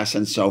wise ass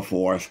and so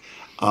forth.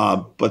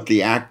 But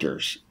the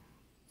actors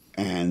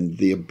and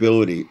the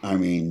ability, I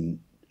mean,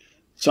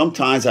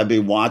 sometimes I'd be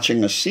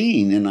watching a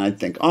scene and I'd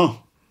think,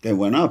 oh, they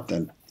went up,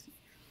 then,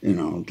 you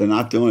know, they're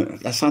not doing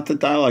it. That's not the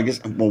dialogue.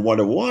 Well, what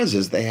it was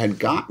is they had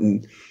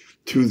gotten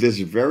to this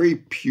very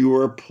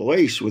pure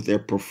place with their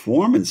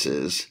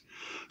performances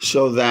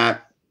so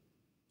that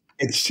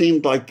it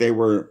seemed like there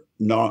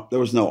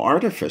was no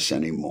artifice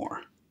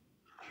anymore.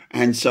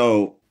 And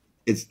so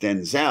it's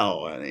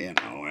Denzel, you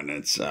know, and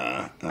it's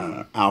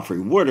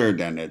Alfred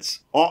Woodard, and it's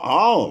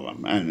all of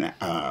them, and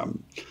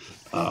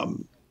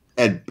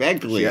Ed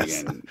Begley,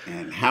 Yes.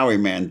 and Howie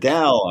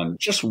Mandel, and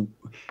just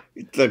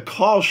the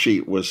call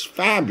sheet was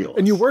fabulous.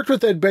 And you worked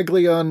with Ed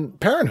Begley on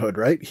Parenthood,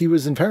 right? He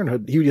was in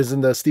Parenthood. He was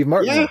in the Steve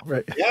Martin role,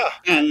 right? Yeah,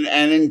 and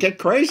in Get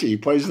Crazy, he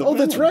plays the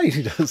that's villain. right,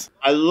 he does.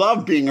 I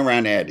love being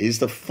around Ed. He's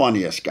the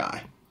funniest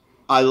guy.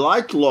 I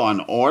liked Law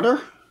and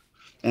Order,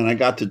 and I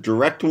got to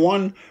direct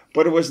one,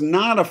 but it was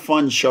not a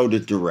fun show to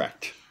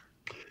direct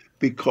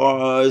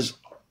because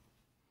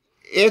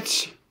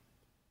its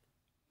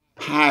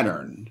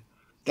pattern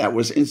that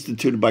was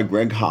instituted by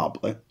Greg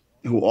Hoblet,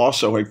 who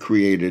also had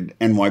created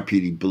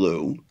NYPD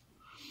Blue,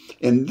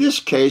 in this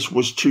case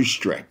was too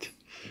strict.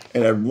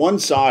 It had one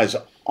size,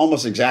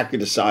 almost exactly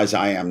the size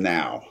I am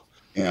now,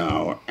 you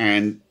know,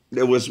 and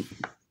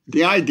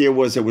the idea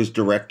was it was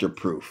director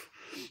proof,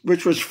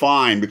 which was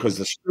fine because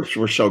the scripts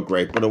were so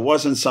great, but it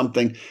wasn't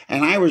something,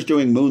 and I was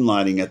doing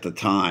Moonlighting at the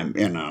time,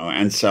 you know,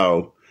 and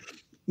so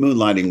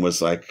Moonlighting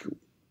was like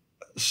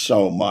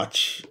so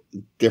much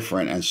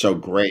different and so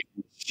great,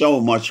 so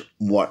much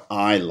what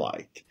I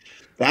liked.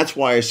 That's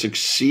why I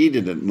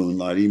succeeded at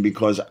Moonlighting,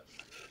 because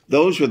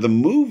those were the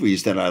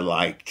movies that I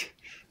liked,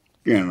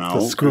 you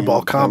know. The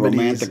screwball comedies. The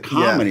romantic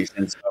comedies.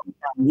 Yeah. And so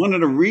one of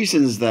the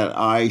reasons that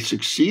I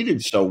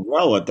succeeded so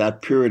well at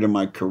that period of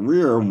my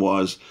career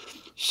was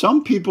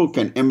some people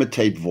can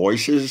imitate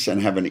voices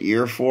and have an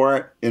ear for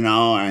it, you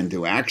know, and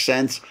do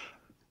accents.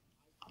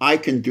 I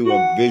can do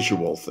a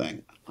visual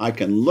thing. I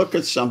can look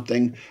at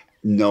something,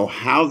 know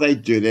how they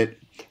did it,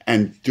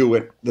 and do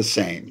it the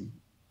same,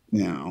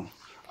 you know.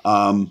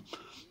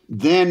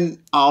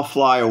 Then I'll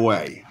Fly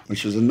Away,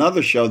 which is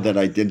another show that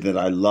I did that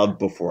I loved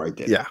before I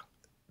did. Yeah.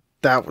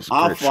 That was a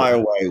I'll great Fly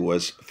show. Away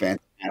was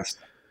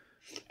fantastic.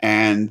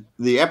 And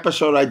the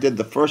episode I did,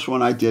 the first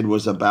one I did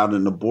was about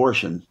an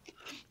abortion.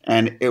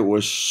 And it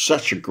was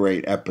such a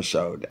great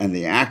episode. And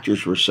the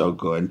actors were so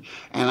good.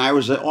 And I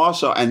was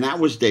also, and that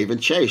was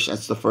David Chase.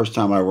 That's the first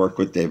time I worked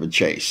with David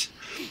Chase.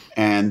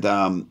 And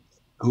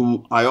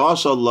who I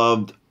also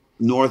loved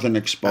Northern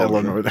Exposure. I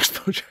love Northern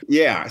Exposure.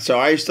 Yeah. So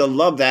I used to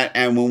love that.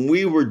 And when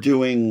we were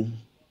doing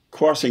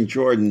Crossing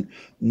Jordan,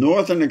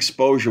 Northern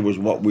Exposure was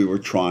what we were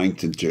trying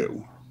to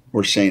do.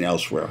 Or St.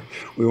 Elsewhere.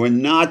 We were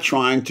not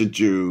trying to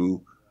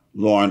do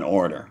Law and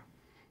Order.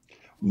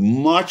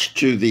 Much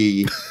to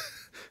the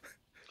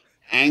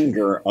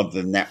anger of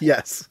the network.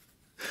 Yes.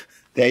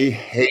 They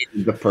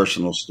hated the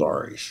personal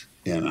stories,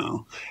 you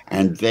know.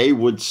 And they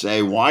would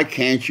say, why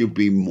can't you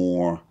be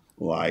more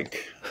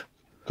like,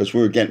 because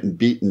we were getting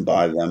beaten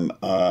by them.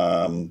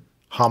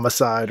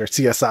 Homicide or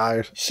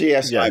CSI.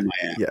 CSI Yeah.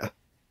 Miami. Yeah.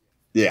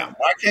 Yeah.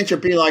 Why can't you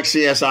be like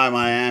CSI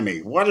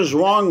Miami? What is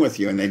wrong with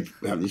you? And they'd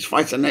have these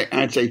fights. And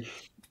I'd say,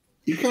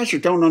 you guys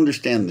don't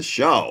understand the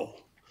show.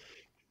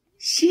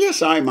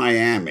 CSI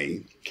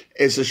Miami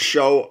is a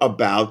show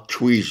about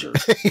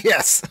tweezers.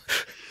 Yes.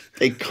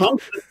 They come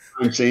to the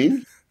crime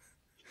scene,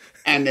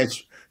 and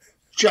it's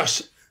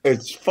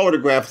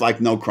photographed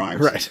like no crime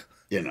scene. Right.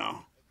 You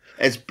know,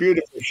 it's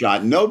beautifully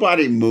shot.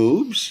 Nobody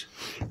moves,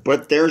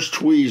 but there's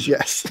tweezers.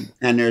 Yes.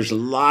 And there's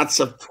lots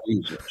of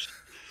tweezers.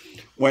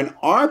 When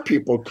our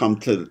people come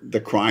to the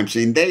crime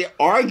scene, they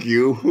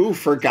argue who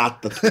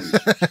forgot the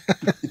tweezers.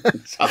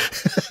 So,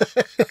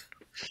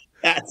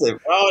 that's it.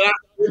 Well,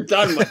 we're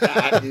done with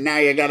that. Now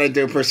you got to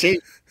do procedure.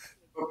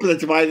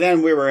 But by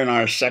then, we were in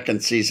our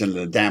second season.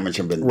 The damage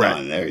had been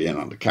done. There, you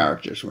know, the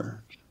characters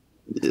were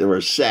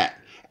set.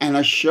 And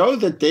a show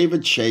that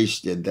David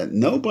Chase did that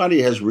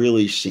nobody has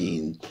really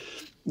seen,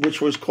 which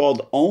was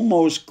called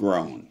Almost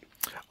Grown.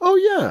 Oh,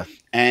 yeah.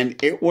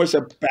 And it was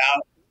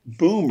about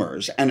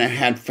boomers, and it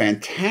had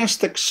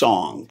fantastic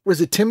songs.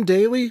 Was it Tim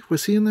Daly?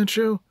 Was he in that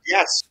show?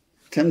 Yes,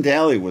 Tim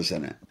Daly was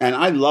in it, and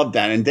I loved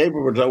that. And David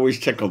was always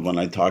tickled when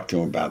I talked to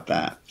him about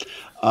that.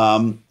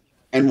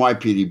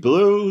 NYPD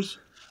Blues,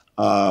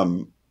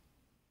 and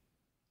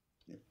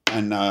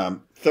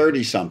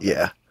 30-something.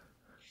 Yeah.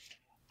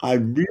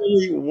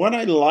 What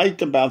I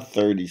liked about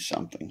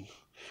 30-something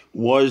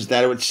was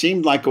that it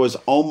seemed like it was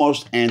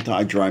almost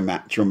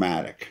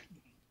anti-dramatic.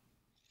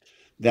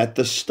 That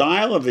the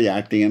style of the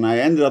acting, and I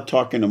ended up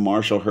talking to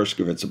Marshall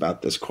Herskovitz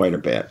about this quite a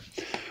bit,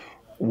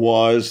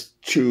 was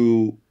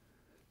to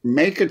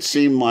make it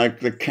seem like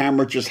the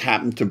camera just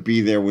happened to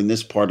be there when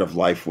this part of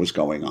life was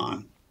going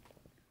on.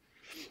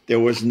 There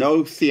was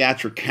no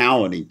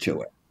theatricality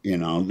to it, you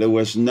know. There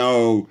was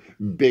no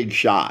big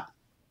shot,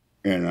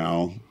 you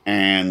know.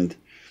 And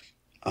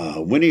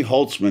Winnie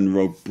Holtzman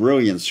wrote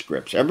brilliant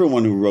scripts.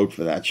 Everyone who wrote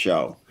for that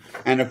show.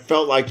 And it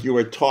felt like you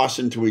were tossed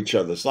into each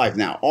other's life.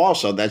 Now,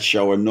 also, that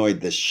show annoyed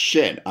the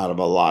shit out of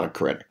a lot of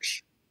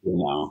critics, you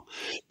know,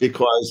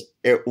 because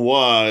it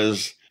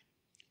was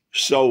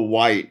so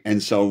white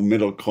and so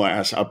middle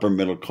class, upper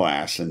middle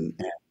class, and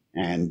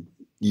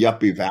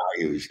yuppie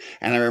values.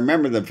 And I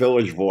remember the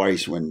Village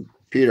Voice when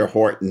Peter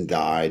Horton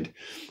died.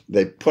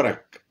 They put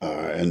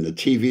in the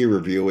TV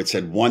review, it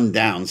said 1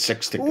 down,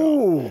 6 to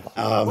go.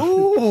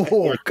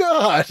 Oh,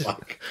 God.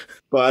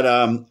 But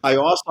I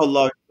also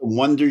loved the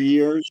Wonder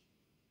Years.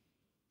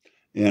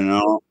 You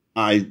know,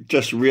 I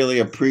just really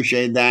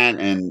appreciate that.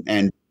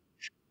 And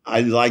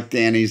I like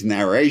Danny's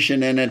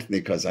narration in it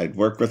because I'd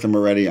worked with him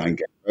already on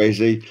Get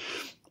Crazy.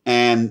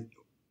 And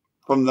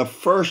from the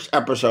first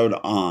episode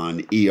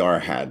on, ER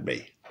had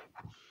me.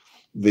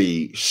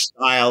 The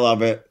style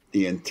of it,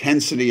 the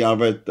intensity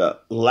of it, the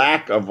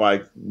lack of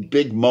like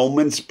big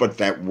moments, but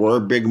that were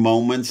big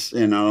moments,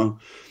 you know,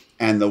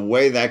 and the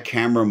way that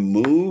camera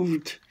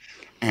moved.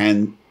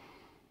 And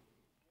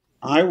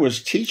I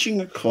was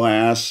teaching a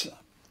class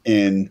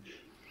in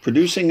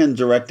producing and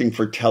directing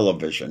for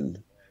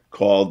television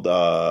called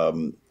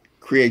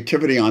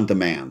Creativity on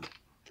Demand.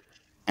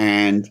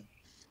 And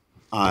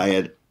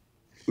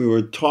we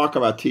would talk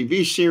about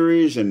TV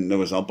series, and there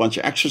was a bunch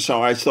of extras.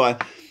 So I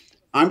thought,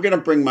 I'm going to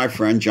bring my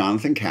friend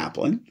Jonathan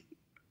Kaplan,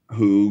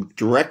 who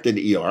directed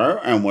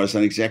ER and was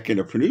an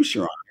executive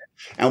producer on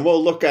it, and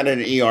we'll look at an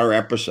ER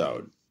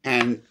episode.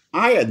 And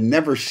I had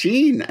never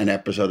seen an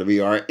episode of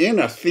ER in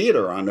a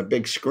theater on a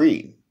big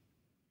screen.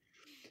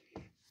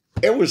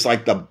 It was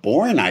like the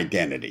Bourne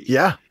Identity.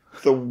 Yeah.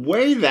 The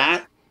way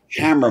that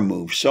camera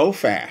moved so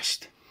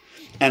fast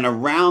and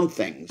around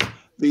things,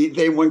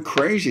 they went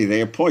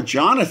crazy. Poor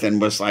Jonathan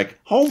was like,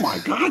 oh my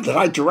God, did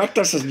I direct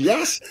this? I said,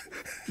 yes.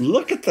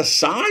 Look at the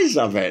size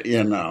of it,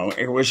 you know.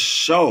 It was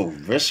so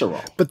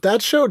visceral. But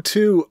that show,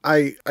 too,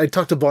 I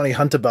talked to Bonnie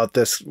Hunt about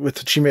this.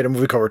 She made a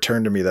movie called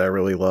Return to Me that I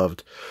really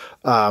loved.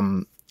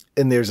 And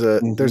there's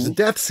a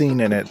death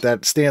scene in it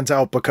that stands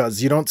out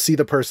because you don't see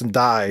the person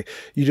die.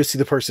 You just see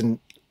the person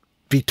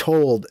be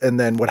told and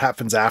then what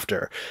happens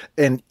after.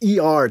 And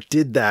ER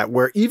did that,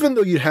 where even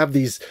though you'd have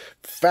these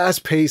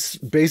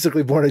fast-paced,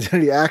 basically Born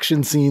Identity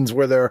action scenes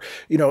where they're,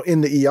 in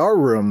the ER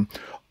room,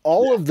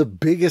 all of the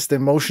biggest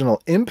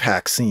emotional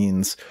impact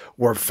scenes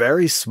were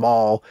very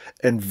small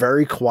and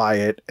very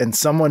quiet, and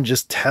someone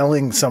just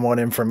telling someone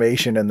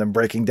information and then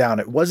breaking down.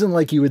 It wasn't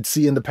like you would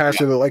see in the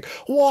past where they're like,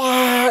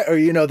 "Why?" Or,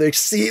 they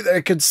see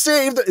they could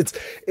save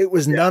it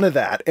was none of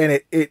that. And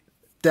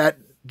that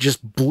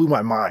just blew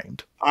my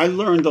mind. I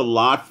learned a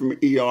lot from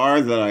ER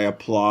that I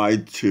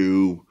applied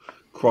to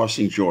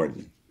Crossing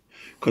Jordan.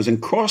 Because in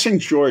Crossing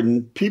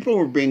Jordan, people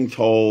were being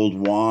told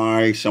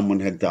why someone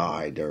had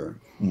died or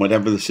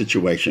whatever the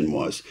situation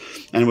was.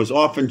 And it was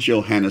often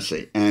Jill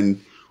Hennessy.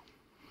 And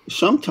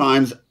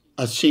sometimes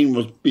a scene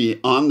would be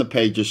on the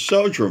pages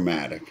so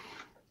dramatic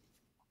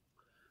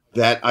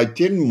that I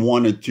didn't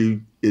want to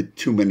do it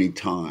too many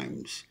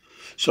times.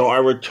 So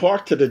I would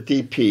talk to the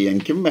DP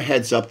and give him a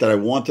heads up that I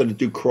wanted to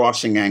do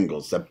crossing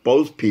angles, that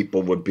both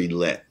people would be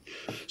lit.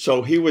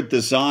 So he would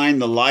design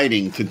the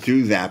lighting to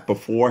do that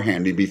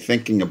beforehand. He'd be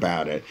thinking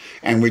about it.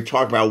 And we'd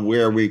talk about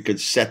where we could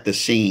set the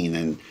scene.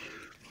 And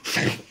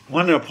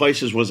one of the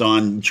places was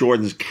on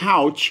Jordan's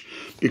couch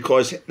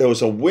because there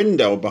was a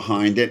window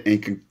behind it and you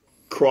could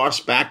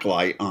cross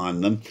backlight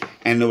on them.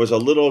 And there was a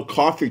little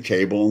coffee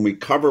table and we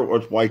cover it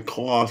with white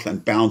cloth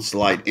and bounce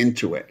light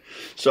into it.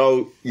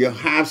 So you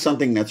have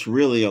something that's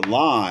really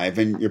alive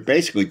and you're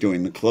basically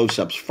doing the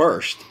close-ups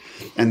first.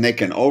 And they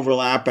can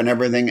overlap and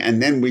everything.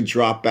 And then we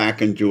drop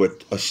back and do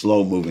a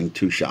slow-moving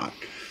two-shot.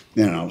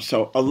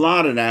 So a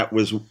lot of that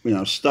was,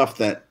 stuff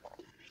that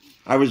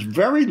I was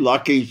very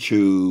lucky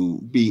to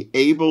be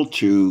able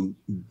to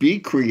be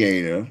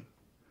creative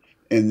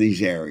in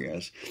these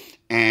areas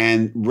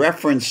and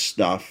reference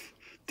stuff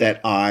that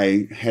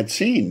I had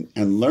seen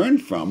and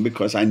learned from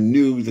because I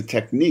knew the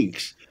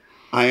techniques.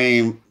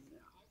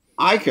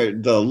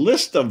 The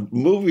list of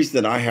movies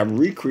that I have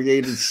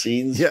recreated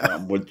scenes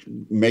from would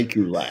make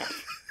you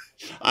laugh.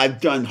 I've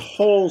done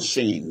whole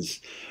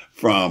scenes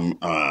from,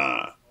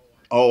 on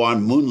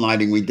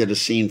Moonlighting, we did a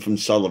scene from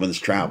Sullivan's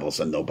Travels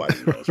and nobody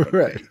knows what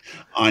right.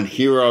 On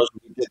Heroes,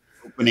 we did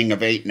the opening of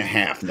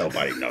 8.5.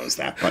 Nobody knows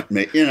that. But,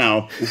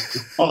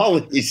 all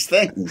of these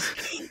things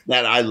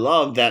that I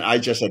love that I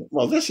just said,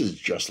 well, this is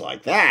just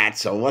like that.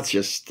 So let's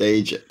just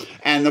stage it.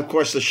 And, of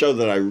course, the show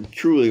that I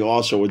truly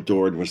also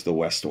adored was The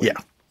West Wing.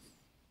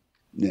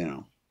 Yeah.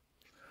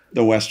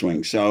 The West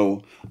Wing.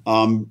 So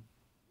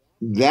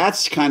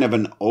that's kind of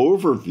an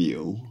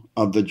overview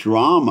of the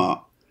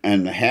drama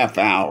and the half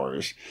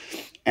hours.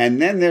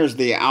 And then there's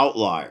the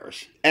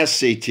outliers,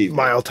 SCTV.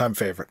 My all-time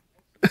favorite.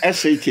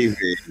 SCTV.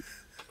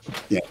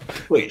 Yeah,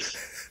 please.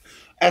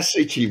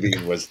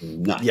 SCTV was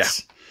nuts. Yeah.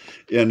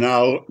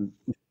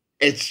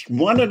 It's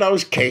one of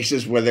those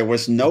cases where there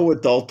was no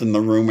adult in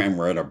the room and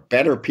we're the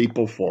better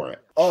people for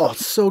it. Oh,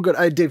 so good.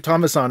 I had Dave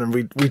Thomas on and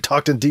we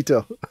talked in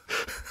detail.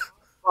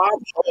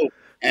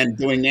 And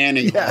doing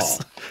Annie Hall.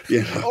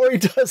 Or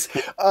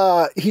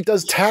he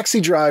does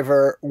Taxi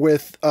Driver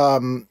with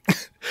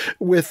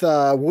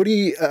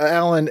Woody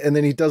Allen, and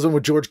then he does them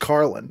with George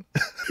Carlin.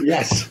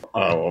 Yes.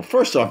 Oh, well,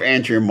 first off,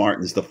 Andrea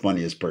Martin's the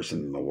funniest person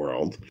in the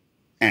world.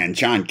 And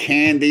John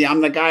Candy,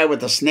 I'm the guy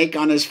with the snake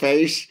on his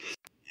face.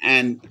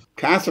 And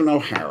Catherine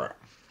O'Hara's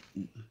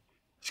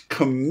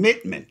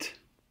commitment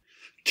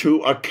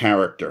to a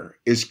character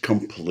is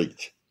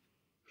complete.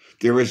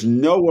 There is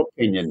no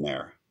opinion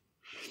there.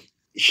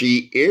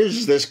 She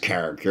is this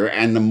character,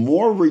 and the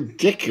more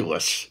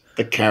ridiculous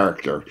the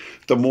character,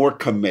 the more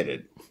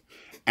committed.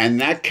 And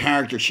that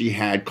character she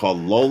had called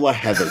Lola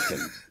Heatherton,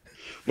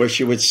 where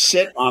she would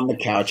sit on the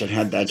couch and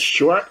had that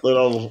short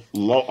little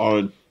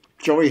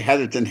Joey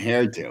Heatherton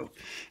hairdo,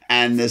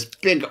 and this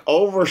big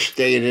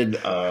overstated...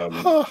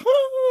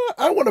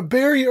 I want to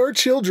bury your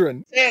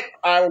children.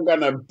 I'm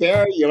going to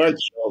bury your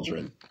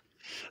children.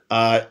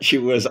 She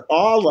was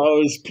all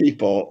those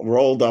people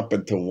rolled up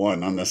into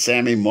one on the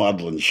Sammy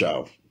Maudlin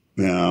show.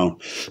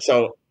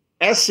 So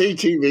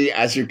SCTV,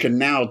 as you can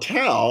now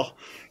tell,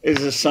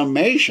 is a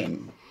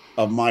summation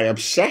of my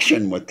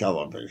obsession with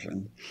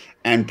television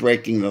and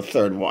breaking the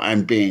third wall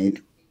and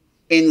being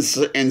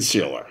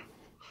insular.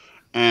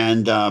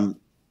 And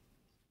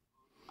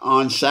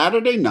on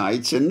Saturday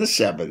nights in the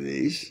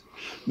 70s,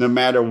 no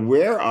matter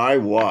where I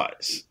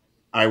was,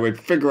 I would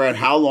figure out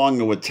how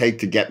long it would take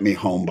to get me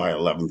home by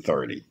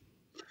 11:30.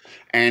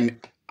 And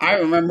I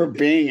remember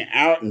being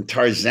out in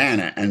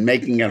Tarzana and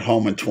making it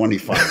home in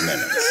 25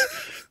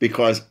 minutes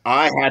because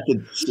I had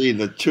to see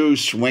the two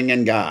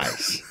swinging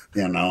guys,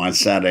 on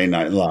Saturday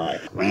Night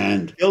Live.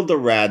 And Hilda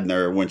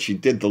Radner, when she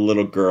did the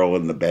little girl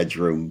in the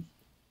bedroom,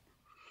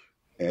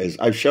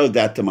 I've showed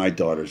that to my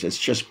daughters. It's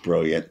just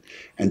brilliant.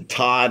 And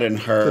Todd and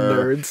her, the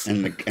nerds.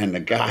 and the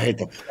guy at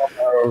the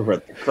bar over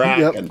at the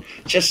crack, and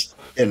just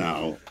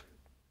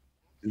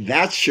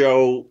that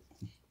show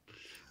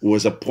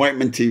was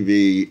appointment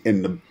TV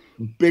in the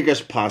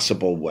biggest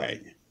possible way.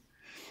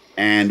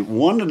 And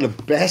one of the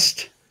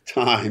best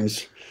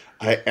times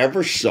I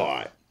ever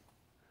saw it,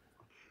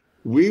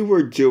 we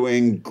were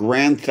doing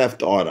Grand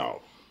Theft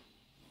Auto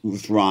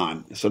with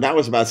Ron. So that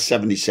was about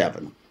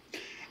 77.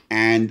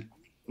 And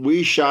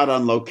we shot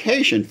on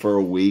location for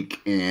a week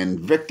in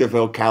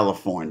Victorville,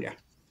 California.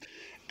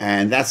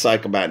 And that's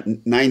like about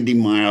 90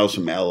 miles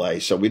from LA.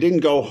 So we didn't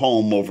go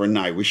home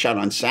overnight. We shot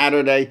on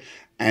Saturday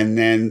and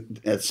then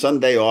at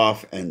Sunday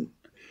off. And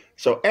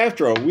so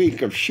after a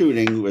week of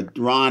shooting with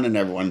Ron and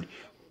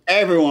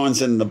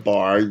everyone's in the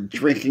bar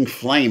drinking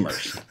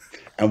flamers.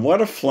 And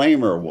what a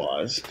flamer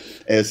was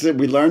is that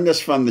we learned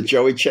this from the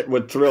Joey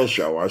Chitwood Thrill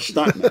Show, our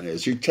stuntman,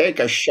 is you take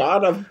a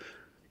shot of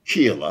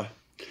tequila,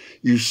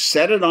 you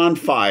set it on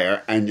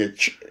fire, and you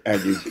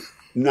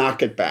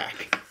knock it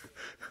back.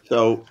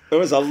 So there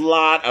was a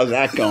lot of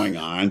that going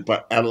on.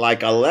 But at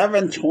like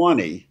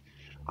 11:20,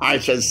 I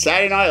said,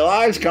 Saturday Night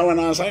Live's coming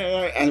on Saturday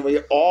night. And we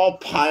all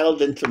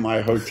piled into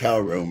my hotel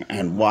room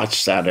and watched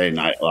Saturday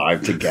Night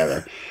Live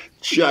together,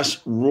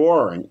 just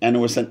roaring. And it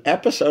was an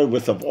episode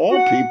with, of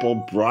all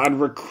people,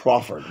 Broderick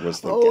Crawford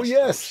was the guest. Oh,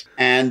 yes.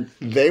 And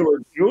they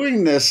were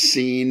doing this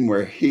scene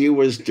where he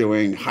was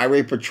doing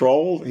Highway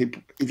Patrol. He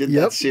did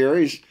that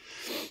series.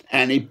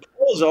 And he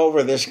pulls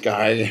over this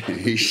guy and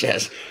he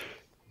says,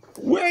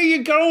 where are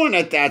you going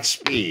at that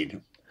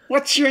speed?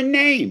 What's your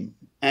name?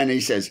 And he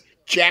says,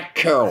 Jack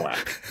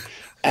Kerouac.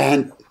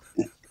 And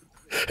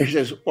he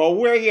says, well,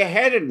 where are you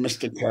headed,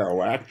 Mr.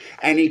 Kerouac?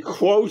 And he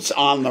quotes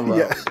On the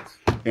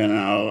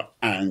Road,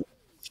 and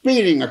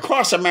speeding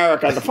across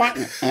America.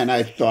 And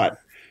I thought,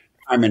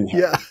 I'm in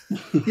heaven.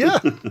 Yeah.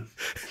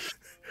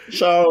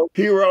 So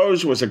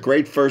Heroes was a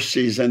great first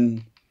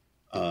season.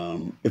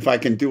 If I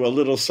can do a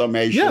little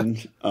summation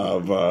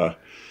of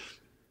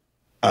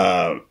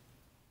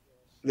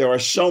there are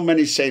so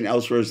many St.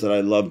 Elsewheres that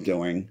I love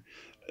doing.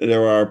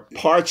 There are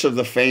parts of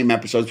the Fame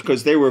episodes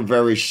because they were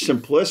very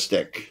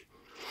simplistic.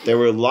 They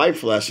were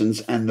life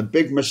lessons. And the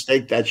big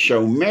mistake that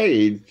show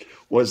made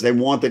was they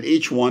wanted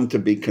each one to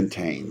be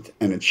contained.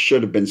 And it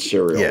should have been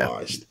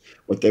serialized.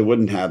 But they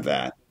wouldn't have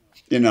that.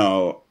 You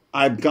know,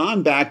 I've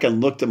gone back and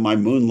looked at my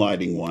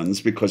Moonlighting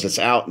ones because it's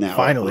out now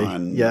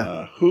on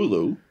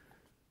Hulu.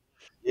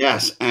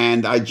 Yes,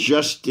 and I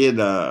just did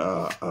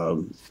a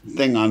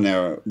thing on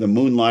the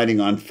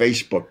Moonlighting on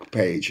Facebook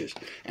pages,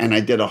 and I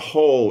did a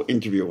whole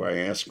interview where I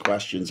asked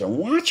questions. And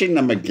watching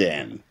them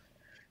again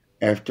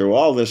after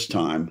all this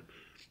time,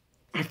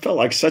 I felt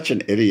like such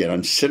an idiot.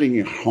 I'm sitting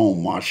at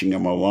home watching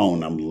them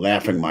alone. I'm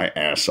laughing my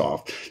ass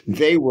off.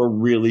 They were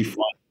really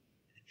fun.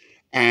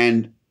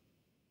 And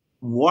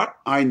what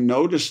I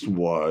noticed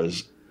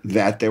was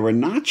that they were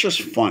not just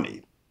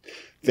funny,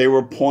 they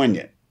were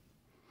poignant,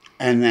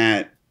 and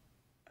that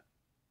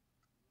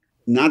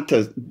not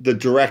to the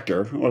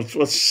director,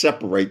 let's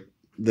separate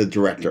the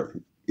director,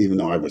 even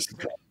though I was the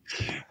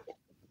director,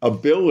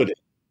 ability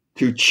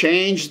to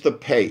change the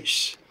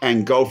pace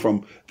and go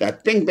from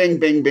that bing, bing,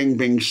 bing, bing,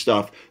 bing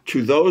stuff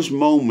to those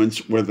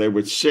moments where they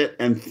would sit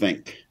and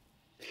think.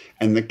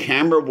 And the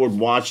camera would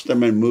watch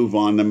them and move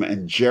on them,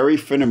 and Jerry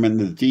Finnerman,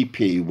 the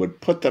DP, would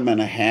put them in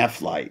a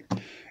half light.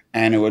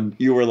 And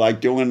you were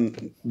like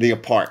doing The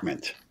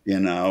Apartment,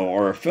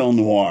 or a film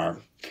noir.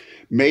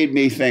 Made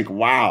me think,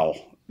 wow,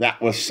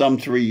 that was some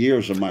 3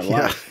 years of my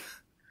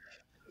life.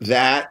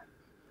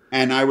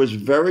 And I was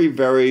very,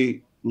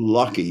 very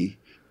lucky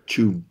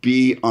to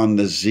be on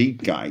the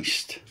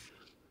zeitgeist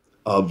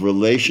of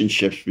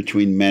relationships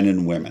between men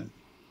and women.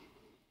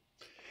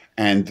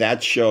 And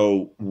that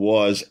show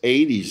was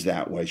 80s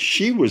that way.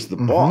 She was the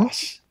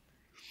boss,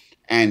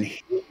 and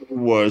he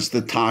was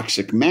the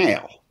toxic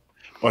male.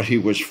 But he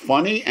was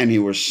funny, and he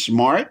was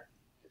smart,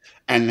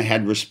 and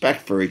had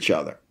respect for each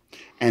other.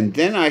 And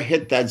then I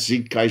hit that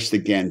zeitgeist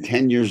again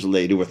 10 years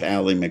later with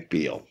Ally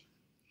McBeal.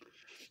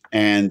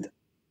 And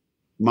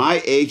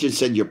my agent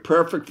said, you're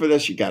perfect for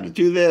this. You got to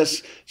do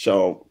this.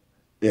 So,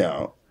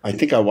 I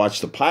think I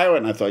watched the pilot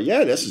and I thought,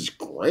 this is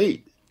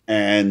great.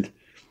 And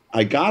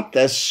I got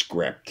this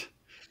script.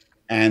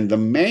 And the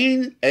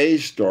main A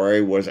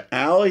story was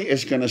Ally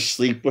is going to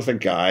sleep with a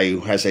guy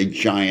who has a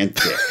giant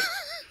dick.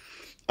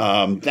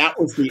 That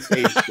was the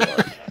A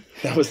story.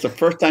 That was the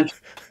first time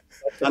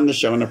on the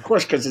show. And of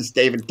course, because it's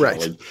David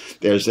Kelly,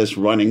 there's this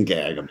running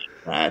gag about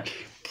that.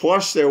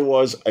 Plus, there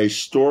was a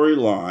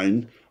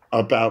storyline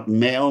about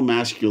male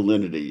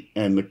masculinity.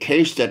 And the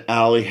case that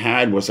Ally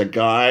had was a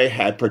guy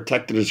had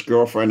protected his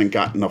girlfriend and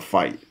got in a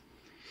fight.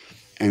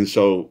 And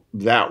so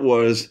that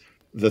was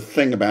the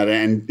thing about it.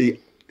 And the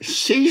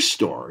C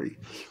story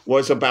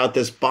was about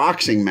this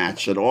boxing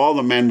match that all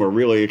the men were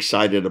really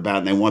excited about.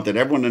 And they wanted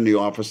everyone in the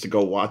office to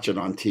go watch it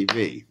on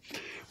TV.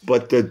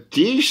 But the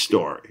D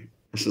story,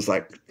 this is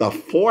like the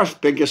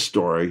fourth biggest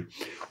story,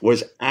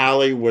 was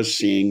Ally was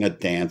seeing a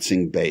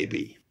dancing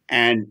baby.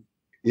 And,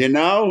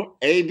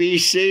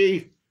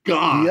 ABC,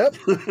 gone. Yep.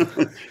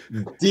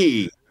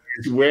 D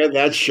is where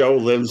that show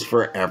lives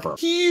forever.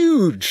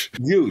 Huge.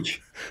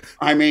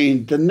 I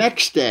mean, the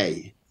next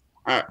day.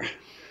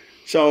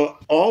 So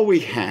all we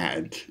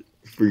had,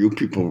 for you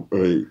people,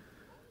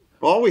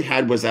 all we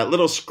had was that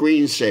little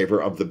screensaver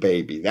of the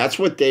baby. That's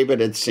what David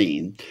had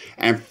seen.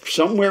 And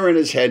somewhere in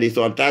his head, he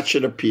thought that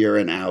should appear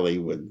and Ally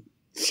would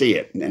see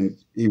it. And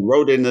he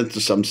wrote it into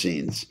some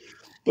scenes.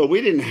 But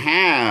they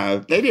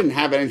didn't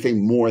have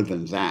anything more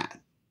than that.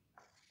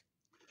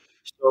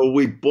 So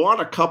we bought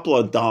a couple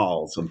of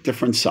dolls of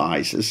different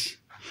sizes,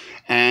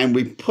 and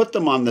we put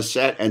them on the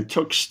set and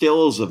took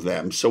stills of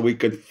them so we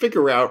could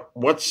figure out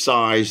what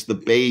size the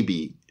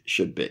baby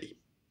should be.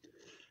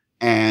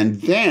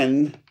 And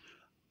then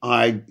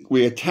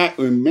we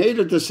made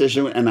a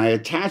decision, and I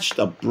attached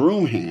a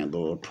broom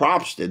handle, a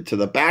props did, to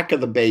the back of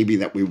the baby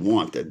that we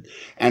wanted,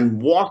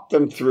 and walked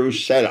them through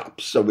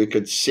setups so we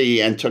could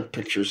see and took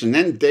pictures. And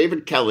then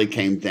David Kelly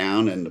came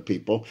down and the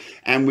people,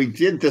 and we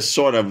did this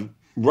sort of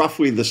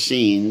roughly the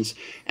scenes,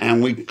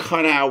 and we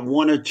cut out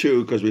one or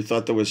two because we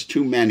thought there was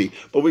too many.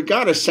 But we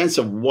got a sense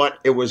of what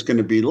it was going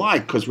to be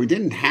like because we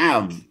didn't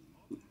have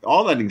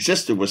all that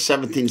existed was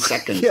 17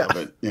 seconds of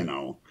it, you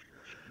know,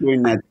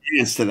 doing that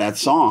dance to that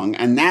song.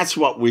 And that's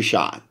what we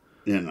shot,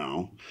 you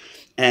know.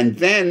 And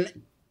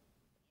then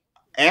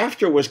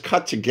after it was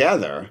cut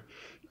together,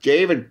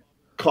 David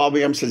called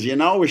me up and says, you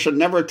know, we should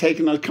never have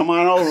taken it. Come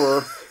on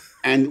over.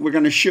 And we're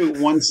going to shoot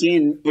one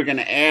scene. We're going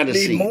to add a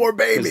scene. Need more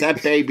baby. Because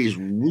that baby's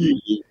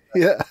really,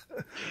 Yeah.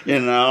 you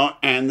know.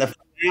 And the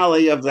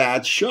finale of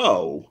that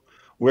show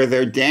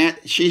where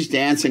she's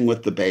dancing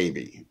with the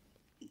baby.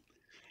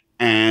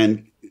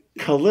 And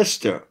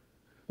Callista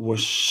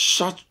was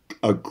such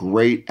a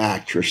great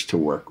actress to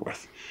work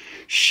with.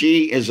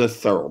 She is a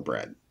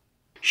thoroughbred.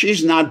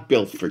 She's not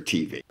built for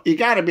TV. You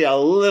got to be a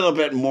little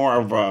bit more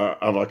of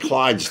a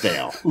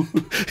Clydesdale.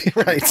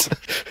 Right.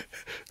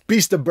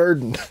 Beast of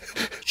burden.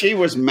 She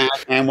was mad.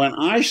 And when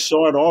I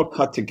saw it all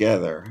cut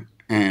together,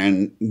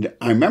 and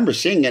I remember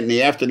seeing it in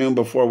the afternoon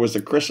before it was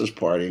the Christmas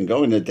party and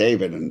going to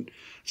David, and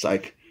it's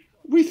like,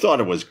 we thought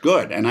it was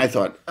good. And I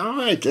thought, all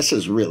right, this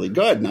is really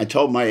good. And I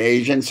told my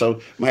agent.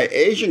 So my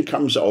agent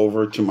comes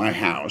over to my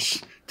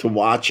house to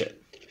watch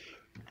it.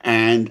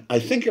 And I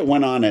think it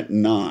went on at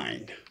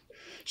 9.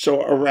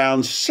 So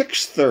around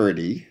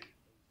 6:30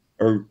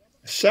 or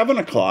 7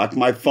 o'clock,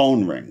 my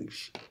phone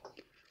rings.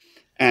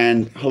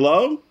 And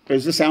hello,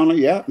 is this Alan?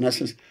 Yeah. And I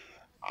says,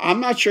 I'm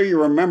not sure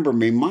you remember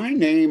me. My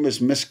name is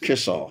Miss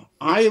Kissel.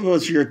 I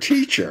was your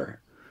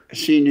teacher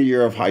senior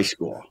year of high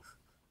school.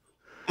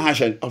 And I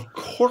said, of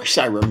course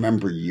I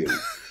remember you.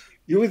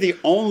 You were the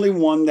only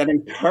one that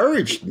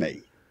encouraged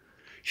me.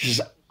 She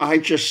says, I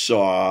just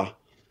saw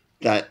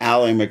that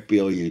Ally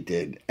McBeal you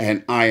did,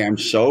 and I am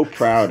so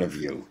proud of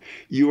you.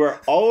 You were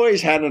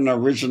always had an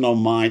original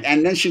mind.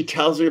 And then she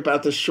tells me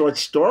about the short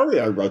story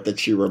I wrote that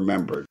she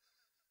remembered.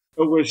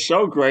 It was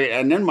so great.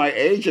 And then my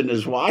agent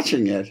is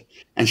watching it,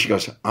 and she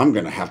goes, I'm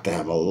going to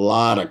have a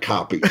lot of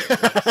copies.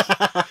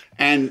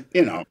 And,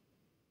 you know,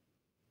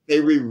 they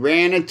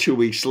reran it 2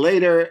 weeks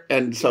later.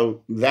 And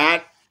so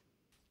that,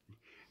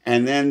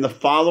 and then the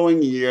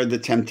following year, The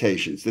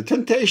Temptations. The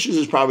Temptations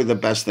is probably the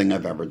best thing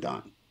I've ever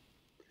done.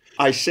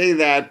 I say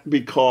that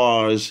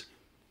because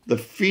the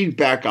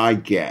feedback I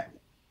get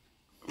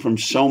from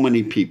so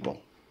many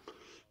people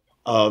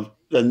of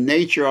the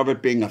nature of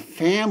it being a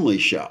family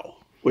show,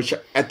 which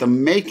at the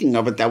making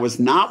of it, that was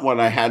not what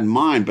I had in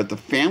mind, but the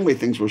family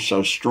things were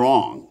so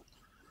strong,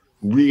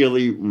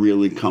 really,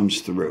 really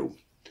comes through.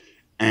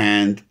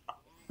 And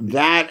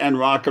that and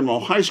Rock and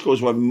Roll High School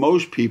is what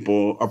most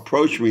people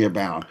approach me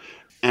about.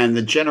 And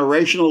the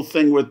generational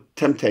thing with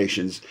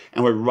Temptations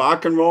and with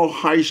Rock and Roll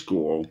High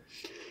School,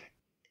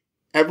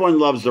 everyone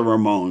loves the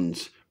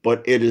Ramones,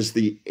 but it is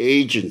the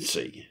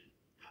agency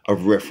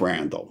of Riff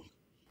Randall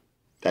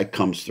that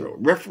comes through.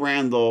 Riff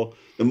Randall,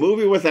 the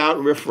movie without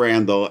Riff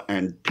Randall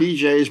and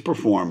PJ's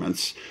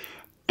performance,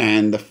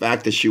 and the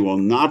fact that she will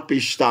not be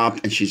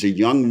stopped, and she's a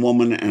young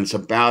woman, and it's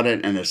about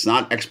it, and it's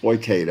not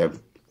exploitative,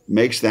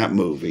 makes that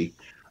movie.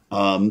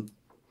 A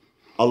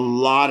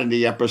lot of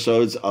the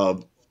episodes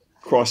of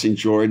Crossing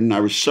Jordan, I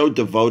was so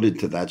devoted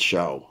to that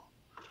show.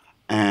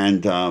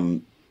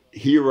 And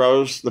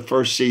Heroes, the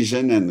first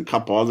season, and a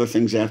couple other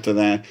things after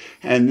that.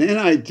 And then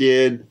I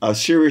did a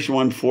Series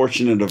 1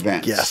 Fortunate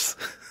Events. Yes.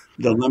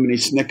 The Lemony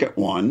Snicket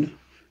one.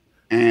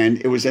 And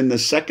it was in the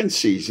second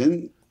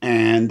season.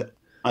 And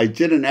I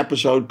did an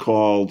episode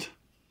called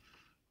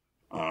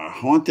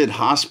Haunted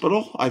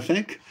Hospital, I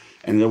think.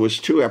 And there was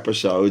 2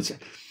 episodes.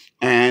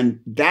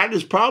 And that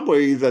is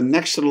probably the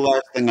next to the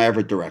last thing I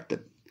ever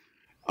directed.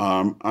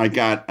 I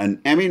got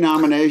an Emmy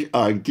nomination,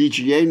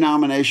 DGA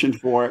nomination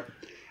for it.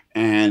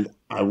 And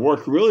I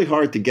worked really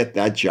hard to get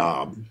that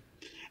job.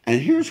 And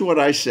here's what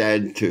I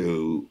said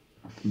to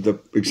the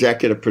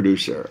executive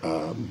producer.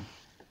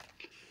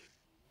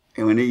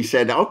 And when he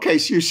said, okay,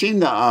 so you've seen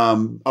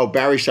the,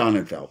 Barry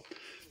Sonnenfeld.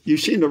 You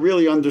seem to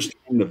really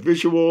understand the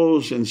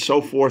visuals and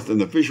so forth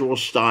and the visual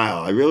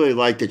style. I really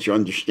like that you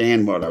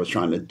understand what I was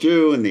trying to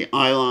do and the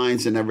eye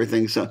lines and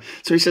everything. So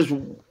he says,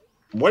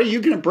 what are you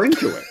going to bring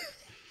to it?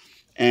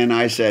 And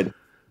I said,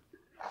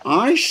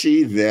 I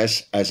see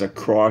this as a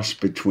cross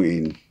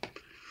between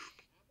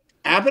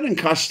Abbott and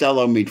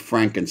Costello meet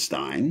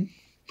Frankenstein,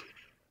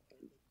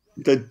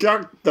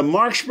 the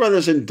Marx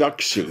Brothers in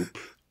Duck Soup,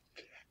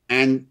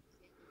 and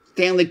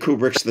Stanley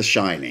Kubrick's The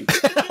Shining.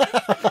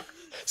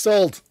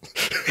 Sold.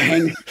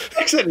 And he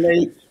looks at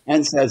me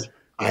and says,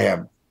 I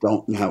have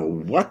don't know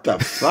what the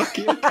fuck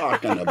you're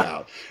talking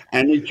about.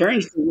 And he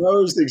turns to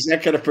Rose, the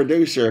executive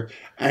producer,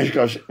 and he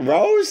goes,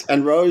 Rose?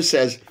 And Rose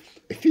says,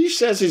 if he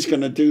says he's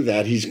going to do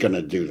that, he's going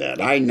to do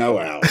that. I know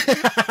Al.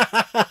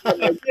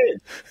 And I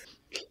did.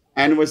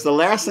 And it was the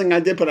last thing I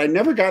did, but I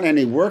never got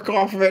any work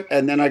off of it.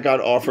 And then I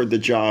got offered the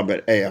job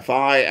at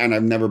AFI, and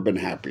I've never been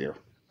happier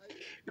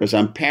because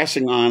I'm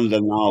passing on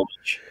the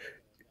knowledge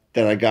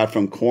that I got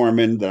from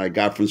Corman, that I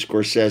got from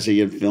Scorsese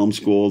in film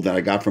school, that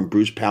I got from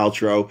Bruce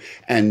Paltrow.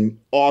 And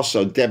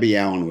also Debbie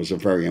Allen was a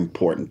very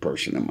important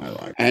person in my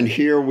life. And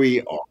here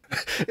we are.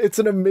 It's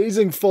an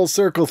amazing full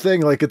circle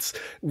thing. Like it's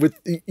with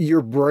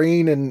your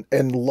brain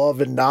and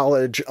love and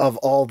knowledge of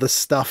all the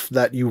stuff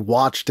that you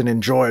watched and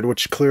enjoyed,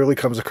 which clearly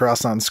comes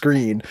across on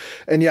screen.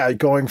 And yeah,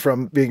 going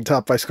from being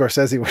taught by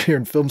Scorsese when you're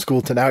in film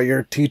school to now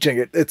you're teaching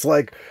it. It's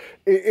like,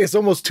 it's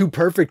almost too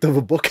perfect of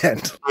a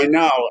bookend. I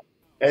know.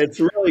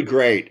 It's really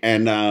great,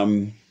 and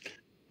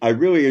I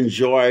really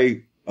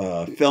enjoy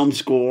film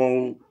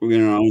school,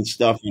 and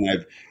stuff.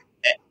 And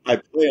I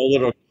play a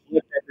little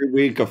clip every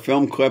week, a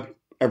film clip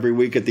every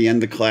week at the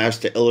end of class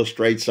to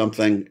illustrate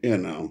something,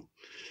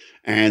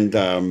 And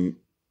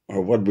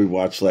or what did we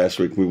watch last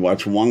week? We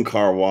watched One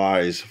Car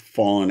Wise,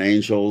 Fallen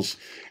Angels,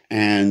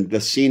 and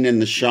the scene in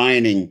The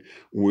Shining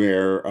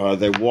where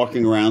they're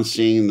walking around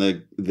seeing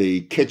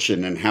the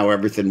kitchen and how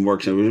everything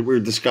works. And we were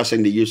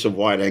discussing the use of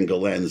wide-angle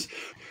lens.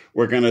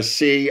 We're going to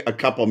see a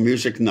couple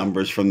music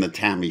numbers from the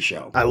TAMI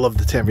Show. I love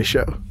the TAMI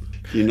Show.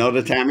 You know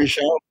the TAMI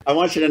Show? I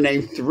want you to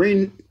name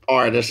 3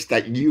 artists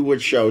that you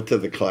would show to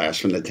the class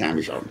from the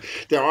TAMI Show.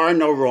 There are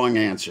no wrong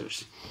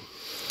answers.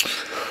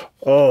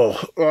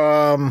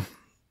 Oh,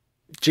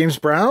 James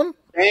Brown?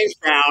 James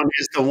Brown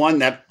is the one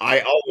that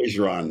I always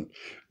run.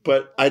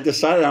 But I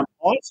decided I'm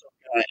also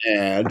going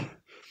to add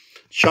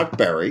Chuck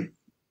Berry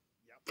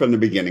from the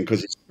beginning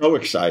because it's so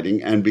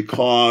exciting and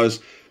because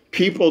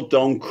people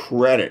don't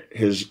credit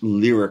his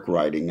lyric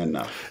writing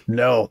enough.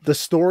 No, the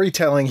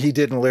storytelling he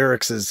did in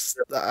lyrics is...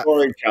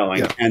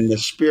 storytelling and the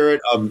spirit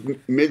of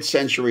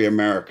mid-century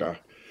America,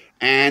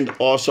 and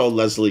also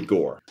Leslie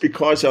Gore.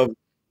 Because of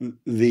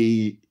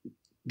the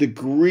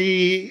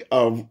degree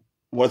of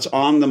what's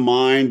on the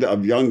mind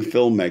of young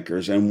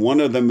filmmakers, and one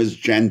of them is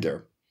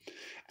gender,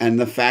 and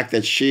the fact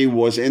that she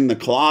was in the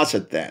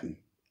closet then,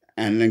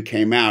 and then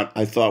came out,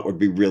 I thought would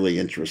be really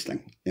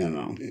interesting,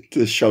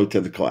 to show to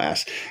the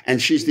class.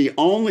 And she's the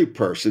only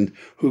person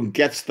who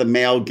gets the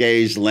male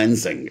gaze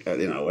lensing,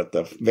 with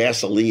the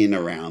Vaseline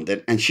around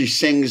it. And she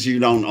sings You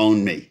Don't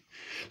Own Me.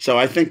 So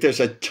I think there's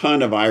a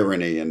ton of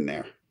irony in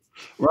there.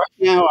 Right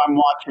now I'm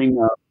watching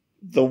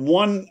the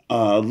one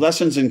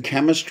Lessons in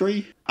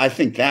Chemistry. I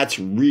think that's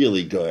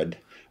really good.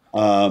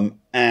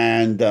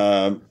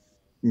 And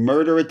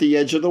Murder at the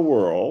Edge of the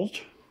World,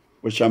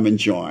 which I'm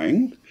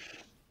enjoying.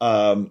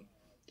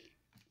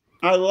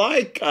 I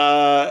like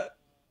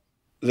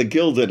The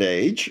Gilded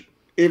Age,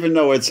 even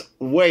though it's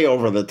way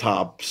over the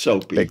top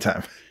soapy. Big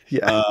time.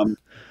 Yeah.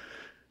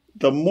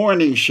 The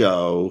Morning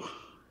Show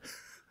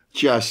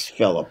just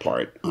fell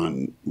apart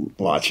on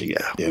watching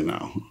it,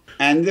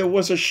 And there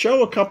was a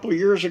show a couple of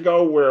years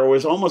ago where it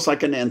was almost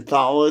like an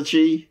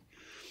anthology,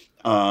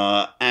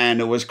 and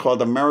it was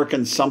called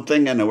American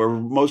Something, and they were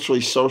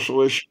mostly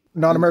socialist.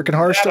 Non-American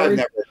Horror Story?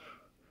 Okay.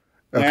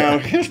 Now,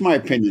 here's my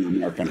opinion on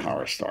American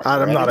Horror Story.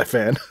 I'm not a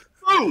fan.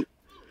 Boo!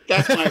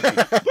 That's my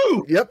opinion.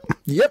 Boo!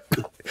 Yep.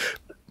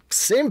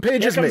 Same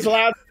page as me.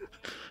 Loud.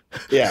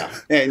 Yeah.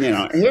 And,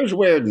 here's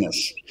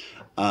weirdness.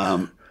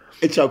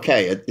 It's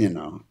okay.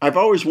 I've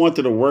always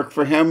wanted to work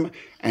for him,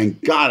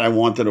 and God, I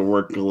wanted to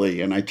work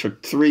Glee, and I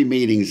took 3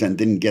 meetings and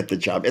didn't get the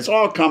job. It's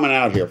all coming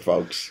out here,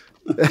 folks.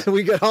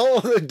 We get all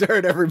of the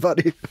dirt,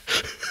 everybody.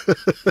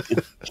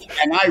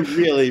 And I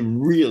really,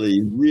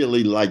 really,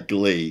 really like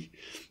Glee.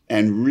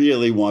 And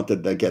really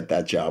wanted to get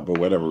that job for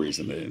whatever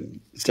reason. I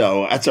didn't.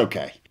 So that's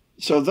okay.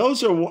 So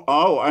those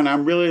are, and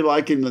I'm really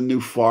liking the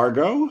new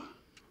Fargo.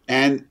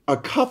 And a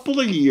couple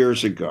of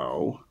years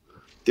ago,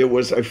 there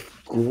was a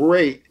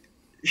great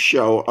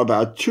show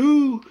about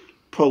 2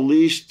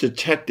 police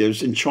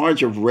detectives in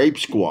charge of rape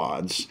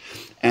squads.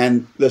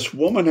 And this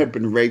woman had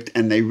been raped,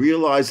 and they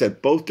realized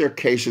that both their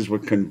cases were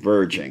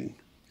converging.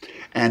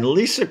 And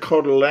Lisa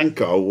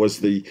Kotelenko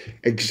was the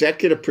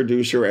executive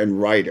producer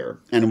and writer,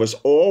 and it was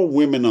all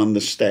women on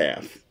the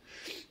staff.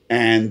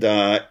 And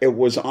it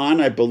was on,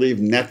 I believe,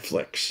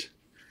 Netflix.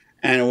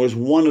 And it was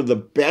one of the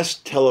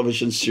best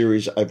television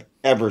series I've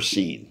ever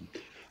seen.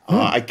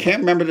 I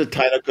can't remember the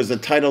title because the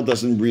title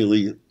doesn't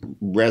really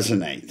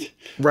resonate.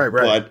 Right.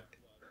 But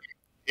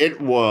it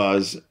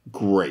was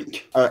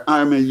great.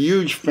 I'm a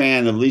huge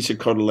fan of Lisa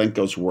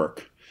Kotelenko's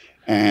work.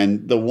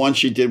 And the one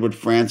she did with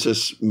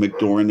Frances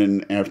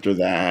McDormand after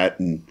that,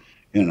 and,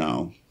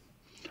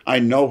 I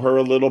know her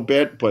a little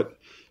bit, but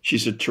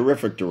she's a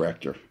terrific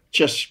director.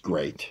 Just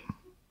great.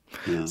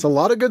 Yeah. It's a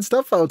lot of good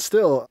stuff out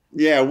still.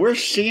 Yeah, we're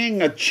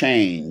seeing a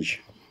change.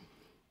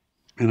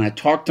 And I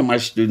talk to my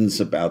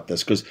students about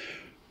this because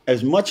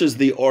as much as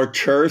the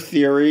auteur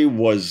theory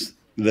was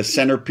the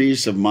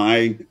centerpiece of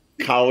my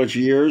college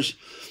years,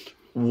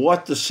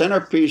 what the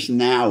centerpiece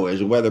now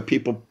is, whether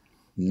people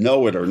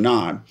know it or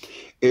not,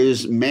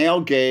 is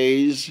male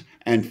gaze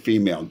and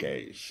female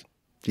gaze.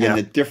 And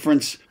the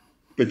difference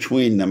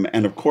between them,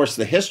 and of course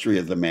the history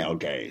of the male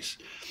gaze.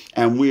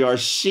 And we are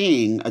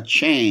seeing a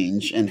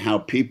change in how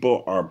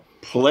people are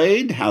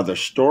played, how their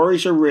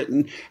stories are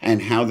written,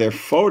 and how they're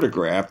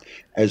photographed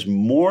as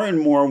more and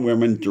more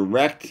women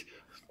direct.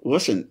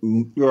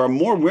 Listen, there are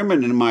more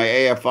women in my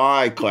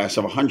AFI class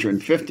of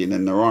 150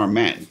 than there are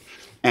men.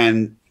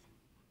 And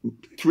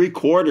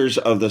 3/4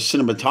 of the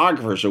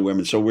cinematographers are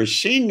women. So we're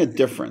seeing a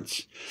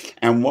difference.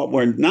 And what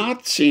we're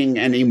not seeing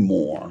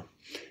anymore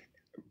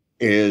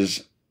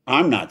is,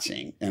 I'm not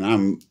seeing, and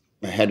I'm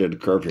ahead of the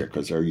curve here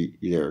because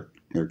they're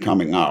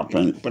coming up,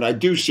 but I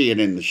do see it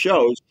in the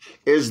shows,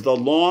 is the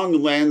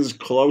long lens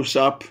close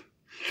up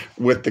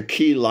with the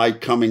key light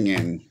coming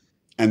in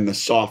and the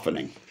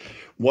softening.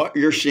 What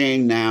you're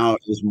seeing now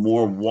is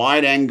more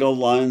wide angle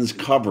lens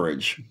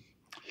coverage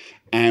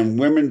and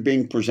women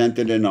being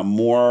presented in a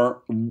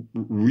more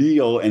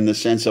real, in the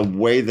sense of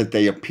way that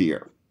they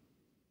appear,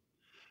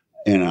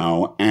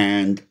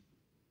 and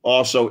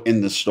also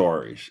in the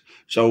stories.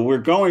 So we're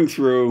going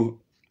through,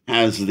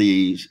 as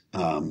the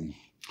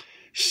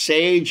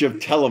sage of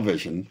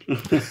television.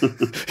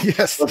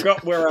 Yes.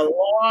 We're a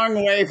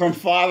long way from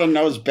Father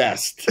Knows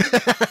Best.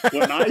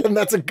 And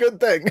that's a good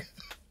thing.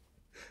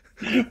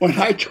 When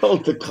I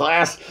told the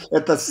class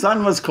that the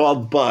son was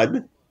called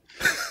Bud,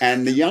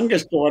 and the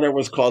youngest daughter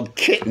was called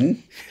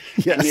Kitten,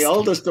 and the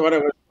oldest daughter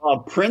was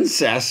called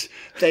Princess,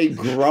 they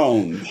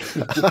groaned.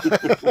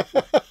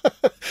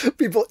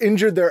 People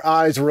injured their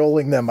eyes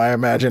rolling them, I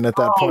imagine, at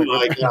that point. Oh,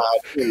 my God.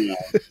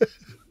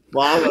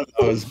 Father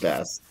Knows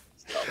Best.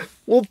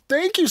 Well,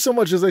 thank you so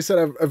much. As I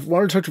said, I've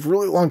wanted to talk to you for a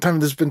really long time.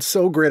 This has been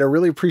so great. I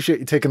really appreciate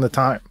you taking the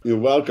time. You're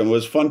welcome. It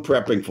was fun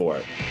prepping for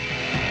it.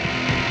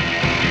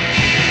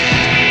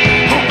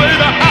 Oh, baby,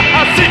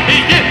 I see you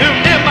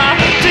in my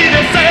TV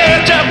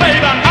set. Yeah,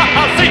 baby,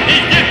 I see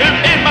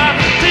you in my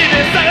TV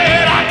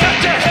set. I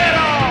cut your head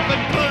off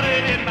and put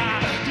it in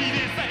my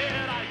TV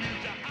set. I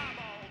use your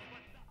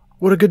eyeballs.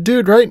 What a good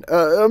dude, right?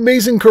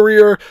 Amazing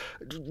career.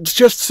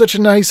 Just such a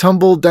nice,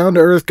 humble,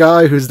 down-to-earth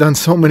guy who's done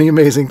so many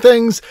amazing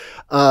things.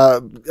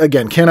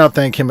 Again, cannot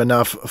thank him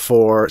enough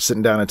for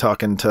sitting down and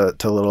talking to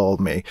little old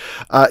me.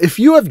 If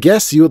you have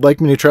guests you would like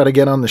me to try to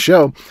get on the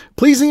show,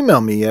 please email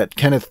me at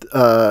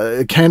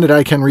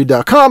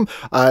ken@icanread.com.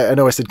 I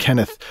know I said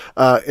Kenneth.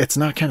 It's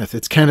not Kenneth.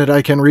 It's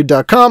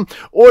ken@icanread.com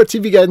or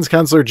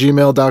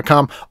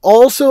tvguidancecounselor@gmail.com.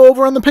 Also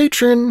over on the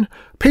Patreon,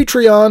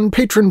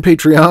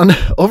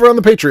 over on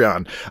the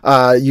Patreon.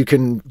 You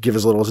can give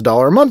as little as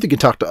 $1 a month. You can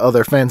talk to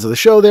other fans of the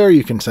show there.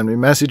 You can send me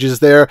messages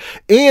there.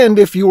 And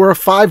if you were a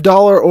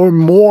 $5 or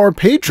more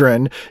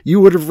patron, you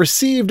would have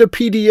received a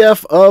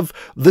PDF of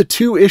the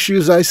 2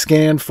 issues I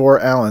scanned for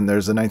Allan.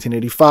 There's a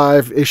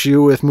 1985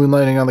 issue with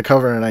Moonlighting on the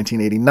cover and a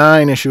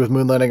 1989 issue with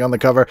Moonlighting on the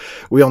cover.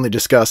 We only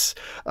discuss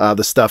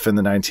the stuff in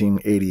the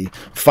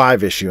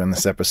 1985 issue in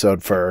this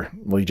episode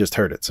well, you just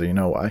heard it, so you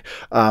know why.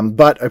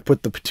 But I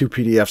put the 2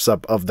 PDFs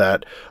up of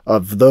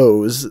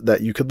those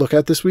that you could look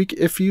at this week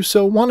if you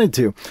so wanted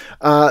to.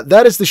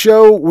 That is the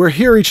show. We're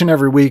here each and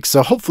every week,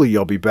 so hopefully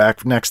you'll be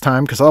back next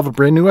time because I'll have a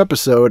brand new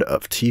episode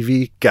of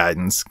TV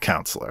Guidance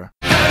Counselor.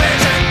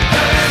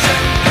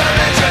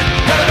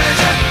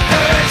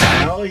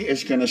 Ally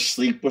is going to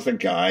sleep with a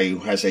guy who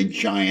has a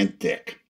giant dick.